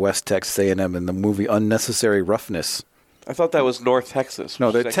played West Texas A&M in the movie Unnecessary Roughness. I thought that was North Texas.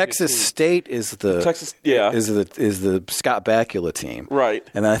 No, the Texas State is the is the Scott Bakula team, right?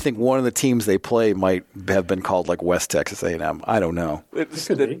 And I think one of the teams they play might have been called West Texas A&M. I don't know.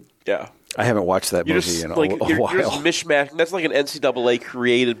 Yeah, I haven't watched that movie in a while. You're just mishmashing. That's like an NCAA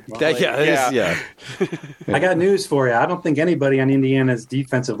created. Yeah. I got news for you. I don't think anybody on Indiana's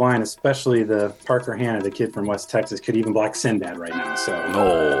defensive line, especially the Parker Hanna, the kid from West Texas, could even block Sinbad right now. So,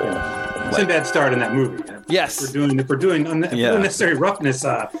 Sinbad starred in that movie. Yes. If we're doing unnecessary roughness.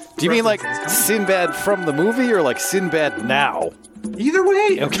 Do you mean like Sinbad from the movie or like Sinbad now? Either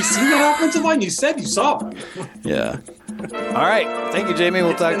way. Have you seen that offensive line? You said you saw it. Yeah. All right. Thank you, Jamie.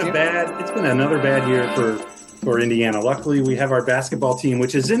 We'll talk to you. It's been another bad year for Indiana. Luckily, we have our basketball team,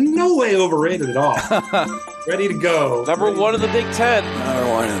 which is in no way overrated at all. Ready to go. Number one in the Big Ten. Number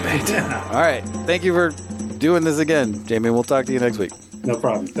one in the Big Ten. All right. Thank you for doing this again, Jamie. We'll talk to you next week. No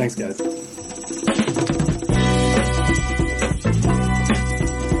problem. Thanks, guys.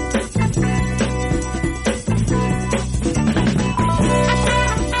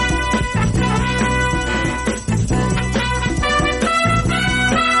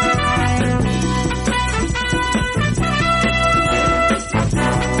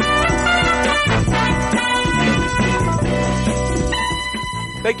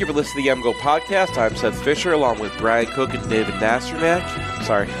 Thank you for listening to the MGO Podcast. I'm Seth Fisher, along with Brian Cook and David Nasternak.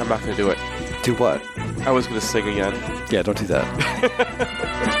 Sorry, I'm not going to do it. Do what? I was going to sing again. Yeah, don't do that.